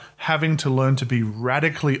are having to learn to be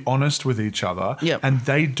radically honest with each other. Yep. And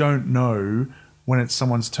they don't know when it's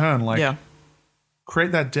someone's turn. Like,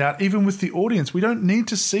 create that doubt, even with the audience. We don't need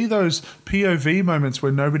to see those POV moments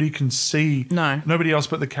where nobody can see. No. Nobody else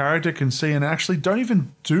but the character can see. And actually don't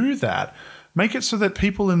even do that. Make it so that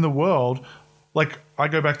people in the world, like I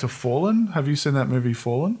go back to Fallen. Have you seen that movie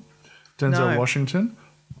Fallen? Denzel Washington.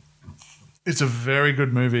 It's a very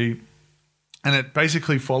good movie. And it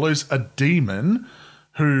basically follows a demon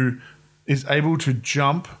who is able to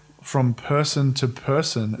jump from person to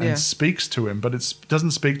person and speaks to him. But it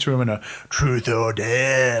doesn't speak to him in a truth or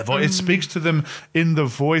dare. It speaks to them in the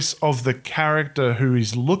voice of the character who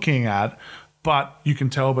he's looking at. But you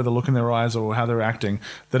can tell by the look in their eyes or how they're acting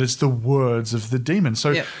that it's the words of the demon.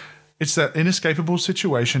 So it's that inescapable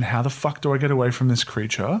situation. How the fuck do I get away from this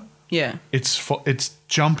creature? Yeah. It's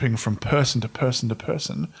jumping from person to person to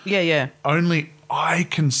person. Yeah. Only I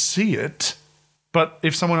can see it. But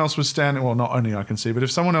if someone else was standing, well, not only I can see, but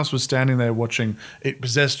if someone else was standing there watching it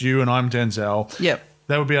possessed you and I'm Denzel,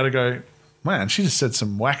 they would be able to go, man, she just said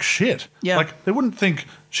some whack shit. Yeah. Like, they wouldn't think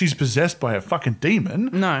she's possessed by a fucking demon.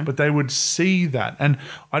 No. But they would see that. And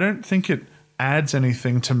I don't think it adds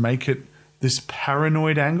anything to make it this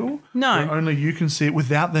paranoid angle. No. Where only you can see it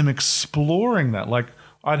without them exploring that. Like,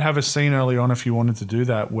 I'd have a scene early on if you wanted to do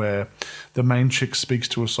that where the main chick speaks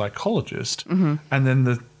to a psychologist and then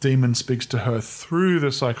the demon speaks to her through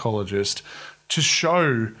the psychologist to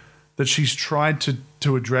show that she's tried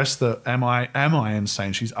to address the am I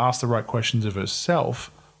insane? She's asked the right questions of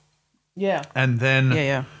herself. Yeah. And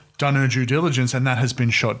then done her due diligence, and that has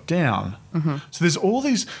been shot down. So there's all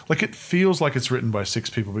these, like, it feels like it's written by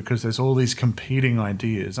 6 people because there's all these competing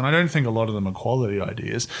ideas. And I don't think a lot of them are quality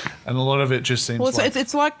ideas. And a lot of it just seems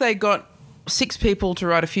it's like they got 6 people to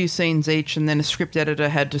write a few scenes each and then a script editor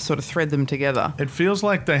had to sort of thread them together. It feels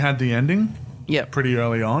like they had the ending pretty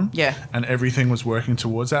early on. Yeah. And everything was working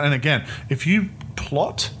towards that. And again, if you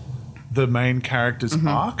plot the main character's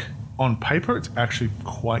arc on paper, it's actually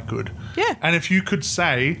quite good. Yeah. And if you could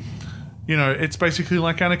say, it's basically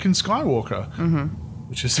like Anakin Skywalker,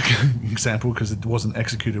 which is a good example because it wasn't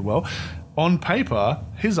executed well. On paper,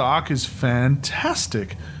 his arc is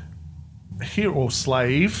fantastic. Hero or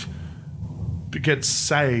slave gets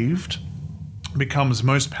saved, becomes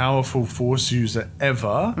most powerful Force user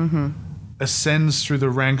ever, ascends through the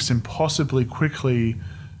ranks impossibly quickly,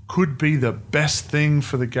 could be the best thing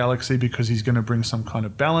for the galaxy because he's going to bring some kind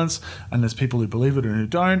of balance, and there's people who believe it and who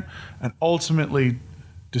don't, and ultimately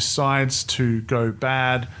decides to go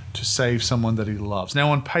bad to save someone that he loves.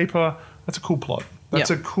 Now, on paper, that's a cool plot. That's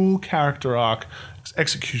a cool character arc.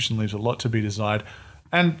 Execution leaves a lot to be desired.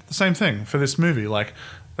 And the same thing for this movie. Like,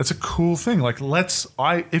 that's a cool thing. Like,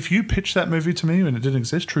 if you pitch that movie to me and it didn't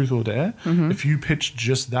exist, Truth or Dare, if you pitch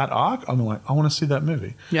just that arc, I'm like, I want to see that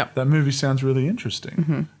movie. Yeah. That movie sounds really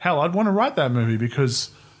interesting. Hell, I'd want to write that movie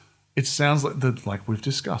because it sounds like we've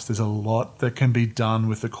discussed, there's a lot that can be done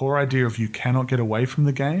with the core idea of you cannot get away from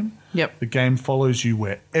the game. Yep. The game follows you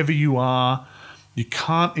wherever you are. You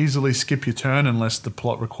can't easily skip your turn unless the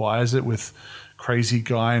plot requires it, with crazy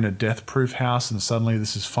guy in a death-proof house and suddenly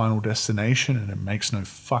this is Final Destination and it makes no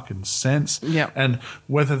fucking sense. Yep. And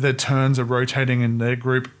whether their turns are rotating in their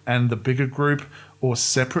group and the bigger group or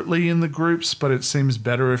separately in the groups, but it seems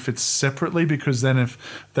better if it's separately, because then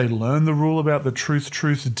if they learn the rule about the truth,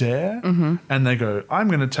 dare, and they go, I'm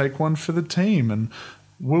going to take one for the team and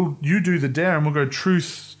you do the dare and we'll go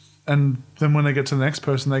truth. And then when they get to the next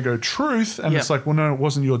person, they go truth. And it's like, well, no, it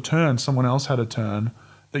wasn't your turn. Someone else had a turn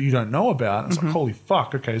that you don't know about. And it's like, holy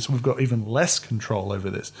fuck. Okay, so we've got even less control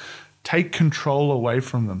over this. Take control away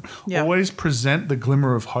from them. Yeah. Always present the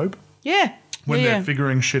glimmer of hope. Yeah. When they're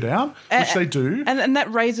figuring shit out, which they do. And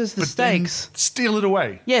that raises the stakes. Then steal it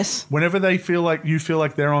away. Yes. Whenever you feel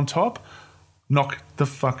like they're on top, knock the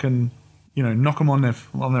fucking, knock them on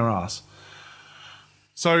their ass.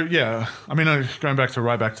 So, yeah, I mean, going back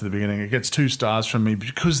to the beginning, it gets 2 stars from me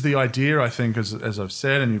because the idea, I think, as I've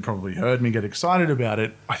said, and you probably heard me get excited about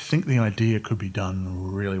it, I think the idea could be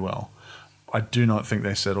done really well. I do not think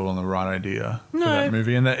they settled on the right idea for that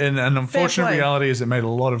movie. And unfortunate reality is it made a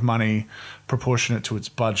lot of money proportionate to its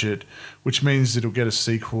budget, which means it'll get a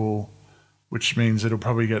sequel, which means it'll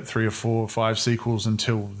probably get 3 or 4 or 5 sequels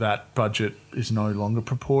until that budget is no longer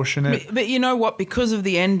proportionate. But you know what? Because of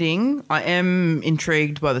the ending, I am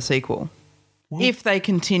intrigued by the sequel. Well, if they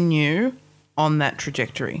continue on that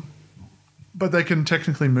trajectory. But they can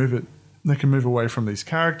technically move it. They can move away from these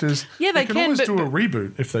characters. Yeah, they can always do a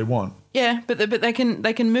reboot if they want. Yeah, but they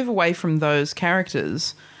can move away from those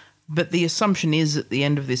characters. But the assumption is at the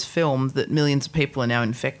end of this film that millions of people are now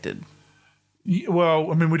infected.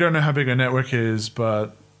 Well, I mean, we don't know how big a network is,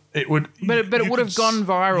 but it would. But it would have gone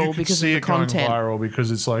viral because of the content. Going viral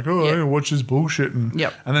because it's like, I watch this bullshit, and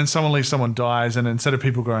then suddenly someone dies, and instead of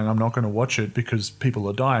people going, I'm not going to watch it because people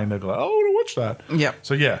are dying, they go, I want to watch that. Yeah.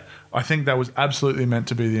 So I think that was absolutely meant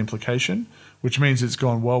to be the implication, which means it's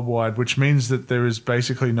gone worldwide, which means that there is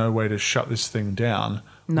basically no way to shut this thing down.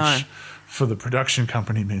 No. Which for the production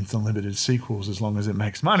company means unlimited sequels as long as it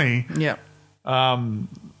makes money. Yeah.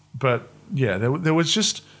 But yeah,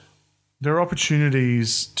 there are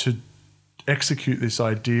opportunities to execute this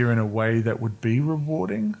idea in a way that would be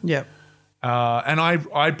rewarding. Yeah. And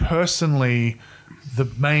I personally, the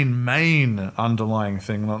main underlying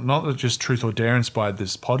thing, not that just Truth or Dare inspired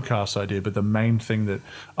this podcast idea, but the main thing that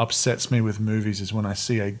upsets me with movies is when I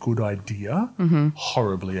see a good idea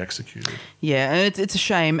horribly executed. Yeah, and it's a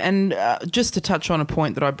shame. And just to touch on a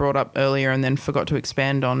point that I brought up earlier and then forgot to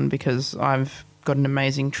expand on because I've got an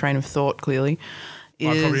amazing train of thought, clearly.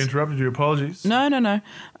 I probably interrupted you. Apologies. No.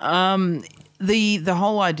 The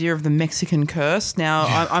whole idea of the Mexican curse.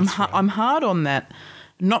 Now, I'm hard on that,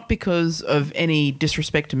 not because of any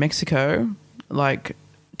disrespect to Mexico. Like,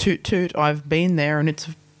 toot, I've been there and it's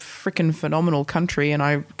a freaking phenomenal country and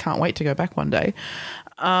I can't wait to go back one day.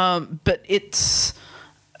 But it's...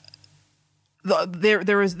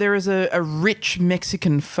 There is a rich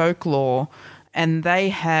Mexican folklore, and they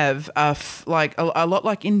have a lot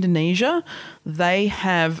like Indonesia. They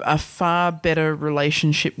have a far better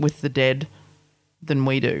relationship with the dead than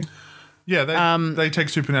we do. Yeah, they take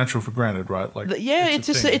supernatural for granted, right? Like, it's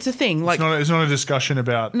a thing. Like, it's not a discussion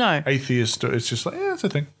about atheist. It's just like it's a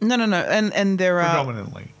thing. No, and there are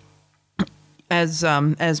predominantly.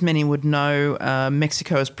 As many would know,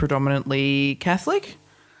 Mexico is predominantly Catholic.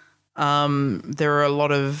 There are a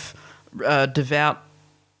lot of devout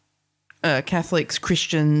Catholics,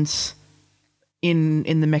 Christians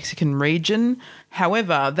in the Mexican region.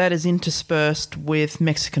 However, that is interspersed with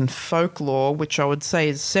Mexican folklore, which I would say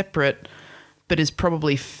is separate, but is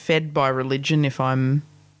probably fed by religion, if I'm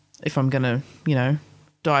if I'm going to,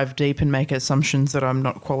 dive deep and make assumptions that I'm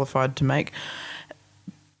not qualified to make.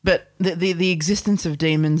 But the existence of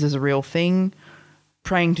demons is a real thing.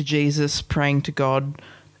 Praying to Jesus, praying to God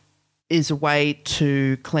is a way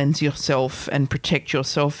to cleanse yourself and protect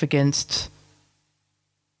yourself against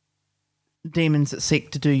demons that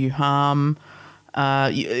seek to do you harm.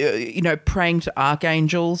 Praying to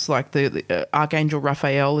archangels, like the Archangel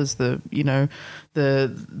Raphael is the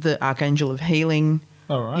archangel of healing.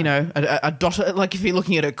 All right. A dotted, like if you're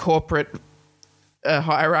looking at a corporate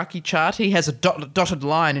hierarchy chart, he has a dotted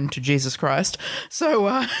line into Jesus Christ. So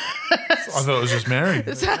I thought it was just Mary.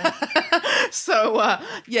 So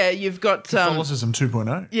you've got Catholicism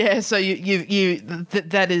 2.0. Yeah, so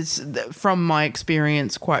that is, from my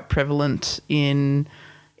experience, quite prevalent in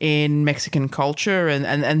Mexican culture,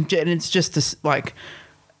 and it's just this, like,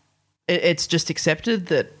 it's just accepted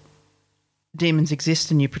that demons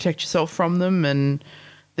exist and you protect yourself from them, and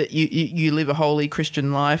that you live a holy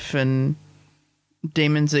Christian life, and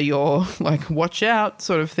demons are your, like, watch out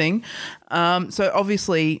sort of thing. So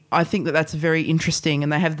obviously I think that that's very interesting,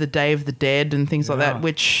 and they have the Day of the Dead and things like that,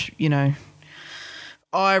 which,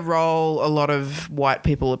 I roll a lot of white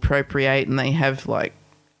people appropriate, and they have like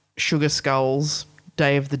sugar skulls,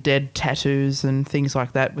 Day of the Dead tattoos and things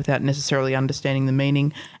like that without necessarily understanding the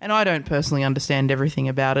meaning. And I don't personally understand everything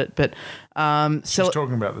about it, but She's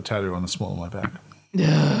talking about the tattoo on the small of my back.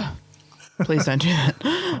 Please don't do that.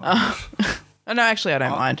 No, actually, I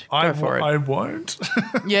don't mind. Go for it. I won't.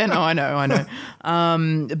 Yeah, no, I know.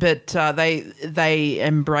 But they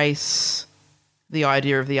embrace the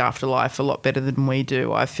idea of the afterlife a lot better than we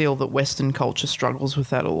do. I feel that Western culture struggles with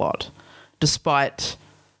that a lot, despite...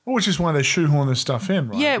 Which is why they shoehorn this stuff in,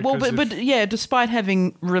 right? Yeah, well, but despite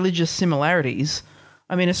having religious similarities,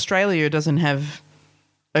 I mean, Australia doesn't have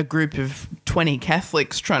a group of 20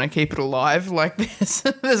 Catholics trying to keep it alive. Like,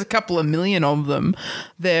 there's a couple of million of them.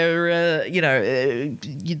 They're,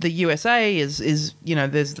 the USA is there's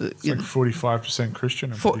the... It's like 45%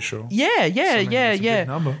 Christian, I'm pretty sure. Yeah. Big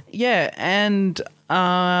number. Yeah, and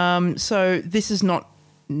so this is not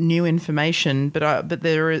new information, but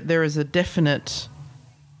there is a definite...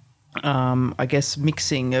 I guess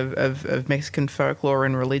mixing of Mexican folklore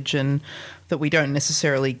and religion that we don't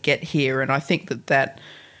necessarily get here, and I think that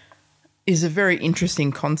is a very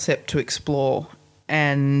interesting concept to explore.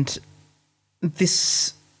 And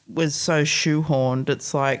this was so shoehorned.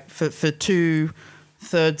 It's like for 2/3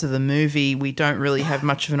 of the movie, we don't really have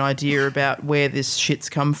much of an idea about where this shit's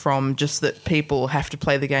come from. Just that people have to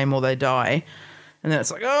play the game or they die. And then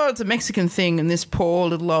it's like, oh, it's a Mexican thing, and this poor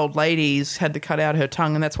little old lady's had to cut out her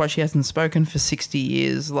tongue, and that's why she hasn't spoken for 60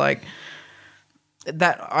 years. Like,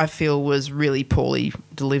 that I feel was really poorly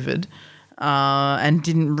delivered, and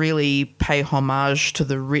didn't really pay homage to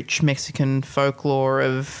the rich Mexican folklore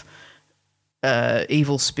of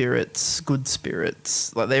evil spirits, good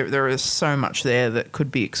spirits. Like, there is so much there that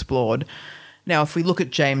could be explored. Now, if we look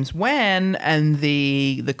at James Wan and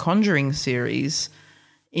the Conjuring series...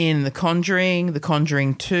 In The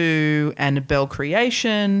Conjuring 2, Annabelle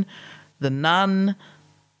Creation, The Nun,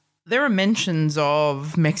 there are mentions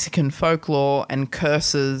of Mexican folklore and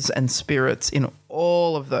curses and spirits in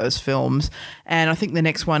all of those films. And I think the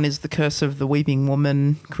next one is The Curse of the Weeping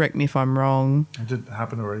Woman. Correct me if I'm wrong. It did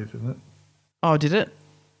happen already, didn't it? Oh, did it?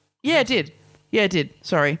 Yeah, it did. Yeah, it did.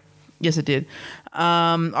 Sorry. Yes, it did.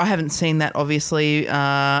 I haven't seen that, obviously.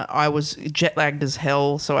 I was jet-lagged as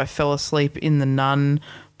hell, so I fell asleep in The Nun,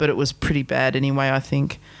 but it was pretty bad anyway, I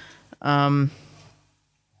think. Yeah,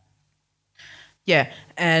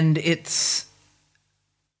 and it's...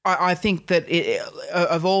 I think that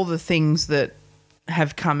of all the things that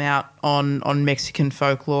have come out on Mexican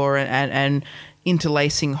folklore and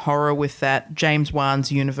interlacing horror with that, James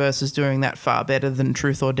Wan's universe is doing that far better than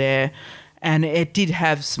Truth or Dare. And it did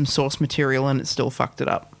have some source material and it still fucked it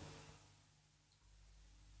up.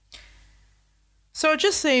 So it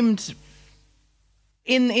just seemed,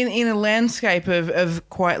 in a landscape of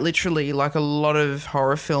quite literally like a lot of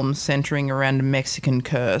horror films centering around a Mexican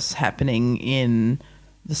curse happening in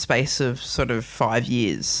the space of sort of 5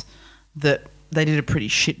 years, that they did a pretty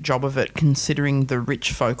shit job of it considering the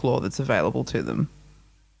rich folklore that's available to them.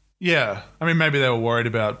 Yeah. I mean, maybe they were worried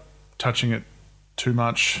about touching it too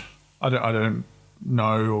much. I don't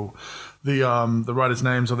know the writers'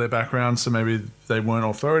 names or their backgrounds, so maybe they weren't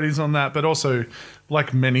authorities on that. But also,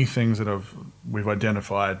 like many things that we've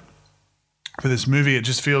identified for this movie, it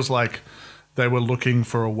just feels like they were looking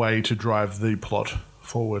for a way to drive the plot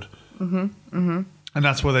forward. Mm-hmm. Mm-hmm. And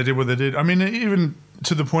that's why they did what they did. I mean, even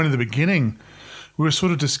to the point of the beginning, we were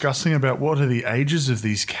sort of discussing about what are the ages of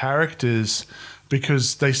these characters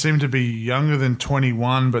because they seem to be younger than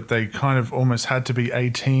 21, but they kind of almost had to be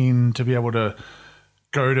 18 to be able to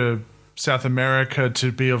go to South America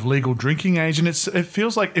to be of legal drinking age. And it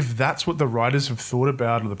feels like if that's what the writers have thought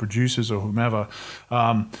about, or the producers or whomever,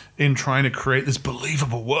 in trying to create this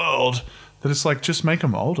believable world, that it's like, just make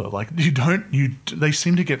them older. Like, they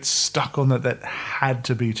seem to get stuck on that had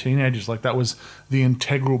to be teenagers. Like that was the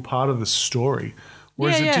integral part of the story.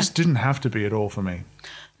 Whereas it just didn't have to be at all for me.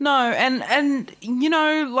 No, and you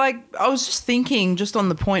know, like I was just thinking just on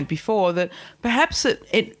the point before that perhaps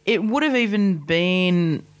it would have even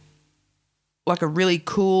been like a really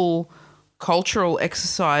cool cultural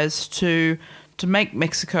exercise to make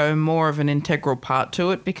Mexico more of an integral part to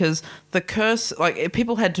it, because the curse, like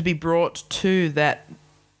people had to be brought to that,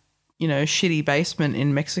 you know, shitty basement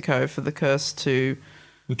in Mexico for the curse to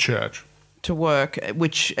the church to work,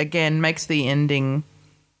 which again makes the ending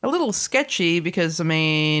a little sketchy because, I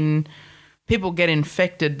mean, people get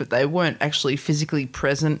infected, but they weren't actually physically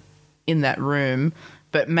present in that room.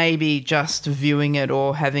 But maybe just viewing it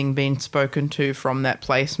or having been spoken to from that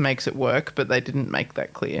place makes it work, but they didn't make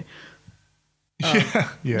that clear.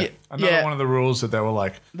 Yeah. Another one of the rules that they were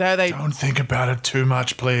like, don't think about it too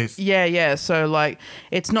much, please. Yeah. So, like,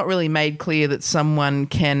 it's not really made clear that someone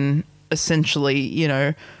can essentially, you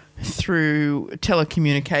know, through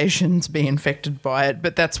telecommunications be infected by it,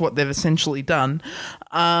 but that's what they've essentially done.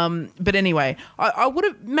 But anyway, I would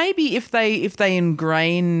have maybe if they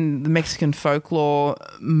ingrain the Mexican folklore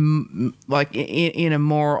like in a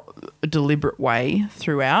more deliberate way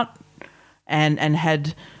throughout, and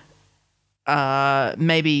had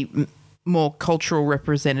maybe more cultural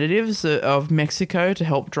representatives of Mexico to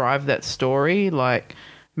help drive that story. Like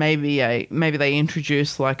maybe they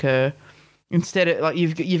introduce like a. Instead of, like,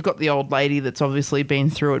 you've got the old lady that's obviously been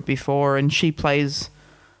through it before, and she plays,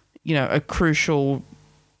 you know, a crucial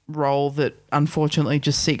role that unfortunately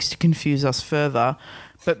just seeks to confuse us further.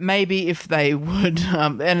 But maybe if they would,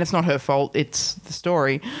 and it's not her fault, it's the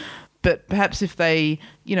story, but perhaps if they,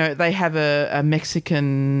 you know, they have a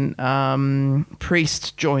Mexican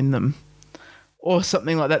priest join them or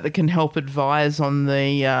something like that can help advise on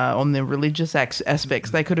the religious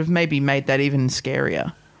aspects, they could have maybe made that even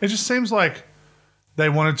scarier. It just seems like they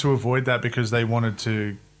wanted to avoid that because they wanted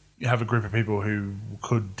to have a group of people who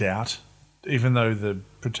could doubt, even though the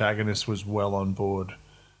protagonist was well on board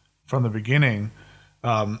from the beginning.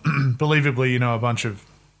 Believably, you know, a bunch of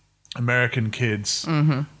American kids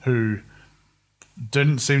who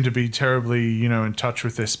didn't seem to be terribly, you know, in touch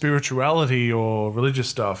with their spirituality or religious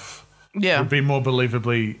stuff would be more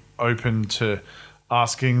believably open to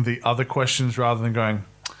asking the other questions rather than going,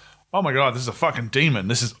 oh my God, this is a fucking demon.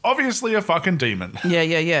 This is obviously a fucking demon.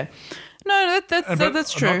 Yeah. No,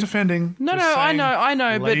 that's true. I'm not defending. No, I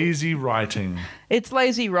know. Lazy writing. It's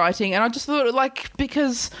lazy writing, and I just thought, like,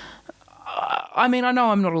 because I mean, I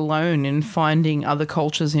know I'm not alone in finding other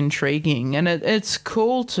cultures intriguing, and it's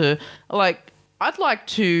cool to, like, I'd like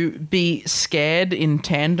to be scared in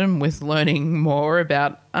tandem with learning more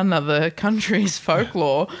about another country's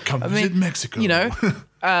folklore. Come visit Mexico. You know,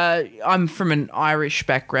 I'm from an Irish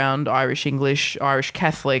background, Irish English, Irish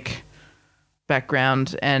Catholic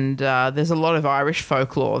background, and there's a lot of Irish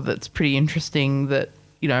folklore that's pretty interesting that,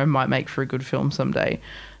 you know, might make for a good film someday.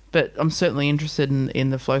 But I'm certainly interested in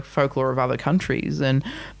the folklore of other countries, and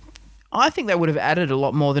I think that would have added a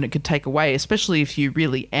lot more than it could take away, especially if you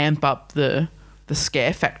really amp up the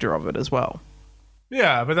scare factor of it as well.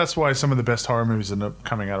 Yeah, but that's why some of the best horror movies end up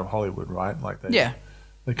coming out of Hollywood, right? Like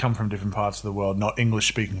they come from different parts of the world, not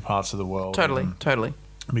English-speaking parts of the world. Totally.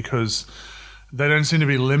 Because they don't seem to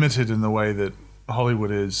be limited in the way that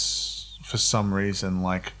Hollywood is for some reason.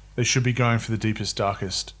 Like, they should be going for the deepest,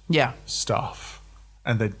 darkest stuff.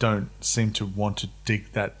 And they don't seem to want to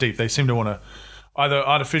dig that deep. They seem to want to, either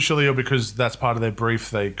artificially or because that's part of their brief,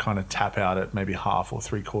 they kind of tap out at maybe half or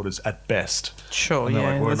three quarters at best. Sure,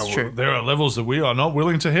 that's true. There are levels that we are not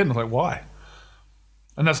willing to hit. And I'm like, why?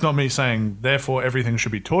 And that's not me saying, therefore, everything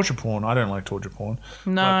should be torture porn. I don't like torture porn.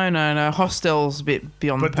 No. Hostel's a bit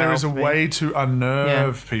beyond the pale. But there is a way to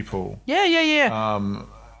unnerve people. Yeah.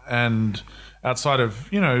 And outside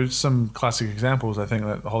of, you know, some classic examples, I think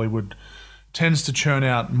that Hollywood tends to churn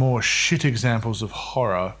out more shit examples of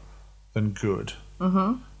horror than good.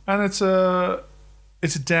 Mm-hmm. And it's a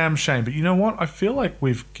damn shame. But you know what? I feel like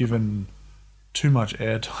we've given too much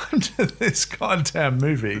airtime to this goddamn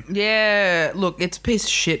movie. Yeah, look, it's a piece of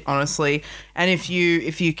shit, honestly. And if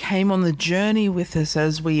you came on the journey with us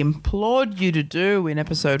as we implored you to do in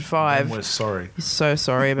episode 5, we're sorry. So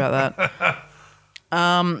sorry about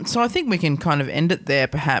that. So I think we can kind of end it there,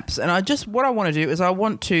 perhaps. And what I want to do is I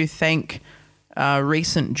want to thank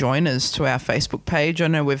recent joiners to our Facebook page. I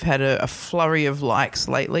know we've had a flurry of likes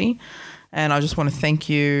lately, and I just want to thank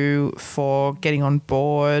you for getting on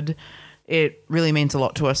board. It really means a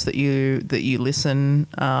lot to us that you listen.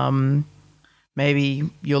 Maybe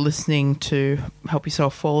you're listening to help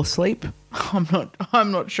yourself fall asleep.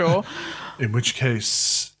 I'm not sure. In which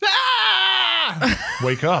case,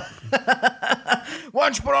 wake up. Why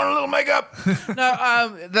don't you put on a little makeup?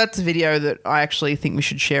 No, that's a video that I actually think we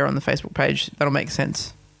should share on the Facebook page. That'll make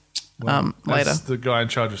sense. Well, Later. As the guy in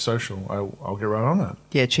charge of social, I'll get right on that.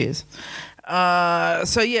 Yeah, cheers.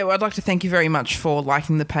 So yeah, I'd like to thank you very much for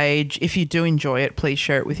liking the page. If you do enjoy it, please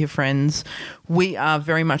share it with your friends. We are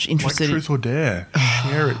very much interested. Like Truth or Dare,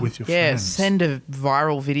 share it with your friends. Send a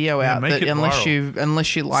viral video out. Make that it unless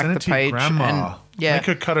viral. you like Send the it to your page, grandma. and Make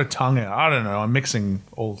her cut her tongue out. I don't know. I'm mixing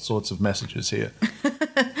all sorts of messages here.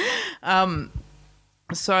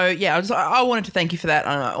 So yeah, I wanted to thank you for that.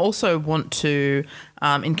 And I also want to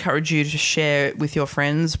encourage you to share it with your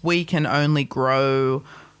friends. We can only grow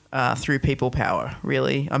through people power,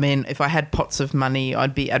 really. I mean, if I had pots of money,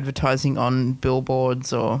 I'd be advertising on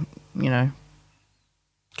billboards or,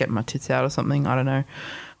 getting my tits out or something. I don't know.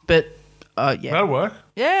 But yeah. That'll work.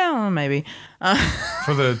 Yeah, maybe.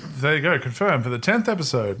 There you go, confirmed for the 10th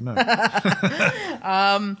episode. No.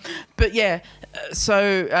 But yeah,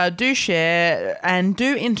 so do share and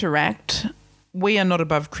do interact. We are not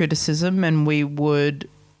above criticism, and we would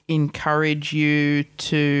encourage you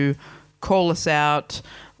to call us out,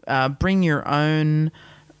 bring your own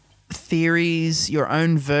theories, your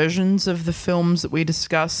own versions of the films that we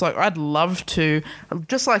discuss. Like, I'd love to,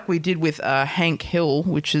 just like we did with Hank Hill,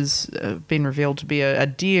 which has been revealed to be a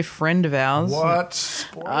dear friend of ours. What?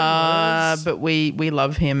 Spoilers. But we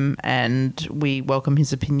love him and we welcome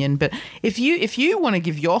his opinion. But if you want to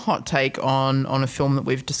give your hot take on a film that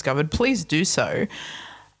we've discovered, please do so.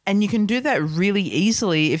 And you can do that really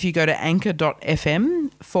easily if you go to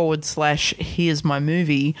anchor.fm/here's my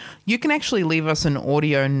movie. You can actually leave us an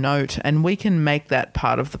audio note and we can make that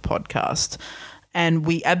part of the podcast. And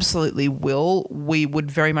we absolutely will. We would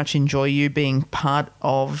very much enjoy you being part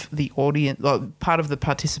of the audience, part of the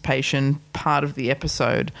participation, part of the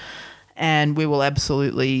episode. And we will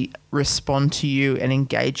absolutely respond to you and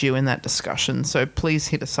engage you in that discussion. So please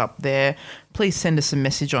hit us up there. Please send us a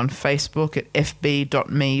message on Facebook at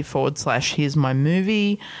fb.me/here's my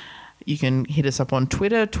movie. You can hit us up on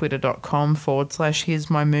Twitter, twitter.com/here's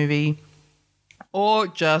my movie. Or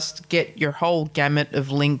just get your whole gamut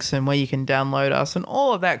of links and where you can download us and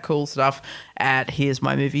all of that cool stuff at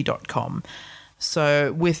here'smymovie.com.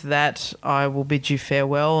 So with that, I will bid you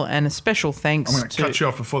farewell and a special thanks I'm going to cut you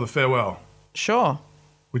off before the farewell. Sure.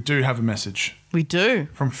 We do have a message. We do.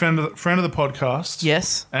 From friend of the podcast.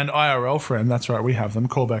 Yes. And IRL friend, that's right, we have them.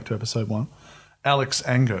 Call back to episode 1. Alex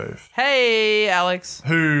Angove. Hey, Alex.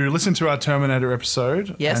 Who listened to our Terminator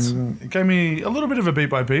episode. Yes. And gave me a little bit of a beat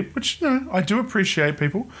by beat, which, I do appreciate,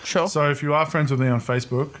 people. Sure. So if you are friends with me on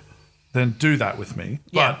Facebook, then do that with me.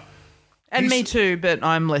 Yeah. But and me too, but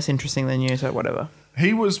I'm less interesting than you, so whatever.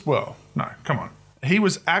 he was, well, no, come on. He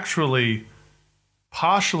was actually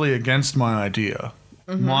partially against my idea,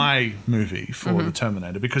 my movie for the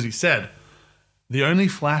Terminator, because he said, the only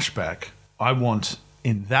flashback I want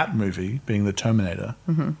in that movie, being the Terminator,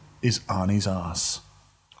 is Arnie's ass.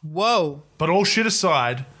 Whoa. But all shit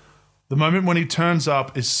aside, the moment when he turns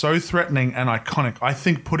up is so threatening and iconic. I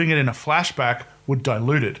think putting it in a flashback would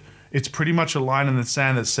dilute it. It's pretty much a line in the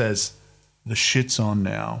sand that says, the shit's on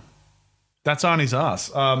now. That's Arnie's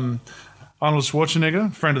ass. Arnold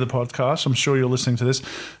Schwarzenegger, friend of the podcast, I'm sure you're listening to this.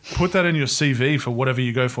 Put that in your CV for whatever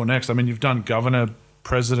you go for next. I mean, you've done governor,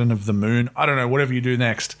 president of the moon. I don't know, whatever you do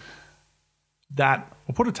next. Or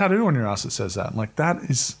put a tattoo on your ass that says that. Like, that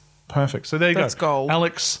is perfect. So there you That's go. gold.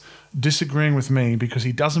 Alex disagreeing with me because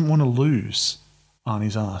he doesn't want to lose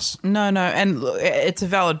Arnie's ass. No, and look, it's a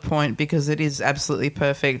valid point because it is absolutely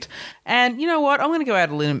perfect. And you know what? I'm going to go out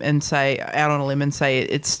on a limb and say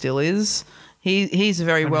it still is. He's a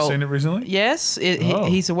very Have you seen it recently? Yes,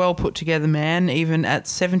 he's a well put together man. Even at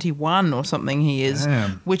 71 or something, he is,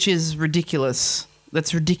 Damn. which is ridiculous.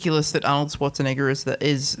 That's ridiculous that Arnold Schwarzenegger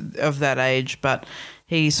is of that age, but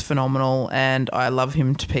he's phenomenal, and I love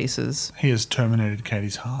him to pieces. He has terminated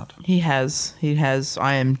Katie's heart. He has.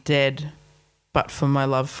 I am dead, but for my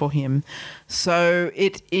love for him. So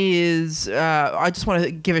it is, I just want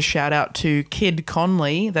to give a shout out to Kid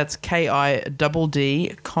Conley. That's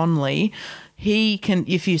KIDD Conley. He can,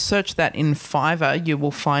 if you search that in Fiverr, you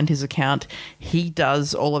will find his account. He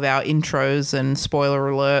does all of our intros and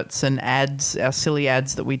spoiler alerts and ads, our silly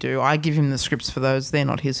ads that we do. I give him the scripts for those. They're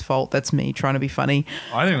not his fault. That's me trying to be funny.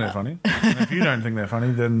 I think they're funny. And if you don't think they're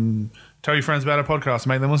funny, then Tell your friends about our podcast and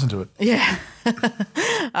make them listen to it. Yeah.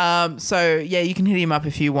 So you can hit him up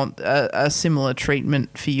if you want a similar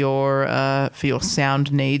treatment for your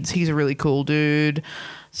sound needs. He's a really cool dude.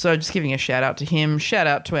 So just giving a shout out to him. Shout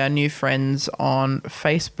out to our new friends on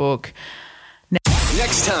Facebook.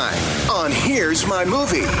 Next time on Here's My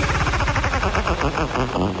Movie.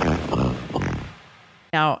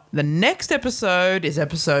 Now, the next episode is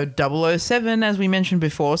episode 007, as we mentioned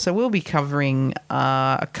before. So we'll be covering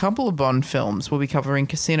a couple of Bond films. We'll be covering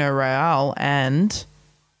Casino Royale and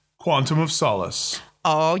Quantum of Solace.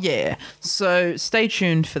 Oh, yeah. So stay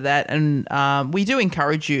tuned for that. And we do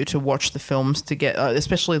encourage you to watch the films to get,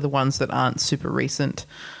 especially the ones that aren't super recent,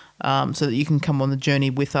 so that you can come on the journey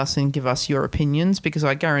with us and give us your opinions, because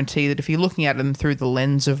I guarantee that if you're looking at them through the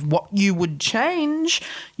lens of what you would change,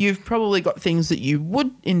 you've probably got things that you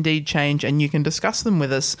would indeed change and you can discuss them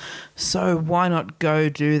with us. So why not go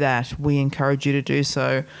do that? We encourage you to do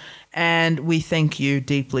so. And we thank you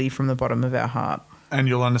deeply from the bottom of our heart. And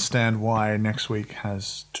you'll understand why next week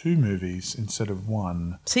has 2 movies instead of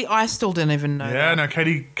 1. See, I still don't even know. Yeah, that. no,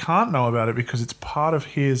 Katie can't know about it because it's part of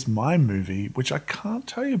Here's My Movie, which I can't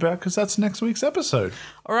tell you about because that's next week's episode.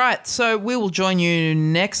 All right, so we will join you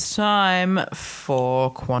next time for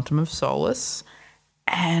Quantum of Solace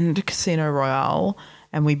and Casino Royale,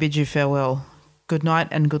 and we bid you farewell. Good night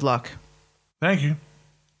and good luck. Thank you.